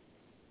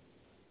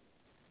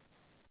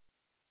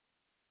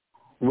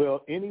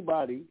 Well,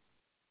 anybody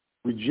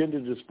with gender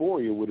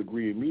dysphoria would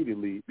agree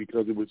immediately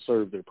because it would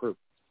serve their purpose.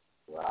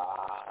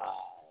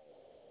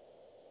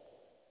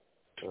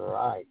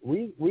 Right.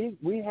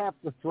 We have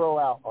to throw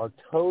out our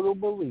total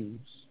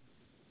beliefs,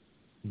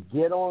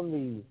 get on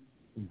the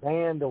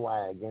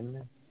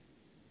bandwagon,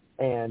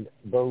 and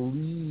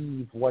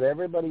believe what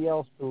everybody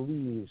else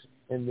believes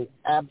in the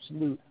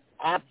absolute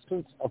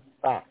absence of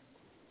fact.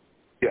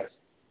 Yes.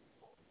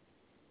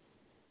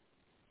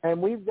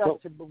 And we've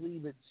got to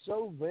believe it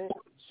so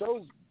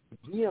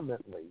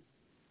vehemently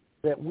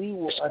that we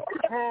will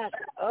attack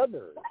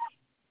others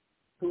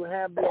who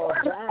have the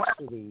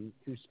audacity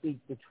to speak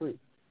the truth.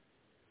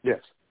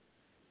 Yes.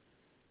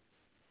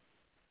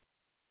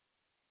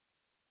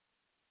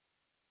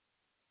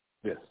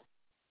 Yes.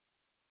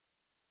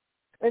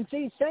 And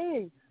see,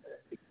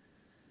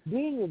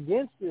 being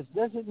against this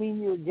doesn't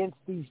mean you're against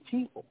these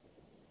people.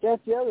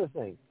 That's the other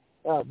thing.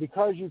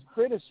 Because you've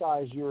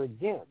criticized, you're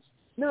against.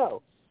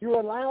 No, you're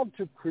allowed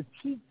to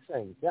critique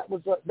things. That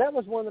was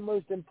one of the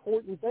most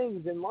important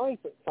things in life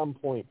at some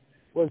point,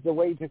 was the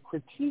way to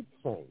critique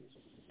things,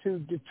 to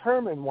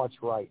determine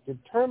what's right,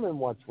 determine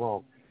what's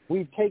wrong.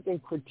 We've taken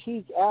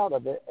critique out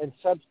of it and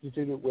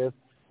substituted it with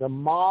the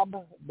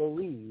mob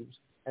believes,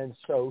 and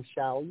so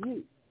shall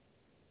you.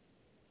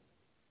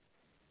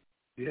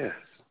 Yes.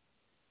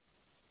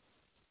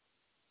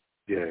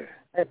 Yeah.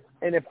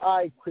 And if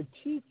I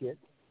critique it,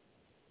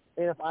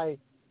 and if I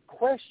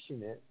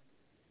question it,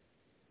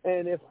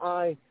 and if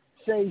I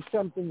say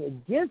something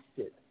against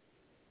it,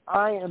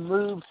 I am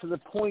moved to the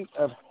point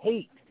of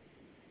hate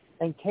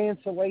and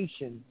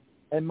cancellation,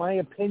 and my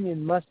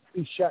opinion must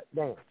be shut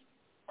down.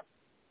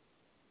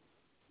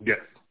 Yes.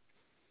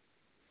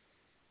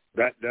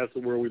 That's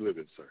the world we live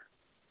in, sir.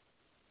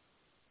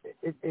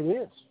 It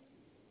is.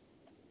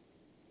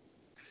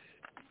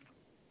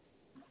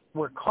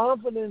 Where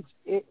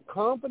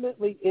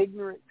confidently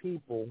ignorant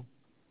people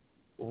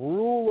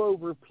rule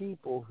over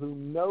people who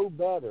know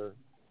better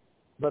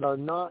but are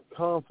not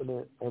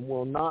confident and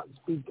will not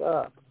speak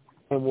up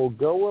and will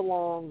go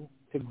along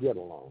to get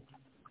along.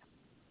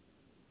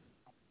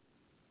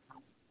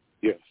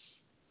 Yes.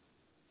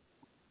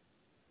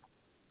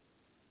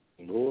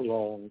 Go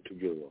along to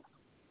get along.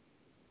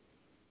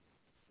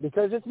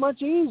 Because it's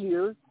much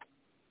easier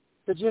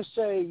to just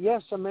say,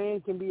 yes, a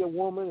man can be a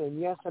woman and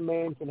yes, a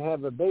man can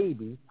have a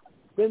baby,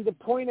 than to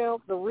point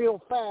out the real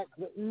fact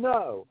that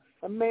no,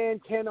 a man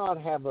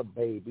cannot have a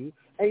baby.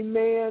 A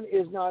man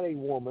is not a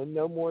woman,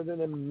 no more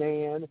than a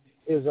man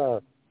is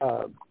a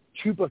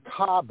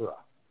chupacabra.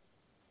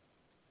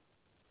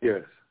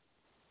 Yes.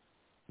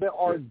 There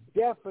are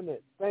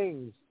definite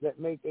things that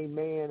make a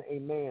man a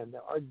man.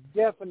 There are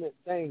definite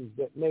things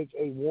that make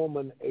a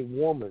woman a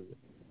woman.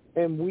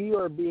 And we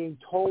are being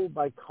told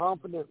by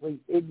confidently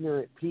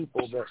ignorant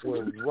people that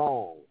we're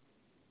wrong.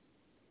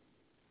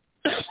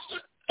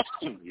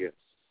 Yes.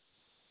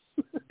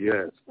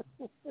 Yes.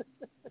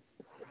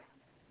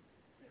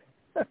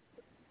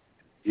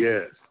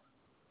 Yes.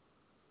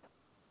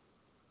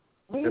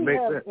 We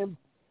have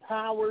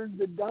empowered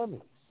the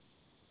dummies.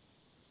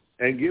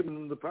 And given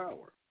them the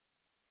power.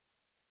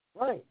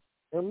 Right.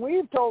 And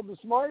we've told the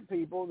smart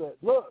people that,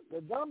 look,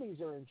 the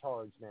dummies are in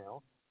charge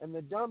now, and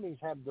the dummies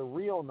have the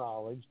real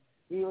knowledge,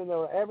 even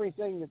though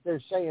everything that they're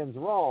saying is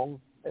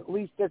wrong, at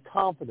least they're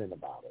confident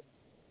about it.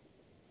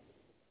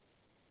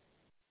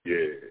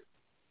 Yeah.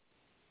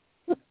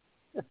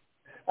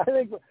 I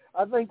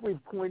think we've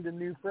coined a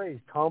new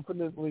phrase,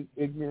 confidently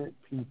ignorant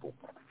people.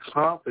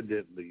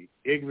 Confidently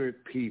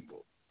ignorant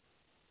people.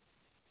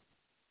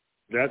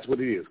 That's what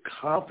it is,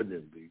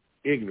 confidently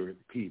ignorant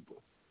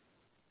people.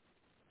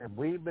 And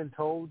we've been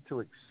told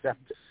to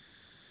accept it,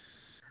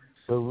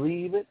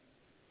 believe it,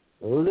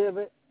 live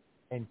it,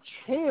 and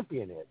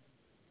champion it,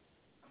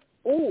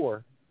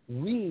 or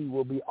we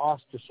will be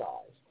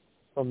ostracized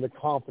from the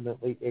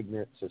confidently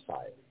ignorant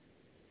society.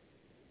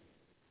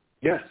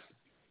 Yes.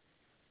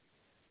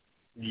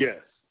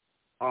 Yes.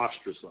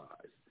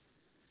 Ostracized.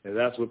 And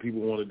that's what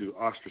people want to do,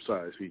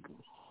 ostracize people.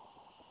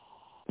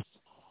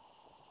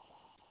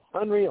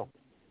 Unreal.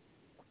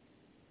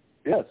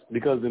 Yes,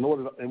 because and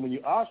when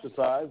you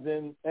ostracize,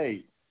 then,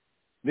 hey,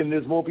 then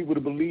there's more people to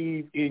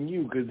believe in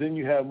you, because then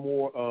you have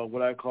more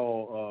what I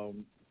call,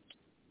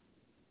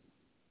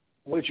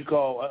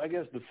 I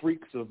guess, the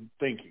freaks of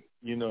thinking,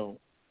 you know.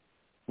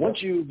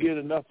 Once you get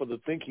enough of the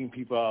thinking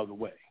people out of the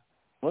way,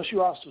 once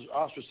you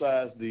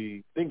ostracize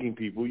the thinking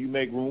people, you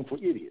make room for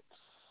idiots.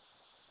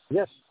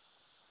 Yes.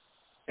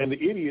 And the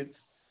idiots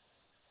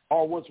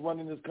are what's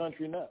running this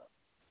country now.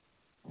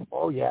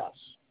 Oh, yes.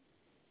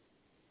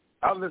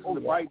 I listened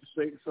to Mike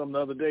say something the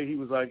other day. He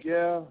was like,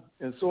 yeah,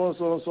 and so and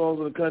so and so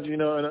in the country, you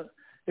know,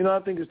 and I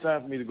think it's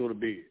time for me to go to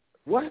bed.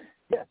 What?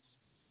 Yes.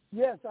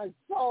 Yes, I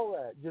saw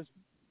that. Just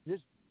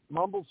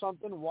mumbled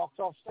something and walked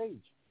off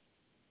stage.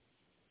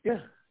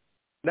 Yeah.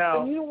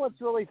 Now, and you know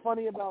what's really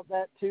funny about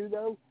that, too,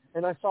 though?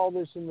 And I saw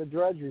this in the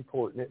Drudge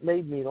Report, and it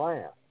made me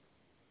laugh.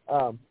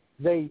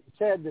 They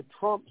said that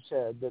Trump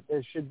said that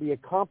there should be a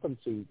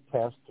competency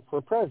test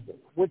for president,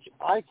 which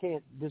I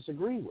can't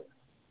disagree with.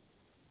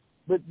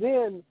 But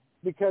then,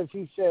 because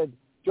he said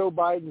Joe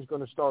Biden's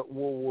going to start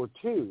World War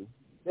II,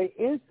 they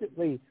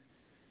instantly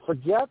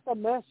forget the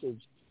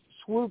message,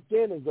 swooped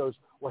in and goes,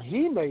 well,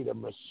 he made a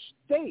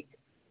mistake.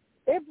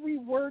 Every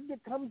word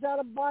that comes out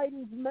of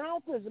Biden's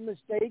mouth is a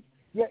mistake,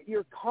 yet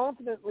your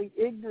confidently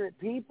ignorant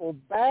people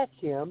back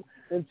him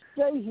and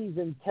say he's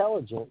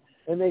intelligent,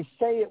 and they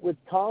say it with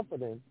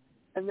confidence,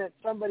 and that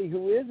somebody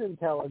who is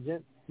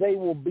intelligent, they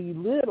will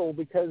belittle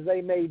because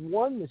they made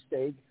one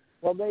mistake,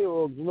 while they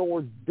will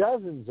ignore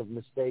dozens of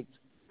mistakes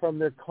from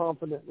their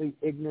confidently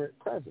ignorant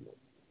president.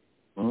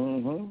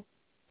 Mm-hmm.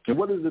 And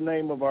what is the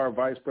name of our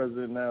vice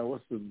president now?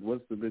 What's the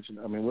bitch?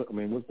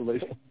 What's the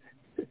lady?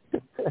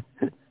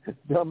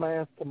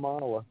 Dumbass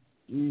Kamala.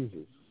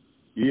 Jesus.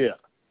 Yeah,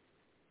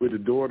 with the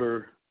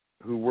daughter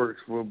who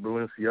works for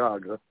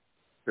Balenciaga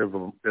as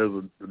a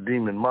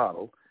demon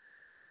model.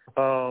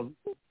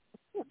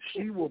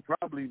 She will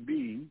probably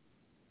be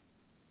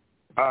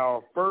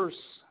our first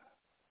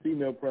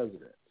female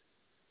president.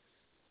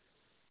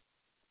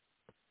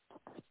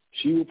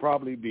 She will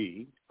probably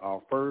be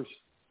our first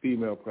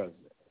female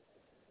president.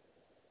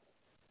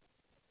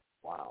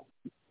 Wow.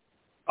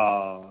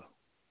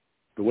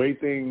 The way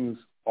things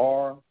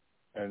are,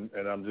 and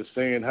I'm just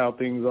saying how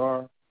things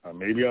are,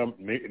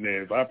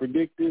 if I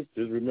predict this,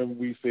 just remember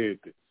we said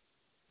this.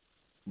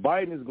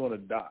 Biden is going to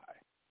die.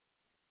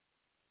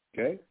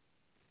 Okay?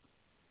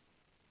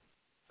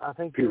 I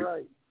think you're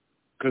right.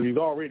 Because he's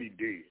already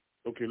dead.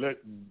 Okay,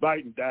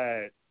 Biden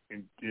died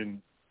in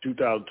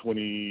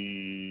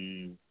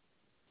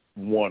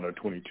 2021 or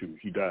 22.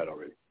 He died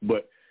already.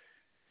 But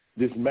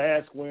this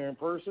mask-wearing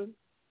person,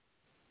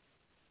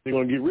 they're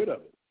going to get rid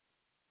of it.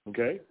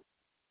 Okay?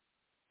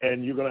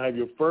 And you're going to have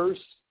your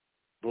first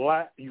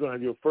black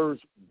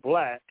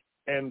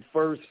and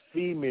first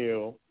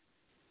female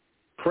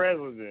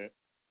president.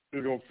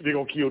 They're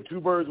gonna kill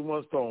two birds with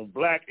one stone,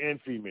 black and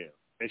female,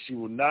 and she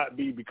will not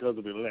be because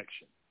of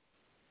election.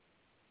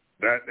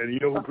 And you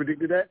know who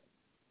predicted that?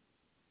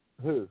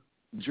 Who?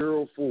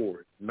 Gerald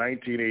Ford,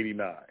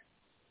 1989.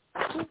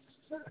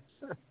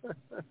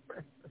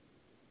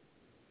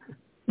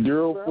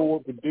 Gerald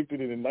Ford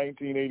predicted it in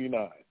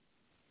 1989.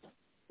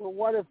 Well,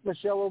 what if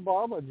Michelle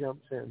Obama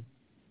jumps in?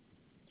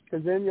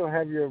 Because then you'll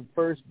have your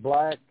first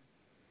black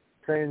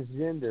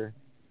transgender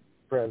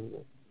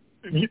president.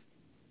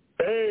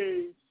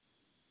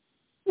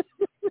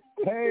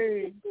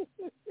 Hey,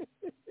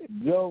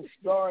 don't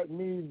start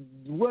me.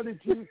 What did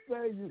you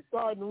say? You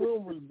starting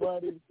rumors,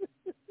 buddy.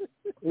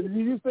 Did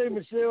you say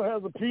Michelle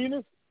has a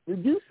penis?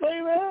 Did you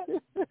say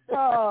that?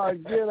 Oh,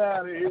 get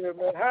out of here,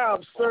 man. How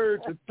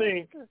absurd to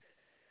think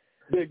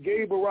that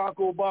gay Barack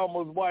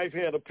Obama's wife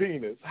had a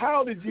penis.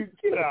 How did you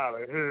get out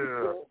of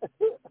here?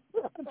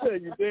 I tell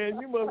you,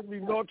 Dan, you must be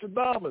Notre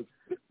Dame.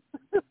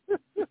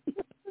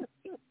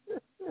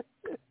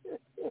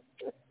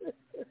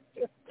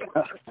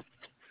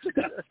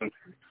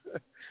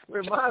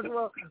 We might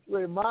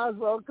as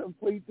well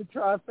complete the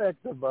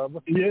trifecta,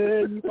 Bubba.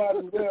 Yeah, you might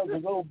as well,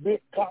 because old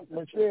big cock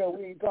Michelle,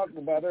 we ain't talking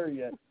about her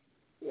yet.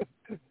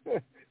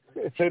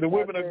 Say the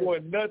women are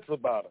going nuts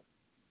about her.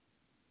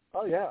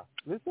 Oh yeah,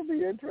 this will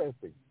be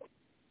interesting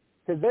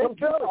because they're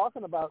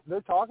talking about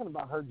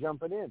her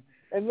jumping in,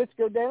 and let's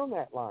go down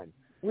that line.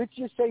 Let's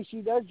just say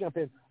she does jump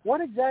in.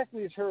 What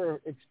exactly is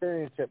her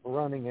experience at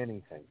running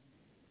anything?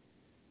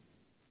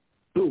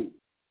 Who?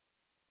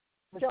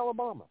 Michelle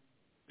Obama.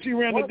 She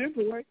ran the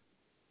dental, right?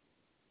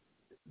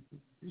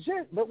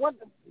 Sure, but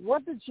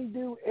what did she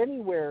do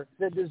anywhere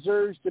that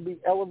deserves to be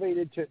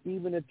elevated to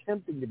even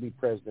attempting to be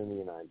president of the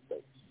United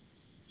States?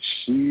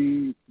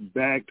 She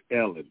backed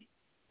Ellen,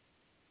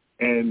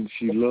 and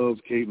she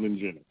loves Caitlyn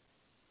Jenner.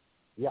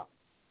 Yeah,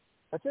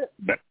 that's it.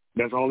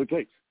 That's all it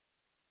takes.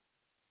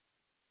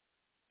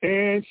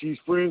 And she's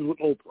friends with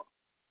Oprah.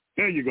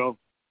 There you go.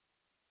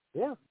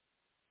 Yeah.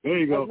 There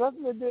you go.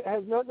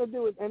 Has nothing to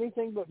do with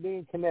anything but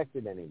being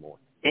connected anymore.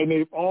 And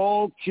they've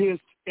all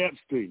kissed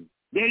Epstein.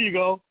 There you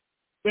go.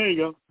 There you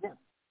go.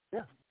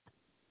 Yeah.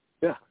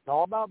 It's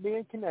all about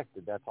being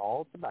connected. That's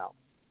all it's about.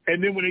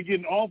 And then when they get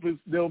in office,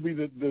 there'll be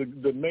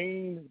the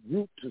main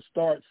group to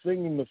start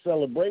singing the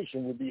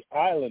celebration will be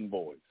Island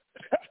Boys.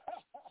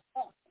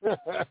 The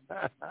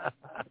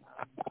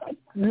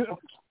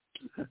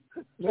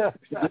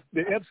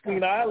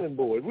Epstein Island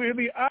Boys. We're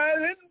the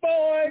Island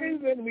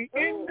Boys, and we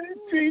in the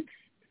streets.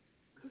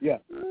 Yeah.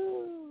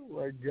 Oh,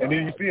 my God. And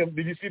then you see them.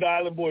 Did you see the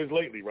Island Boys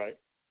lately? Right?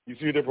 You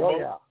see their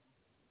promotion?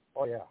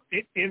 Oh yeah.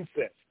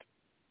 Incest,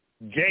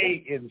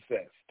 gay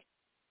incest.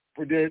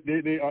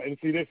 They are, and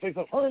see, they say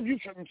something. Herb, you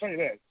shouldn't say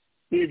that.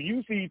 If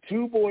you see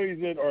two boys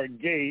that are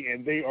gay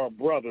and they are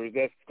brothers,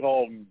 that's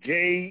called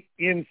gay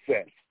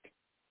incest.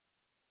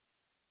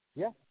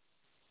 Yeah.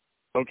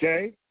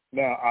 Okay.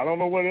 Now I don't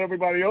know what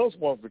everybody else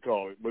wants to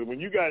call it, but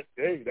when you got,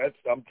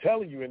 I'm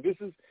telling you, and this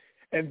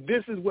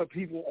is what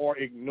people are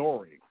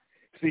ignoring.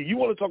 See, you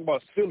want to talk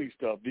about silly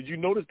stuff. Did you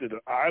notice that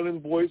the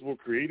Island Boys were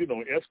created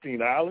on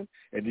Epstein Island?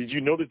 And did you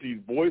know that these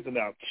boys are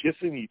now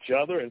kissing each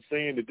other and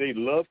saying that they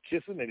love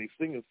kissing and they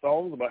singing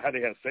songs about how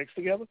they have sex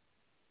together?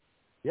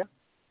 Yeah.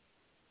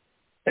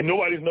 And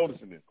nobody's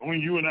noticing this. Only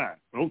you and I.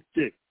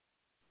 Okay.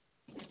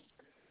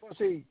 Well,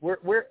 see,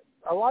 we're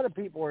a lot of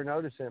people are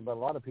noticing it, but a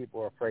lot of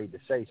people are afraid to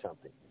say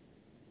something.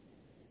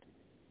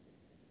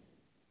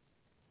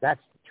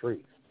 That's the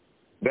truth.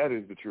 That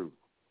is the truth.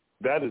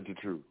 That is the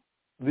truth.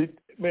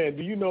 Man,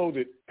 did you know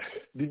that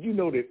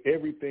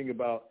everything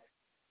about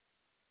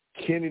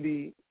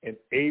Kennedy and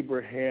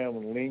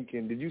Abraham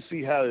Lincoln, did you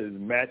see how his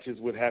matches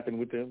would happen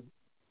with them?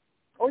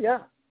 Oh, yeah.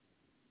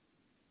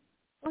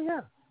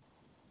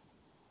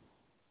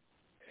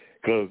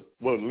 Because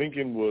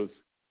Lincoln was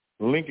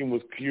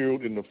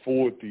killed in the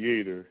Ford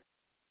Theater,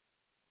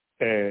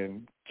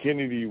 and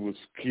Kennedy was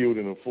killed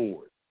in a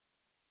Ford.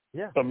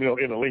 Yeah.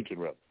 In a Lincoln,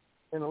 rather.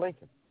 In a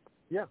Lincoln.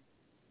 Yeah.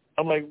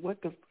 I'm like,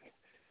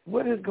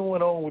 what is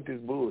going on with this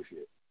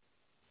bullshit?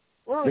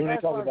 Well,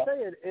 that's what I'm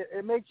saying.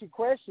 It makes you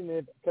question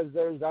it because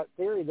there's that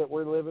theory that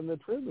we're living the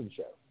Truman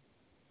Show.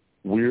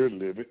 We're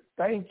living.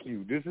 Thank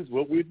you. This is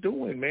what we're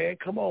doing, man.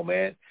 Come on,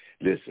 man.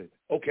 Listen,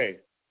 okay.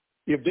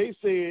 If they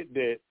said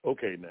that,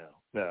 okay, now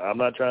I'm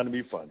not trying to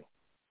be funny.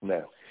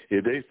 Now,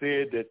 if they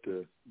said that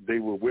they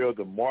will wear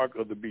the mark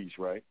of the beast,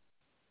 right?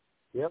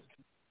 Yep.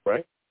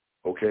 Right?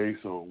 Okay,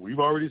 so we've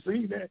already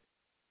seen that.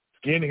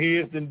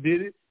 Skinheads done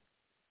did it.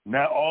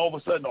 Now all of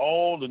a sudden,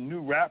 all the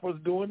new rappers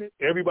doing it.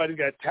 Everybody's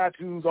got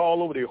tattoos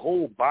all over their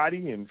whole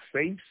body and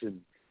face and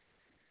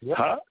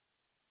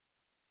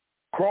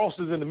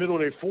crosses in the middle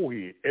of their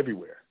forehead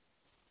everywhere.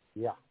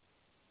 Yeah.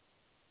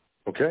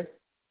 Okay.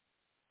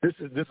 This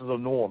is a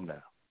norm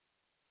now.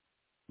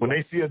 When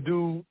they see a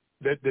dude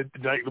that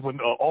like when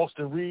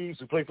Austin Reeves,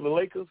 who played for the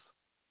Lakers,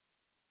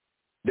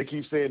 they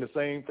keep saying the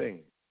same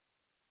thing.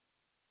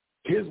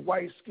 His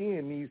white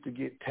skin needs to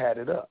get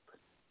tatted up.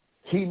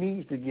 He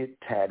needs to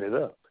get tatted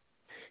up.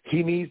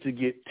 He needs to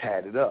get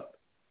tatted up.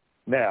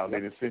 Now, they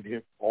done sent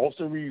him.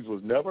 Austin Reeves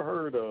was never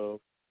heard of.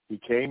 He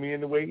came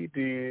in the way he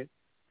did,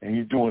 and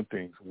he's doing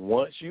things.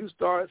 Once you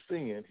start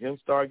seeing him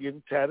start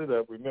getting tatted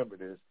up, remember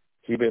this,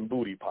 he been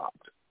booty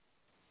popped.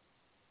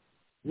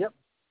 Yep.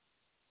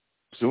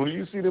 Soon as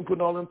you see them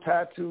putting all them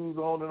tattoos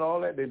on and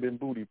all that, they've been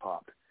booty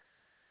popped.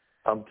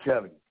 I'm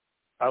telling you.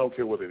 I don't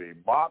care whether they're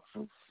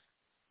boxers,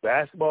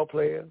 basketball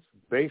players,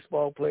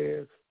 baseball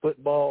players,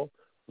 football.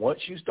 Once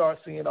you start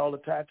seeing all the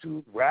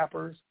tattoos,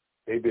 rappers,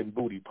 they've been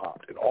booty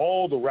popped. And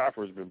all the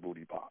rappers have been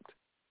booty popped.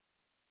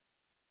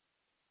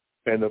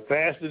 And the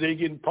faster they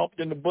getting pumped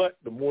in the butt,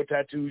 the more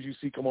tattoos you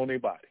see come on their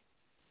body.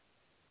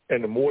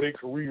 And the more their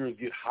careers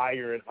get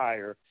higher and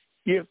higher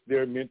if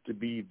they're meant to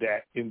be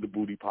that in the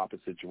booty popping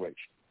situation.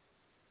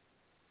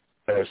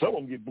 And some of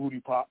them get booty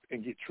popped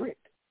and get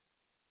tricked.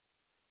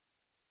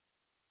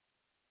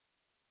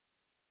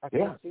 I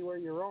can't see where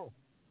you're wrong.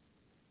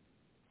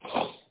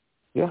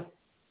 Yeah.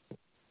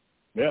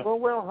 Yeah.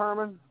 Well,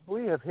 Herman,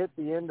 we have hit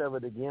the end of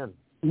it again.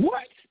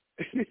 What?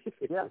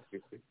 Yeah.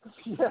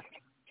 Yeah.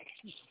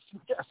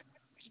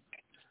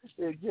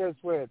 It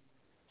just went,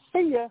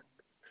 see ya,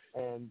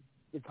 and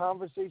the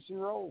conversation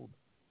rolled.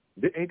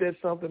 Ain't that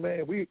something,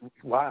 man?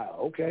 Wow,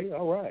 okay,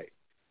 all right.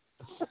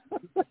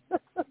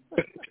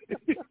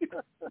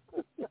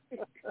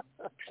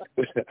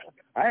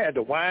 I had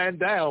to wind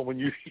down when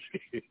you...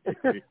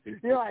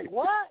 You're like,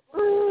 what?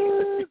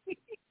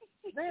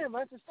 Damn,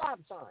 that's a stop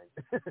sign.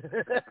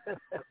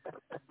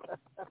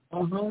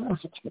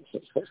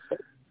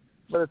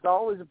 But it's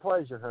always a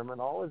pleasure, Herman.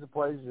 Always a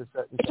pleasure to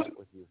sit and chat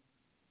with you.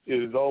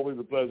 It is always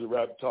a pleasure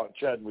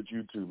chatting with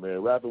you too,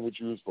 man. Rapping with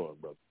you is fun,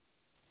 brother.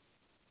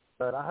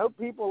 But I hope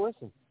people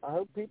listen. I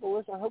hope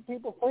people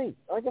think.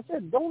 Like I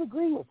said, don't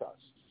agree with us.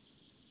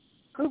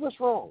 Prove us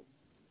wrong.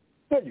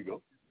 There you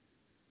go.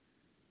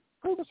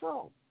 Prove us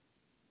wrong.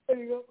 There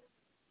you go.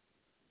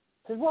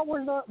 Because what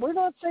we're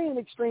not saying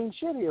extreme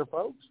shit here,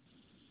 folks.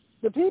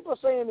 The people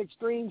saying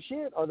extreme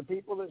shit are the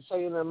people that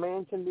saying a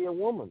man can be a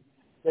woman,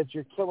 that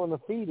you're killing a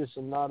fetus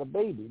and not a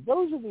baby.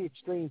 Those are the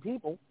extreme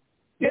people.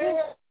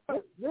 Yeah.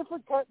 They're for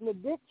cutting the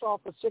dicks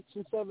off of 6-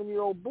 and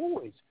 7-year-old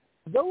boys.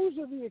 Those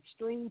are the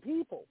extreme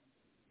people.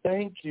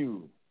 Thank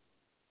you.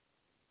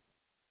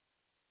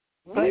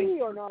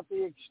 We are not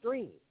the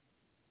extreme.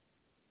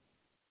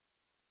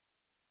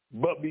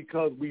 But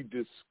because we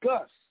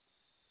discuss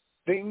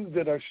things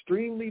that are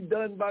extremely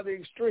done by the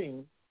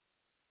extreme,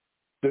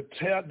 the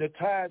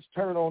tides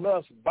turn on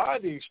us by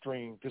the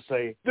extreme to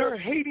say, they're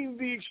hating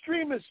the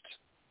extremists.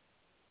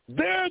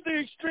 They're the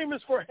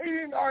extremists for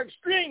hating our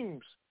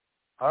extremes.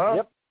 Huh?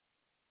 Yep.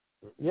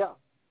 Yeah.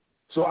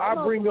 So I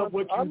bring up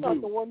what you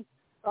do.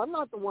 I'm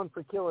not the one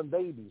for killing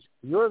babies.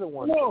 You're the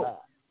one for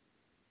that.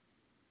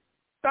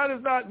 That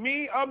is not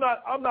me. I'm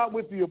not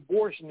with the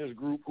abortionist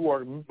group who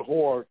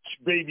are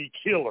baby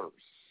killers.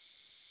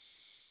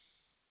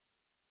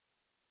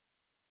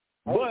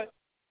 But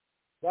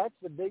that's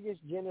the biggest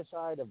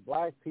genocide of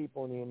black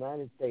people in the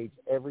United States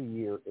every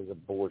year is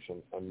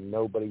abortion, and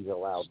nobody's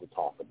allowed to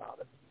talk about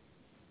it.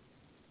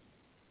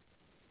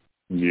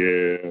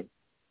 Yeah.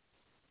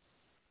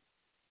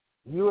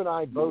 You and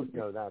I both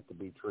know that to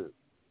be true.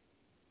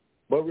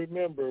 But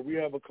remember, we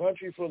have a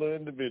country full of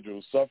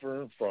individuals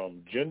suffering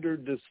from gender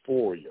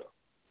dysphoria,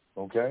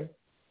 okay?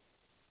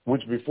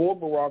 Which before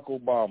Barack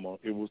Obama,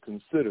 it was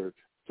considered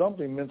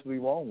something mentally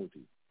wrong with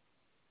you.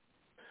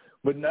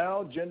 But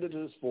now gender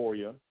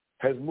dysphoria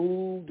has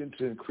moved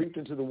into and creeped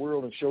into the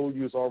world and showed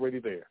you it's already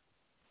there.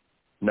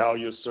 Now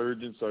your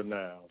surgeons are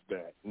now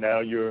that. Now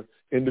your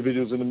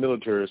individuals in the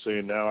military are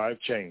saying, now I've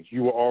changed.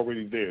 You were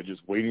already there,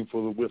 just waiting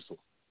for the whistle.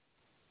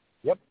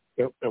 Yep.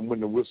 And when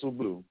the whistle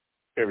blew,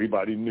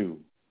 everybody knew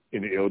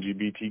in the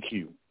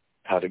LGBTQ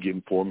how to get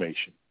in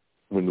formation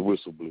when the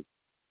whistle blew.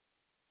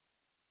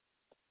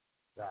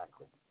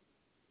 Exactly.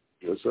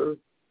 Yes, sir.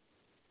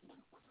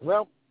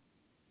 Well,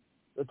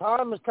 the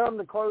time has come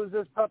to close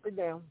this puppy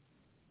down.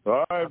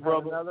 All right,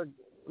 brother.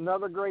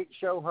 Another great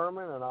show,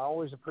 Herman, and I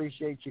always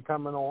appreciate you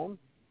coming on.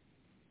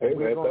 Hey,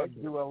 We're going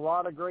to do a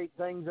lot of great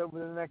things over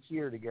the next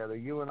year together.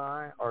 You and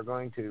I are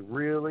going to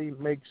really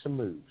make some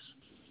moves.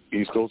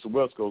 East Coast and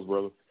West Coast,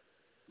 brother.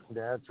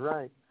 That's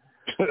right.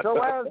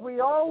 So as we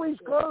always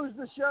close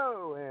the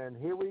show, and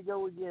here we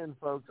go again,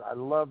 folks. I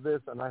love this,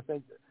 and I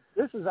think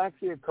this is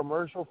actually a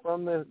commercial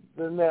from the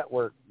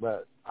network,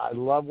 but I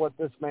love what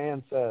this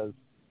man says,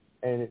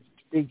 and it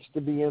speaks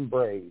to being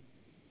brave.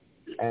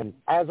 And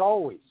as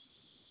always,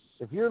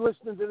 if you're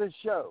listening to this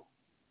show,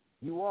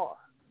 you are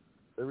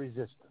the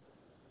resistance.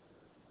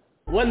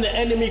 When the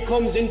enemy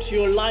comes into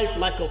your life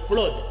like a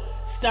flood,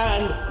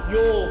 stand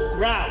your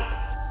ground.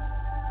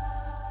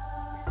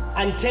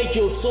 And take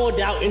your sword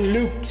out in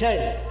Luke 10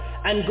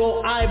 and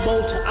go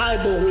eyeball to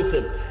eyeball with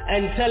him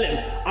and tell him,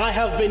 I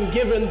have been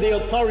given the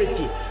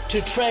authority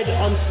to tread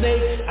on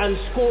snakes and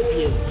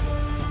scorpions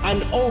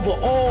and over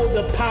all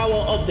the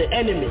power of the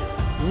enemy.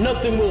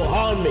 Nothing will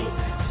harm me.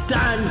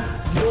 Stand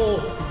your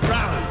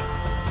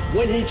ground.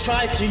 When he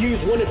tries to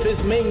use one of his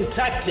main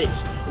tactics,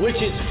 which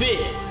is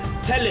fear,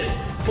 tell him,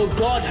 For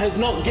God has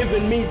not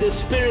given me the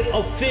spirit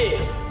of fear,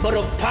 but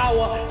of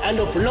power and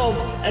of love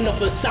and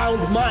of a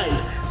sound mind.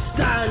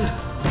 Stand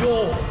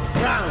your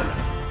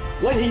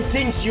ground. When he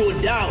thinks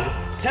you're down,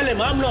 tell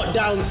him, I'm not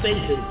down,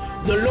 Satan.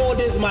 The Lord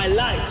is my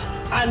light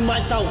and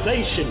my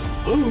salvation.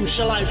 Whom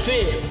shall I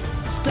fear?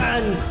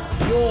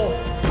 Stand your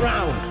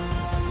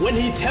ground. When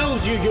he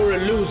tells you you're a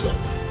loser,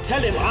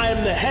 tell him, I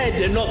am the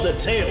head and not the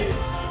tail.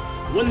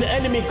 When the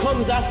enemy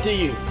comes after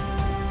you,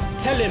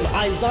 tell him,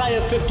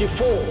 Isaiah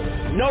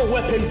 54, no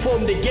weapon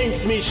formed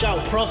against me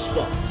shall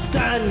prosper.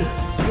 Stand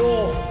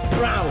your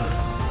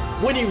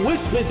ground. When he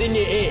whispers in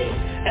your ear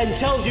and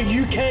tells you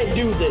you can't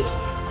do this,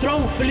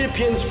 throw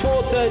Philippians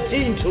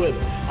 4:13 to him.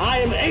 I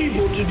am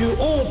able to do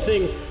all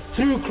things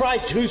through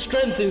Christ who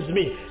strengthens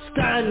me.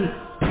 Stand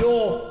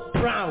your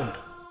ground.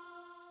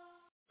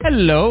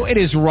 Hello, it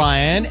is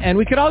Ryan, and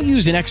we could all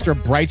use an extra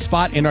bright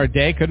spot in our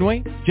day, couldn't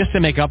we? Just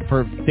to make up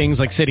for things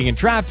like sitting in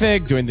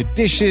traffic, doing the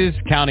dishes,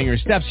 counting your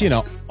steps, you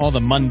know, all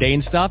the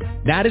mundane stuff.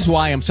 That is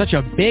why I'm such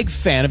a big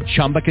fan of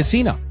Chumba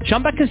Casino.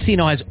 Chumba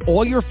Casino has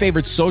all your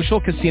favorite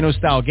social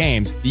casino-style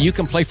games that you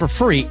can play for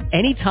free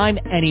anytime,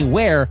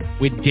 anywhere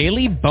with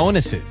daily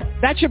bonuses.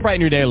 That should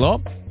brighten your day a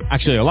little.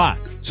 Actually, a lot.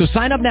 So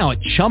sign up now at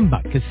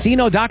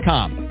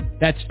ChumbaCasino.com.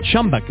 That's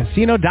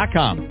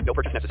ChumbaCasino.com. No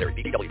purchase necessary.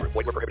 VGW Group.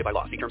 Void where prohibited by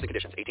law. See terms and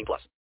conditions. 18+.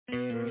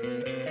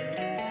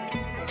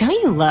 Don't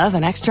you love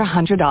an extra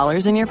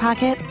 $100 in your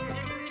pocket?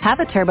 Have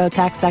a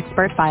TurboTax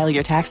expert file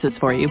your taxes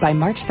for you by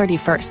March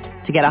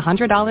 31st to get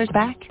 $100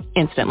 back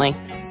instantly.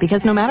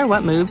 Because no matter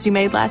what moves you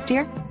made last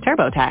year,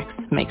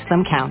 TurboTax makes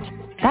them count.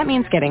 That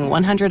means getting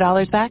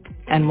 $100 back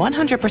and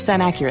 100%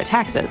 accurate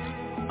taxes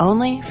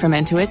only from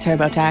Intuit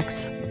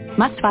TurboTax.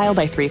 Must file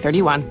by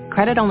 3/31.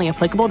 Credit only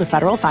applicable to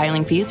federal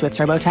filing fees with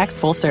TurboTax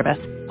full service.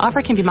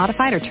 Offer can be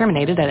modified or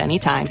terminated at any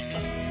time.